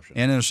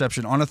 An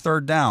interception on a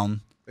third down.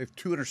 They have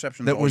 2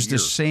 interceptions. That was the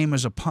same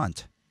as a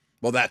punt.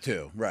 Well, that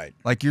too, right.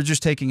 Like you're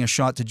just taking a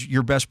shot to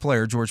your best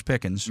player, George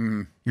Pickens.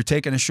 Mm-hmm. You're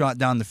taking a shot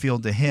down the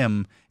field to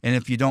him, and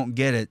if you don't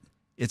get it,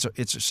 it's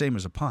the same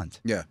as a punt.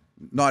 Yeah,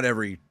 not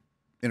every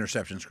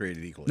interception is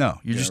created equally. No,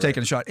 you're just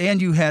taking a shot. And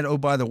you had, oh,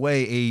 by the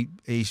way,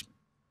 an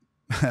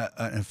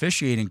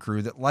officiating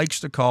crew that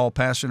likes to call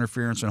pass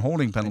interference and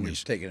holding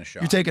penalties. You're taking a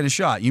shot. You're taking a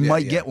shot. You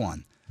might get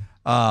one.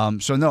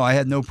 So, no, I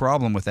had no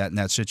problem with that in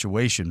that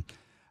situation.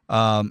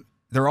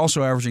 They're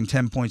also averaging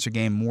 10 points a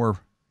game more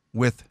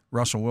with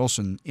Russell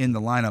Wilson in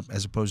the lineup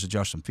as opposed to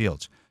Justin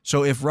Fields.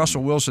 So if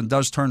Russell Wilson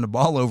does turn the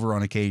ball over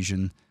on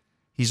occasion,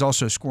 he's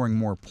also scoring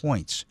more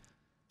points.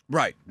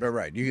 Right.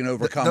 You can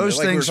overcome those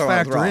things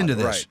factor into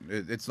this.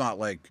 Right. It's not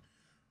like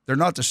they're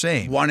not the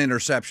same. One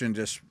interception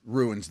just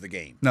ruins the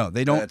game. No,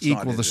 they don't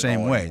equal the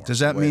same way. Anymore. Does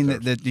that mean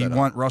that you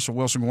want Russell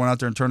Wilson going out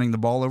there and turning the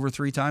ball over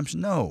 3 times?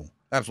 No.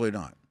 Absolutely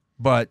not.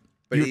 But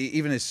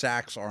even his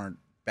sacks aren't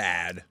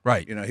bad.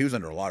 Right. He was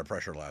under a lot of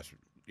pressure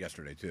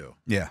yesterday too.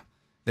 Yeah.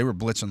 They were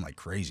blitzing like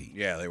crazy.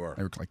 Yeah, they were.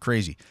 They were like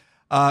crazy.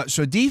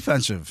 So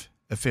defensive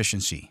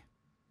efficiency.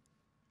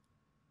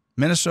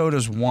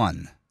 Minnesota's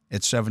 1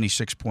 at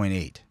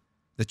 76.8.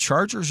 The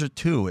Chargers are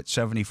 2 at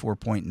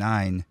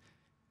 74.9.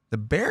 The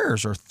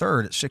Bears are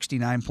 3rd at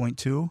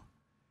 69.2. And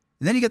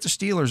then you get the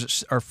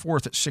Steelers are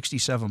 4th at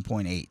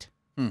 67.8.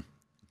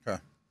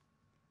 Okay.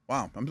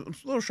 Wow. I'm a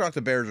little shocked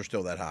the Bears are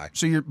still that high.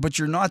 So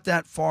you're not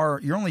that far.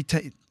 You're only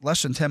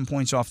less than 10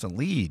 points off the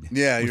lead.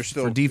 Yeah, you're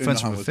still for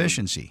defensive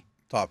efficiency.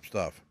 Top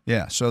stuff.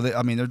 Yeah, so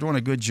they're doing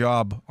a good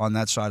job on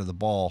that side of the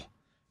ball.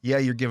 Yeah,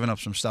 you're giving up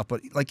some stuff,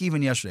 but like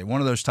even yesterday,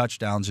 one of those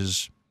touchdowns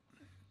is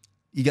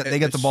they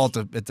get the ball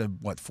at the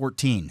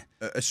 14.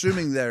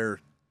 Assuming their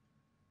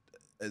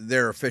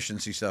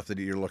efficiency stuff that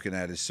you're looking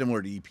at is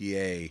similar to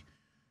EPA,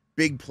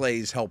 big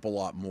plays help a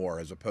lot more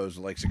as opposed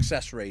to like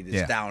success rate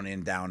is down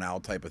in, down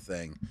out type of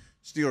thing.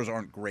 Steelers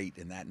aren't great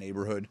in that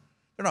neighborhood.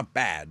 They're not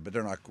bad, but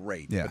they're not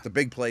great. Yeah. But the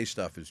big play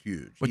stuff is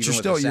huge. But even you're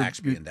still with the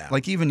sacks being down.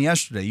 Like even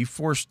yesterday, you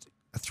forced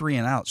a 3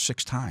 and out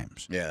 6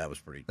 times. Yeah, that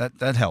was pretty.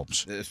 That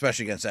helps,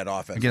 especially against that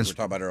offense we were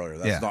talking about earlier.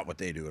 That's not what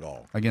they do at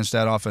all against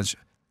that offense.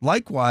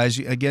 Likewise,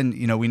 again,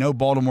 we know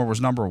Baltimore was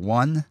number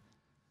 1,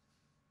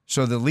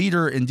 so the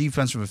leader in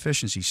defensive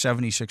efficiency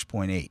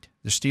 76.8.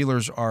 The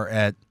Steelers are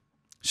at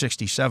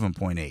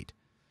 67.8.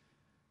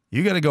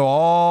 You got to go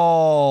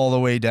all the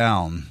way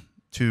down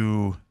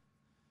to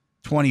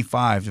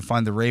 25 to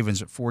find the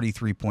Ravens at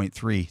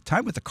 43.3,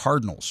 tied with the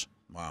Cardinals.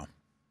 Wow.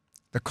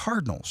 The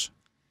Cardinals.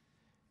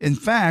 In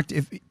fact,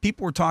 if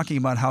people were talking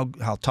about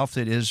how tough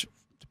it is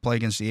to play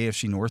against the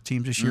AFC North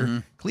teams this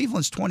year,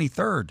 Cleveland's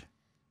 23rd.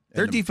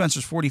 Their defense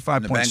is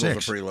 45.6. The Bengals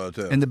are pretty low,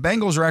 too. And the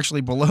Bengals are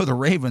actually below the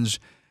Ravens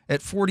at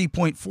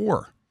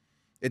 40.4.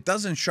 It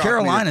doesn't shock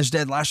Carolina's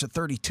dead last at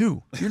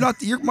 32.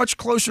 You're much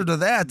closer to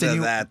that than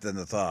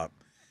the top.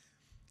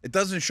 It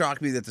doesn't shock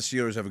me that the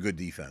Steelers have a good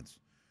defense.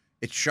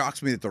 It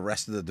shocks me that the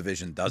rest of the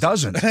division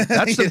doesn't.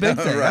 That's the big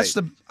thing. Right.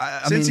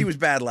 That's Since he was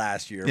bad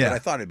last year, but I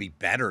thought it'd be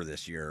better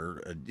this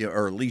year,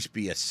 or at least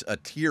be a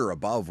tier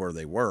above where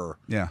they were.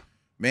 Yeah.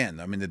 man,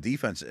 I mean, the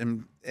defense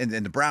and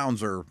the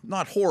Browns are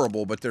not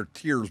horrible, but they're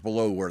tiers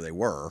below where they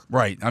were.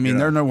 Right. I mean,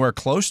 they're nowhere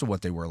close to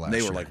what they were last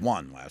year. They were like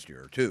 1 last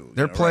year or 2.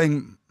 They're playing.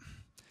 Right?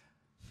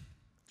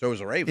 So was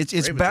the Ravens.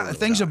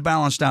 Things have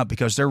balanced out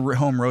because their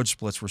home road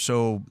splits were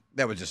so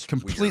that was just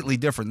completely weird.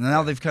 different.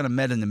 Now they've kind of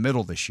met in the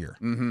middle this year.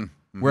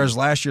 Whereas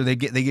last year they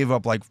gave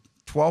up like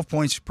 12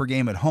 points per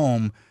game at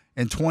home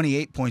and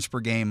 28 points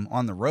per game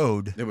on the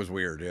road. It was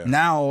weird. Yeah.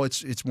 Now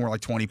it's more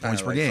like 20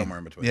 points per game. Somewhere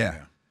in between.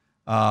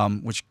 Yeah.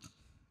 Which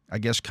I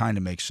guess kind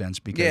of makes sense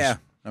because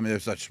I mean,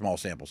 there's such small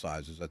sample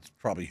sizes. That's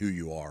probably who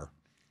you are.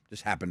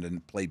 Just happened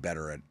to play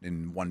better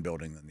in one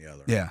building than the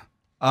other. Yeah.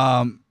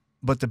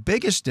 But the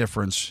biggest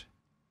difference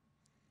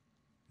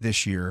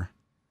this year,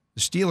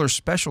 the Steelers'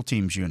 special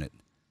teams unit.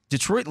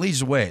 Detroit leads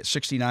the way at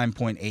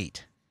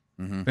 69.8.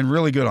 Been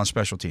really good on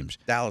special teams.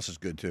 Dallas is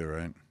good too,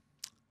 right?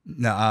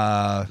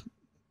 No,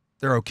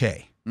 they're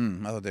okay. I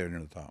thought they were near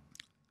the top.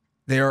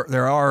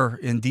 There are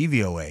in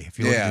DVOA. If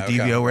you look at the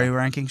DVOA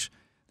rankings,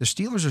 the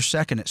Steelers are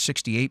second at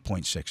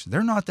 68.6.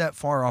 They're not that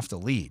far off the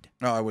lead.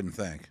 No, I wouldn't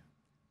think.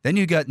 Then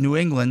you got New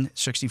England,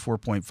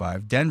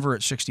 64.5. Denver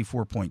at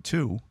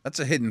 64.2. That's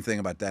a hidden thing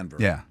about Denver.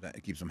 Yeah.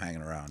 That keeps them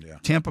hanging around, yeah.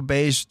 Tampa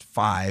Bay's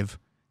 5.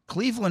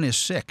 Cleveland is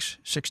 6,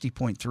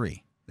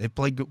 60.3. They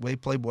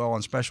played well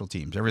on special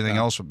teams. Everything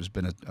else has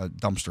been a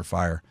dumpster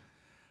fire.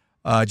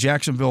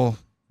 Jacksonville,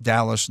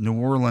 Dallas, New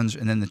Orleans,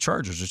 and then the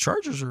Chargers. The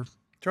Chargers are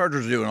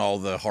doing all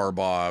the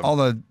Harbaugh, all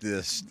the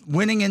this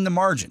winning in the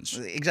margins.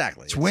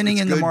 Exactly. It's winning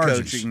in the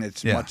margins. Coaching.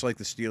 It's much like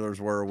the Steelers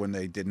were when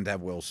they didn't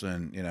have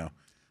Wilson. You know,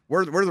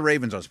 where are the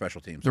Ravens on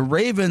special teams? The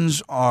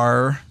Ravens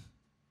are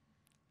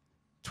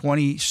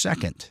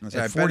 22nd.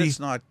 I bet it's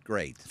not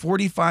great.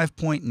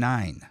 45.9.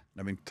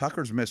 I mean,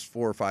 Tucker's missed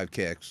 4 or 5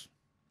 kicks.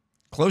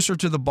 Closer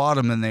to the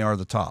bottom than they are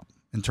the top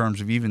in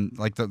terms of even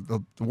like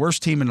the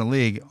worst team in the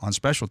league on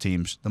special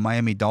teams, the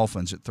Miami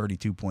Dolphins at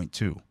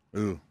 32.2.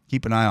 Ooh.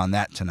 Keep an eye on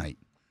that tonight.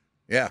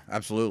 Yeah,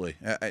 absolutely.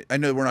 I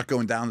know we're not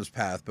going down this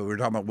path, but we're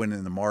talking about winning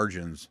in the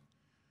margins.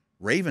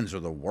 Ravens are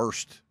the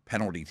worst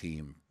penalty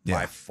team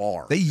by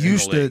far. They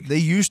used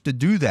to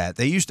do that.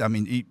 I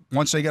mean,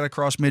 once they got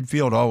across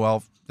midfield, oh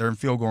well, they're in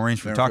field goal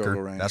range for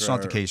Tucker. That's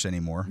not the case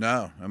anymore.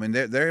 No, I mean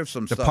they have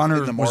some stuff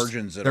in the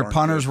margins. Their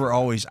punters were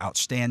always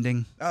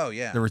outstanding. Oh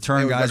yeah, the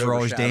return guys were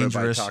always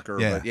dangerous. Tucker,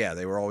 but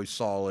they were always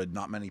solid.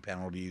 Not many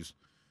penalties.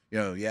 You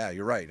know,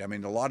 you're right. I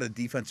mean, a lot of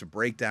defensive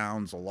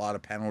breakdowns, a lot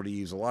of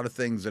penalties, a lot of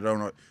things that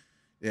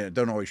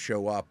don't always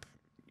show up.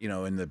 You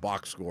know, in the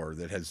box score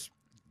that has.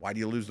 Why do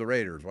you lose the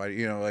Raiders? Why do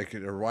you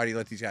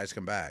let these guys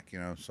come back? You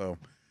know, so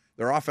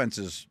their offense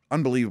is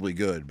unbelievably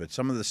good, but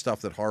some of the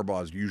stuff that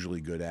Harbaugh is usually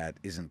good at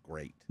isn't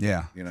great.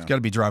 Yeah, you know, it's got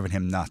to be driving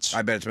him nuts.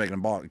 I bet it's making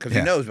him ball because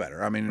he knows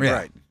better. I mean,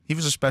 right? He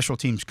was a special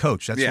teams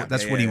coach.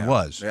 That's what he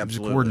was. Yeah, he was a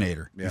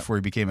coordinator before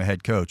he became a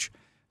head coach.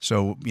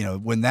 So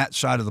when that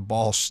side of the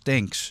ball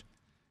stinks,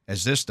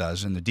 as this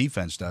does, and the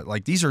defense does,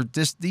 like these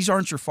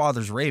aren't your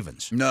father's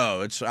Ravens.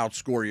 No, it's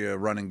outscore you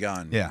run and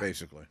gun,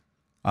 basically.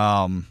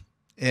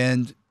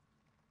 And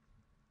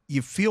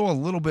you feel a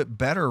little bit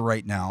better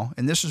right now,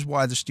 and this is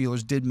why the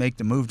Steelers did make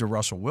the move to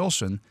Russell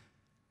Wilson,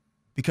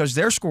 because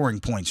they're scoring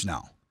points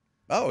now.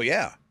 Oh,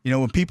 yeah.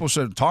 When people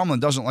said Tomlin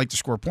doesn't like to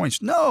score points,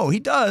 no,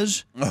 he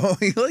does. Oh,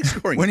 he likes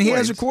scoring when points. He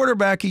has a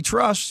quarterback he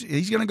trusts,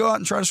 he's going to go out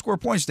and try to score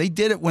points. They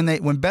did it when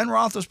Ben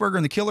Roethlisberger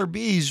and the Killer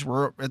Bees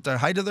were at the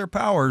height of their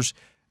powers.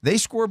 They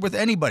scored with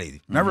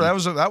anybody. Remember,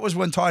 that was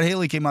when Todd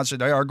Haley came out and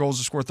said, our goal is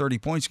to score 30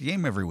 points a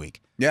game every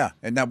week. Yeah,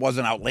 and that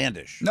wasn't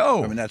outlandish.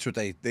 No. I mean, that's what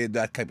they had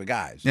that type of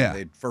guys. Yeah. They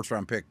had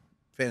first-round pick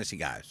fantasy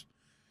guys.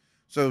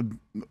 So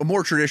a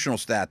more traditional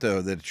stat,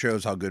 though, that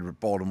shows how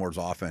good Baltimore's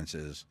offense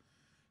is,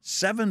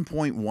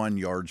 7.1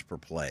 yards per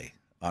play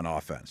on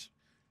offense.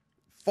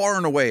 Far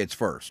and away, it's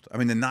first. I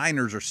mean, the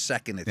Niners are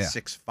second at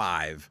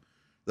 6.5.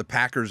 The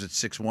Packers at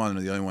 6.1 are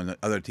the only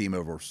other team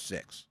over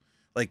 6.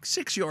 Like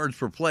 6 yards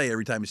per play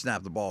every time you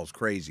snap the ball is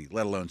crazy,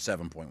 let alone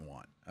 7.1.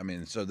 I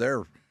mean, so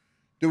they're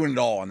doing it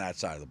all on that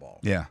side of the ball.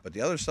 Yeah. But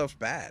the other stuff's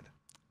bad.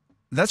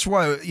 That's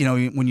why,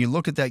 when you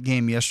look at that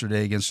game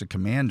yesterday against the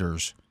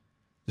Commanders,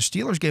 the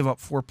Steelers gave up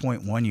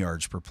 4.1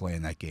 yards per play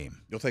in that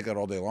game. You'll take that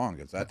all day long.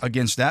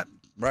 Against that.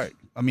 Right.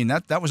 I mean,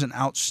 that was an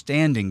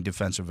outstanding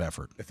defensive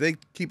effort. If they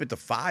keep it to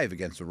 5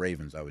 against the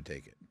Ravens, I would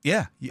take it.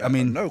 Yeah. I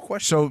mean, no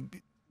question. So,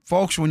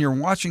 folks, when you're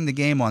watching the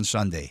game on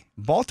Sunday,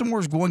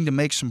 Baltimore's going to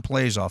make some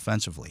plays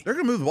offensively. They're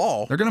going to move the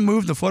ball. They're going to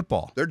move the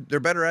football. They're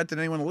better at it than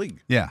anyone in the league.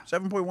 Yeah.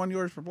 7.1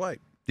 yards per play.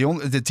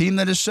 The team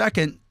that is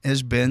second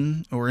has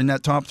been, or in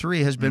that top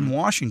 3, has been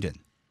Washington.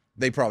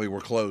 They probably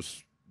were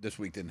close. This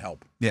week didn't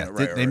help. Yeah,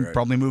 they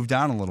probably moved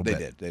down a little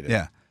bit. They did.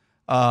 Yeah.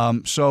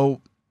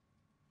 So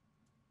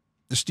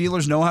the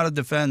Steelers know how to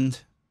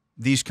defend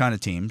these kind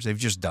of teams. They've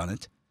just done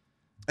it.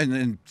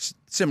 And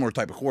similar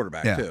type of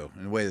quarterback, too,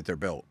 in the way that they're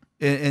built.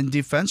 And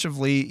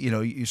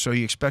defensively, so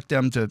you expect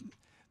them to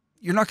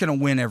 – you're not going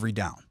to win every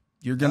down.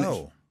 You're going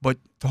to – but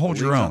to hold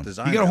your own. You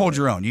got to hold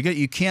your own.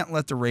 You can't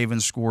let the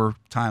Ravens score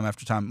time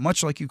after time,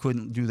 much like you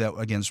couldn't do that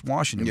against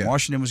Washington. Yeah.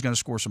 Washington was going to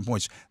score some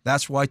points.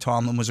 That's why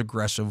Tomlin was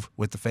aggressive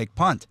with the fake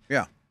punt.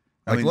 Yeah.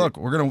 Like, look,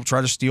 we're going to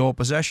try to steal a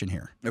possession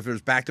here. If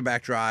there's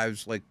back-to-back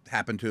drives like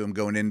happened to him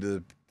going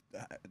into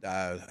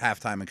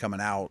halftime and coming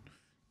out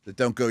that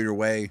don't go your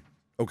way,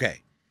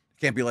 okay.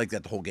 Can't be like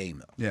that the whole game,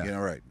 though. Yeah.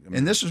 Right. I mean,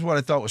 and this is what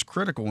I thought was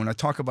critical when I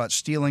talk about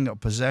stealing a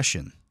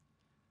possession.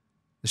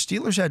 The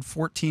Steelers had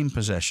 14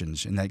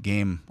 possessions in that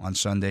game on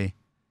Sunday.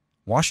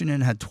 Washington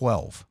had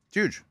 12.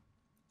 Huge.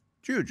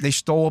 They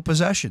stole a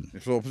possession. They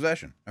stole a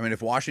possession. I mean,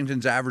 if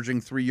Washington's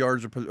averaging 3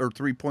 yards or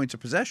 3 points a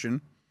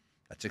possession,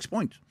 that's 6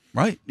 points.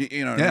 Right.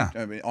 You know, yeah.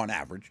 I mean, on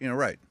average,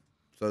 right.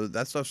 So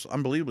that stuff's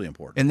unbelievably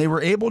important. And they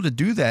were able to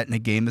do that in a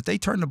game that they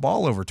turned the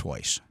ball over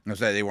twice. I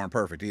say they weren't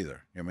perfect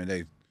either. I mean,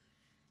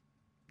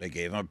 they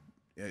gave up,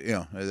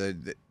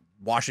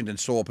 Washington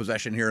stole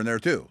possession here and there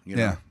too.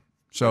 Yeah.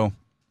 So,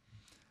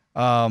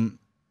 now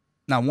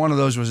one of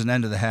those was an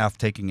end of the half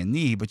taking a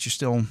knee, but you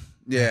still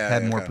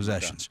had more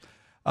possessions.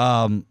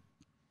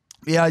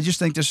 I just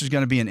think this is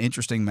going to be an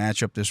interesting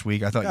matchup this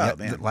week. I thought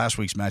last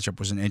week's matchup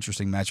was an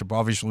interesting matchup.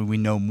 Obviously, we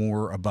know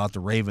more about the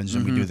Ravens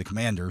than we do the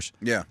Commanders.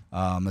 Yeah.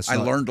 I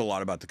learned a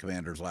lot about the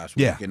Commanders last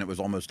week, and it was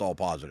almost all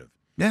positive.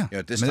 Yeah.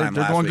 At this time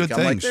they're last doing week, good I'm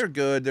things. like, they're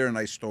good. They're a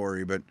nice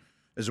story. But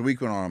as the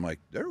week went on, I'm like,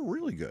 they're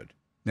really good.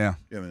 Yeah.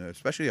 I mean,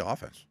 especially the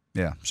offense.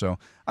 Yeah. So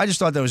I just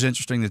thought that was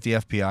interesting that the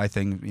FPI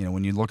thing,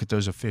 when you look at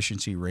those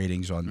efficiency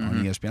ratings on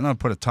ESPN, I'm going to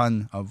put a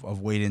ton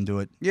of weight into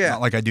it. Yeah.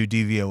 Not like I do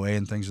DVOA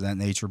and things of that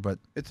nature, but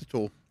it's a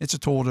tool. It's a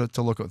tool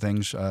to look at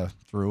things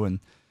through. And,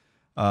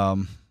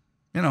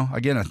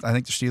 again, I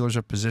think the Steelers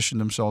have positioned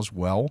themselves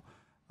well.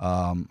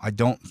 I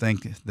don't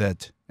think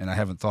that, and I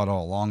haven't thought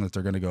all along that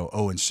they're going to go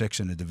 0-6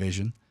 in the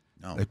division.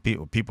 No. Like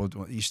people,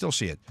 you still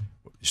see it.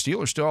 The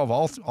Steelers still have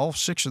all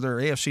 6 of their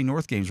AFC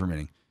North games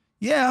remaining.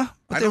 Yeah,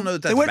 but I don't know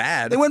that that's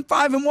bad. They went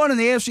 5-1 in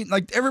the AFC.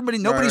 Like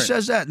nobody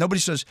says that. Nobody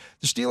says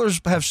the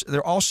Steelers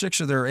they're all 6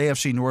 of their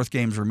AFC North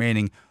games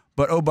remaining.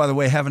 But by the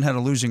way, haven't had a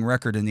losing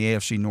record in the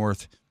AFC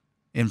North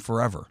in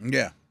forever.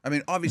 Yeah, I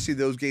mean, obviously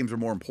those games are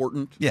more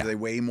important. Yeah, they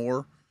weigh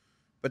more.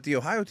 But the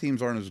Ohio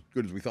teams aren't as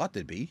good as we thought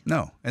they'd be.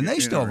 No, and they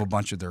still have a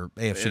bunch of their AFC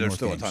North games. There's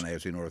still a ton of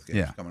AFC North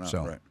games coming up.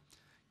 So right.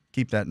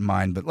 Keep that in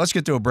mind. But let's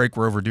get to a break.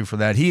 We're overdue for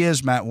that. He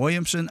is Matt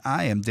Williamson.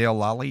 I am Dale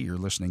Lolley. You're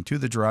listening to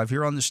The Drive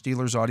here on the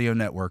Steelers Audio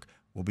Network.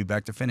 We'll be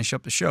back to finish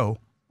up the show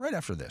right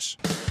after this.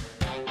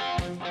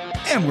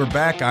 And we're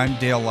back. I'm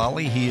Dale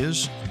Lolley. He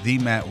is the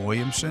Matt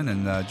Williamson.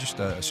 And just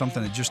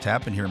something that just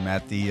happened here,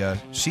 Matt. The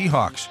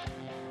Seahawks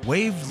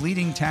waived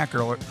leading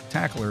tackler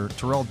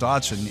Terrell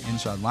Dodson,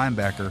 inside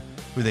linebacker,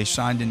 who they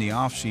signed in the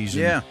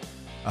offseason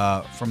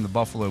from the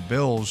Buffalo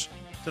Bills.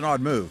 It's an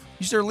odd move.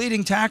 He's their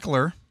leading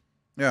tackler.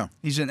 Yeah.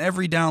 He's an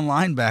every down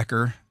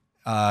linebacker.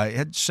 He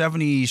had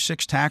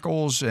 76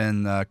 tackles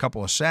and a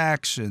couple of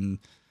sacks, and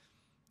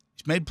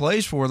he's made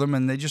plays for them,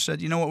 and they just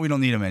said, you know what, we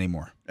don't need him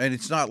anymore. And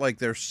it's not like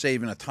they're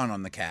saving a ton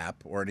on the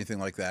cap or anything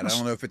like that. I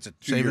don't know if it's a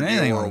 2-year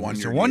deal or a 1-year deal.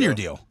 It's a 1-year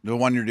deal. The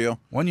 1-year deal?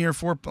 1 year,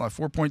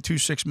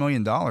 $4.26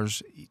 million.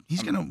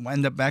 He's going to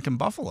end up back in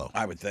Buffalo.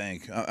 I would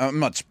think. I'm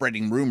not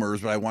spreading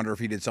rumors, but I wonder if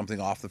he did something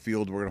off the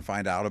field we're going to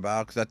find out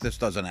about, because this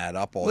doesn't add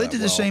up all that well. They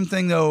did the same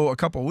thing, though, a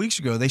couple of weeks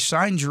ago. They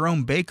signed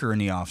Jerome Baker in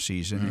the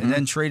offseason and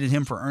then traded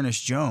him for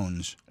Ernest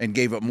Jones. And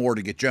gave up more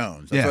to get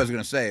Jones. That's what I was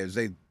going to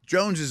say.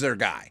 Jones is their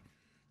guy.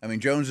 I mean,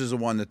 Jones is the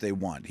one that they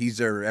want. He's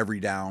their every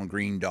down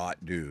green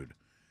dot dude.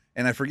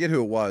 And I forget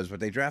who it was, but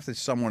they drafted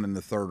someone in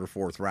the 3rd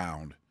or 4th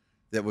round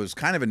that was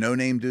kind of a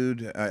no-name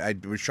dude. I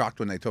was shocked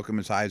when they took him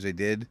as high as they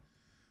did.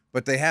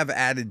 But they have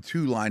added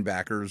 2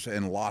 linebackers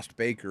and lost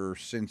Baker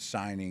since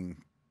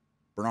signing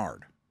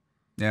Bernard.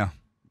 Yeah.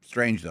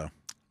 Strange, though.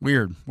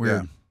 Weird.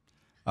 Yeah.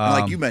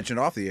 Like you mentioned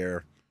off the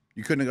air,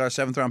 you couldn't have got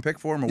a 7th-round pick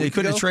for him a week ago? You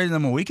couldn't have traded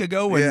him a week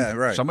ago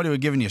when somebody would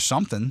have given you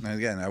something. And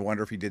again, I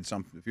wonder if he did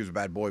something, if he was a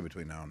bad boy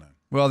between now and then.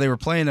 Well, they were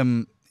playing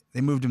him.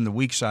 They moved him to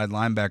weak side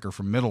linebacker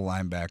from middle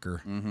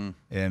linebacker,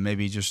 and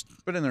maybe just.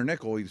 But in their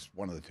nickel, he's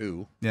one of the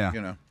 2.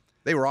 Yeah,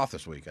 they were off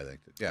this week. I think.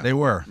 Yeah, they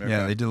were.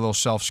 Yeah, they did a little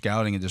self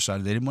scouting and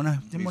decided they didn't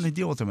want to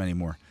deal with him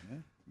anymore. Yeah.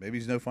 Maybe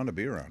he's no fun to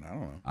be around.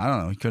 I don't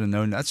know. He could have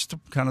known. That's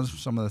kind of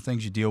some of the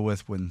things you deal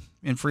with when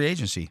in free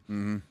agency.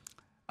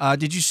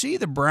 Did you see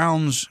the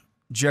Browns?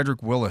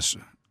 Jedrick Willis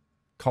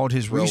called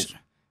his Wills,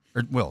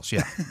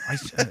 yeah.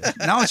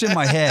 Now it's in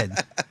my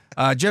head.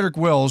 Jedrick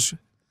Wills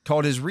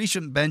called his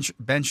recent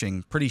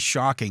benching pretty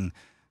shocking.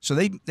 So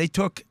they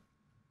took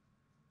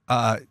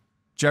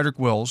Jedrick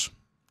Wills,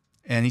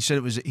 and he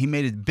said he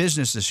made a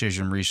business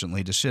decision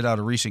recently to sit out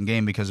a recent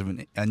game because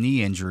of a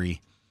knee injury,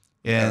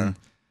 and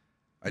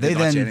I did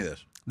not see any of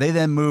this. They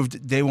then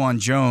moved Dawan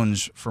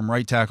Jones from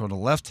right tackle to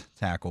left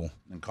tackle,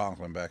 and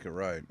Conklin back at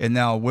right, and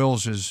now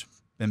Wills has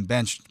been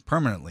benched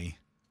permanently.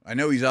 I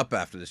know he's up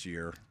after this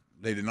year.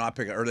 They did not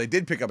pick up, or they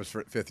did pick up his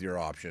 5th-year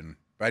option,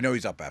 but I know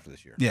he's up after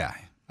this year. Yeah.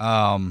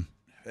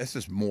 This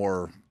is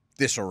more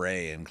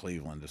disarray in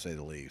Cleveland, to say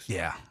the least.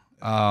 Yeah.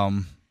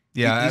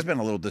 He's been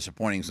a little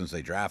disappointing since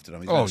they drafted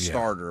him. He's been a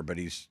starter, but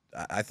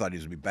I thought he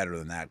was going to be better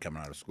than that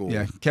coming out of school.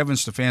 Yeah, Kevin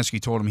Stefanski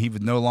told him he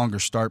would no longer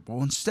start, but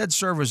will instead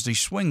serve as the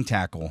swing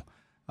tackle.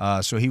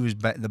 So he was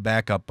the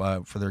backup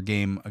for their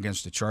game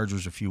against the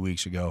Chargers a few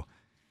weeks ago.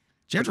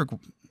 Jedrick,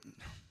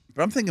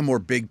 But I'm thinking more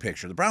big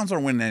picture. The Browns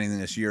aren't winning anything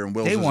this year, and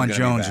Wills isn't Dawan gonna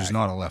Jones be back. is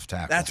not a left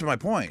tackle. That's my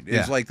point.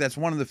 It's like that's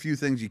one of the few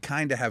things you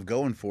kind of have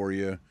going for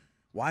you.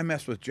 Why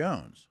mess with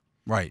Jones?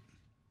 Right.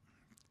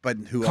 But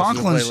who else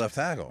will play left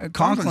tackle?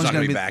 Conklin's not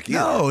going to be back either.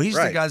 No, he's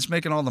right. the guy that's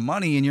making all the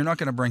money, and you're not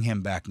going to bring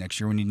him back next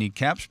year when you need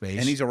cap space.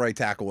 And he's a right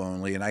tackle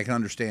only, and I can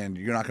understand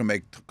you're not going to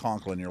make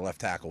Conklin your left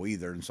tackle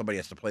either, and somebody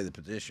has to play the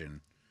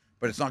position.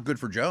 But it's not good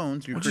for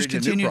Jones. You create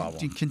a new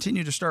problem.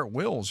 Continue to start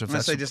Wills.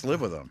 Unless they just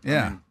live with him.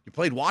 Yeah. I mean, you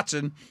played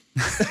Watson.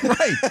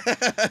 Right.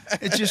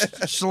 It's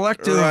just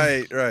selective.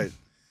 Right.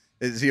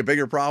 Is he a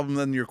bigger problem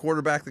than your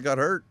quarterback that got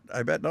hurt?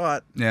 I bet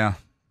not. Yeah.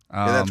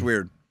 That's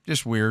weird.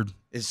 Just weird.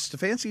 Is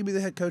Stefanski going to be the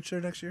head coach there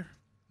next year?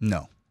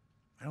 No.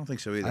 I don't think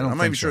so either. I'm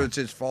not even sure it's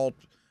his fault.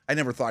 I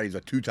never thought he's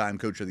a two-time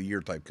coach of the year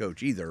type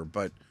coach either,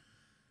 but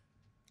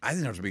I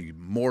think there's going to be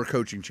more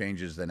coaching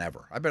changes than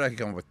ever. I bet I could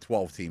come up with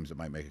 12 teams that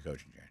might make a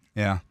coaching change.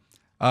 Yeah.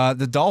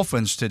 The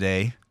Dolphins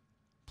today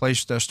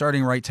placed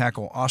starting right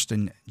tackle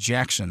Austin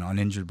Jackson on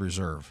injured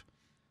reserve.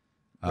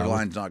 Their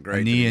line's not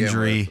great. A knee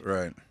injury.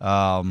 Right.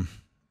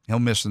 He'll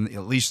miss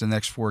at least the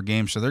next 4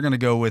 games. So they're going to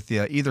go with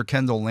either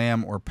Kendall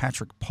Lamb or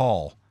Patrick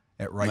Paul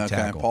at right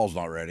tackle. Paul's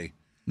not ready.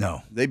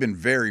 No. They've been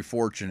very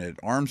fortunate.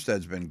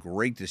 Armstead's been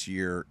great this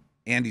year,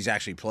 and he's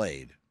actually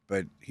played,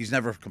 but he's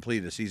never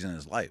completed a season in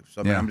his life.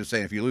 So I mean, I'm just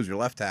saying, if you lose your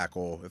left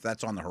tackle, if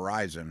that's on the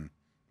horizon,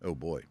 oh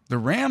boy. The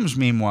Rams,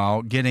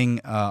 meanwhile, getting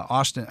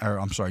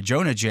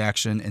Jonah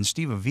Jackson and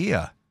Steve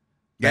Avila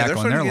back they're on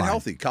starting their to get line.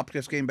 healthy. Cup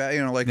just came back.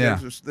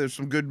 There's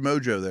some good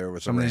mojo there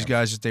with some of these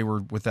guys that they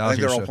were without. I think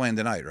here, they're all playing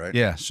tonight, right?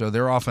 Yeah, so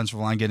their offensive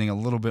line getting a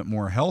little bit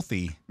more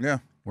healthy. Yeah.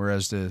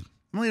 Whereas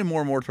I'm leaning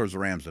more and more towards the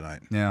Rams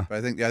tonight. Yeah. But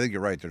I think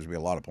you're right. There's going to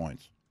be a lot of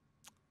points.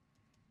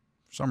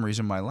 For some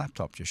reason, my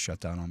laptop just shut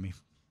down on me.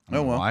 I Oh,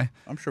 don't know well. why.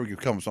 I'm sure we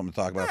could come with something to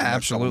talk about. Yeah, for the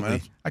next couple absolutely.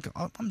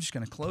 minutes. I'm just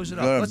going to close it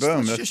up.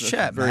 Boom. Let's just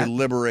chat, very Matt.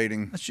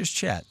 liberating. Let's just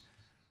chat.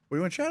 What do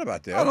you want to chat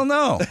about, Dale? I don't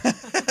know.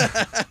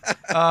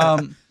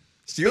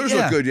 Steelers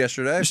looked good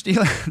yesterday.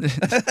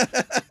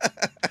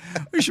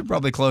 We should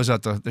probably close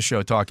out the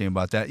show talking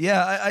about that.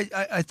 Yeah,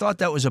 I thought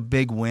that was a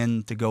big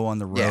win to go on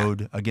the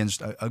road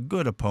against a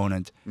good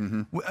opponent.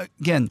 Mm-hmm.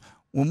 Again,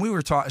 when we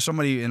were talking,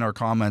 somebody in our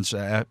comments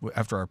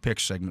after our pick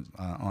segment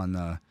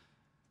on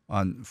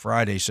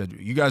Friday said,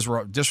 you guys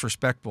were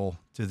disrespectful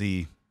to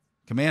the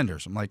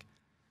Commanders. I'm like,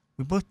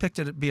 we both picked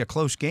it to be a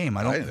close game.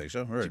 I don't think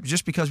so. Right.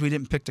 Just because we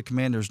didn't pick the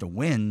Commanders to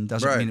win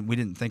doesn't mean we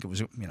didn't think it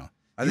was,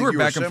 You were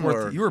back and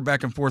forth. You were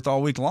back and forth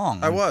all week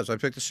long. I was. I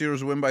picked the Steelers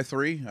to win by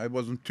 3. I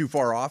wasn't too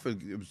far off.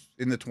 It was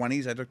in the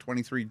 20s. I took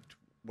 23-26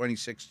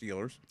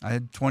 Steelers. I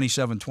had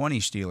 27-20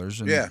 Steelers.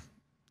 And yeah.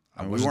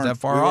 I wasn't that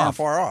far off. We weren't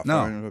far off. No.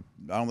 I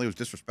don't think it was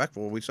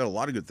disrespectful. We said a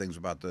lot of good things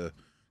about the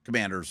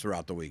Commanders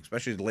throughout the week,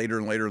 especially later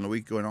and later in the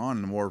week going on.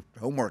 And the more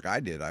homework I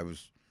did, I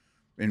was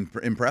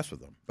impressed with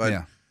them.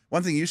 But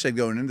one thing you said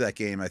going into that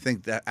game, I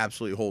think that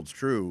absolutely holds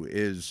true,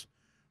 is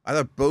I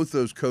thought both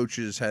those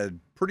coaches had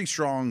pretty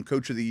strong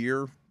Coach of the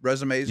Year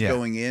resumes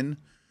going in.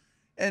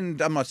 And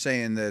I'm not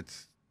saying that,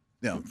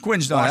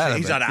 Quinn's not out of it.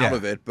 He's not out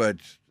of it, but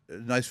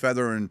nice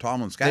feather in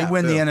Tomlin's cap. They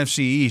win the NFC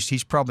East,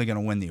 he's probably going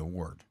to win the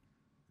award.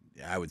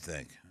 Yeah, I would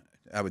think.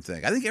 I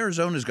think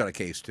Arizona's got a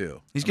case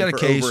too. He's got a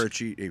case for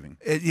overachieving.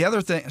 The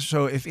other thing,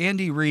 so if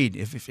Andy Reid,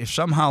 if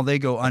somehow they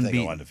go unbeaten,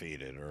 they go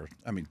undefeated, or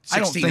I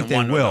don't think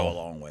they will. A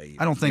long way,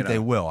 I don't think they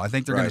will. I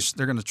think they're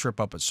going to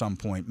trip up at some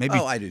point. Maybe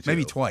I do too.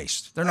 Maybe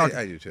twice. They're not.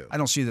 I do too. I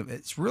don't see them.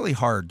 It's really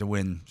hard to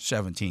win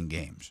 17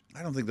 games.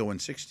 I don't think they'll win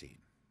 16.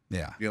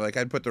 Yeah,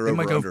 I'd put their they over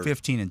might go under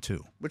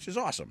 15-2, which is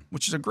awesome.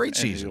 Which is a great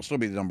season. You'll still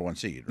be the number 1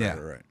 seed. Right, yeah,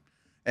 right.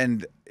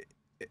 And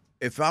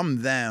if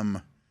I'm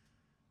them,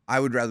 I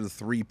would rather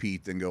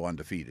three-peat than go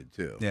undefeated,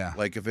 too. Yeah.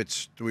 Like, if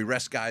it's, do we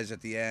rest guys at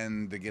the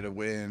end to get a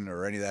win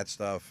or any of that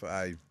stuff,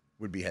 I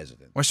would be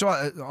hesitant. Well, I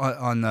saw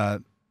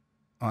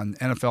on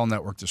NFL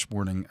Network this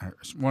morning,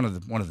 one of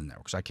the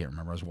networks, I can't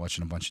remember, I was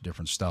watching a bunch of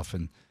different stuff,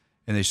 and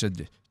they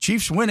said,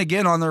 Chiefs win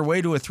again on their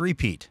way to a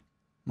three-peat.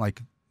 I'm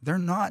like, they're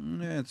not.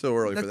 It's so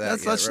early for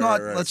that.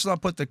 Let's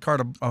not put the cart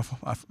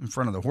in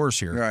front of the horse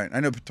here. Right. I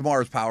know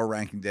tomorrow's power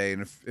ranking day,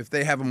 and if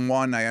they haven't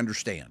won, I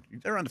understand.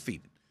 They're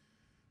undefeated.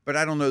 But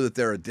I don't know that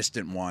they're a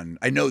distant one.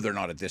 I know they're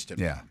not a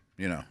distant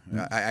one.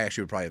 I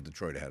actually would probably have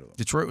Detroit ahead of them.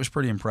 Detroit was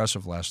pretty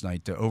impressive last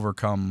night to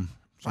overcome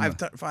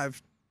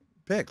five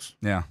picks.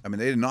 Yeah. I mean,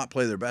 they did not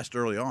play their best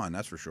early on,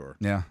 that's for sure.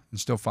 Yeah, and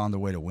still found a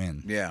way to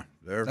win. Yeah.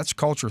 That's a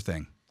culture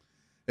thing.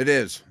 It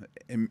is.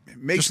 It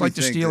makes just like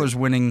the Steelers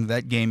winning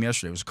that game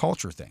yesterday. It was a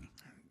culture thing.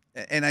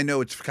 And I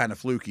know it's kind of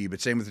fluky, but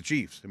same with the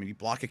Chiefs. I mean, you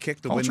block a kick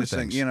to win this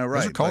thing.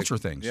 Right. Those are culture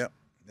things. Yeah.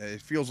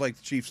 It feels like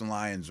the Chiefs and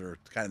Lions are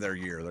kind of their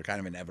year. They're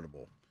kind of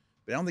inevitable.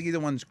 But I don't think either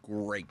one's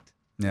great.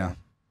 Yeah.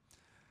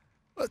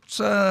 That's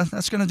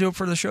going to do it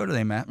for the show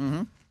today, Matt.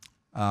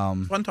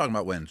 Mm-hmm. Fun talking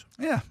about wins.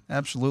 Yeah,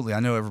 absolutely.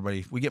 I know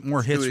everybody. We get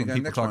more hits when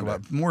people talk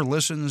about more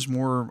listens,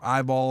 more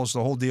eyeballs,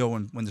 the whole deal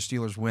when the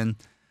Steelers win.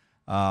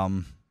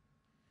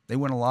 They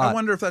win a lot. I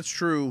wonder if that's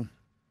true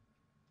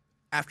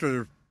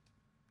after,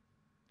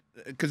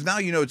 because now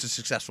it's a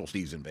successful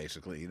season,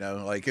 basically.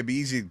 Like, it'd be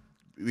easy to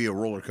be a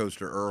roller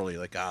coaster early,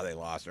 like, they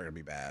lost, they're going to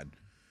be bad.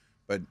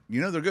 But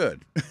they're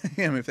good. I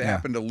mean, if they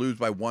happen to lose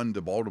by 1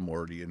 to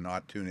Baltimore, do you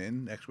not tune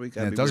in next week?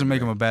 It doesn't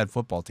make them a bad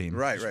football team.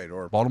 Right.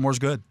 Or Baltimore's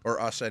good.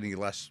 Or us any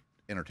less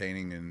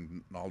entertaining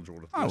and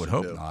knowledgeable to I would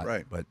hope to. not.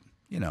 Right. But,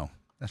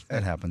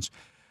 that happens.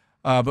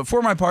 But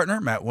for my partner,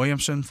 Matt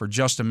Williamson, for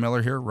Justin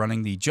Miller here,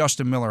 running the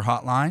Justin Miller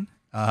hotline.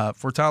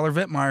 For Tyler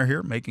Vittmeyer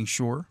here, making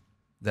sure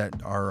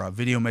that our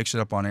video makes it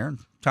up on air. And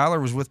Tyler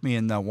was with me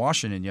in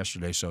Washington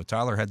yesterday, so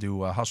Tyler had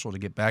to hustle to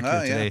get back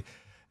here today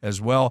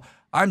as well.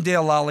 I'm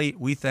Dale Lolley.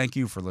 We thank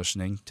you for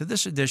listening to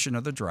this edition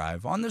of The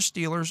Drive on the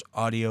Steelers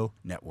Audio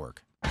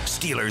Network.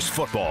 Steelers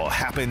football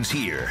happens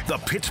here. The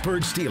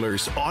Pittsburgh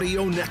Steelers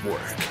Audio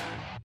Network.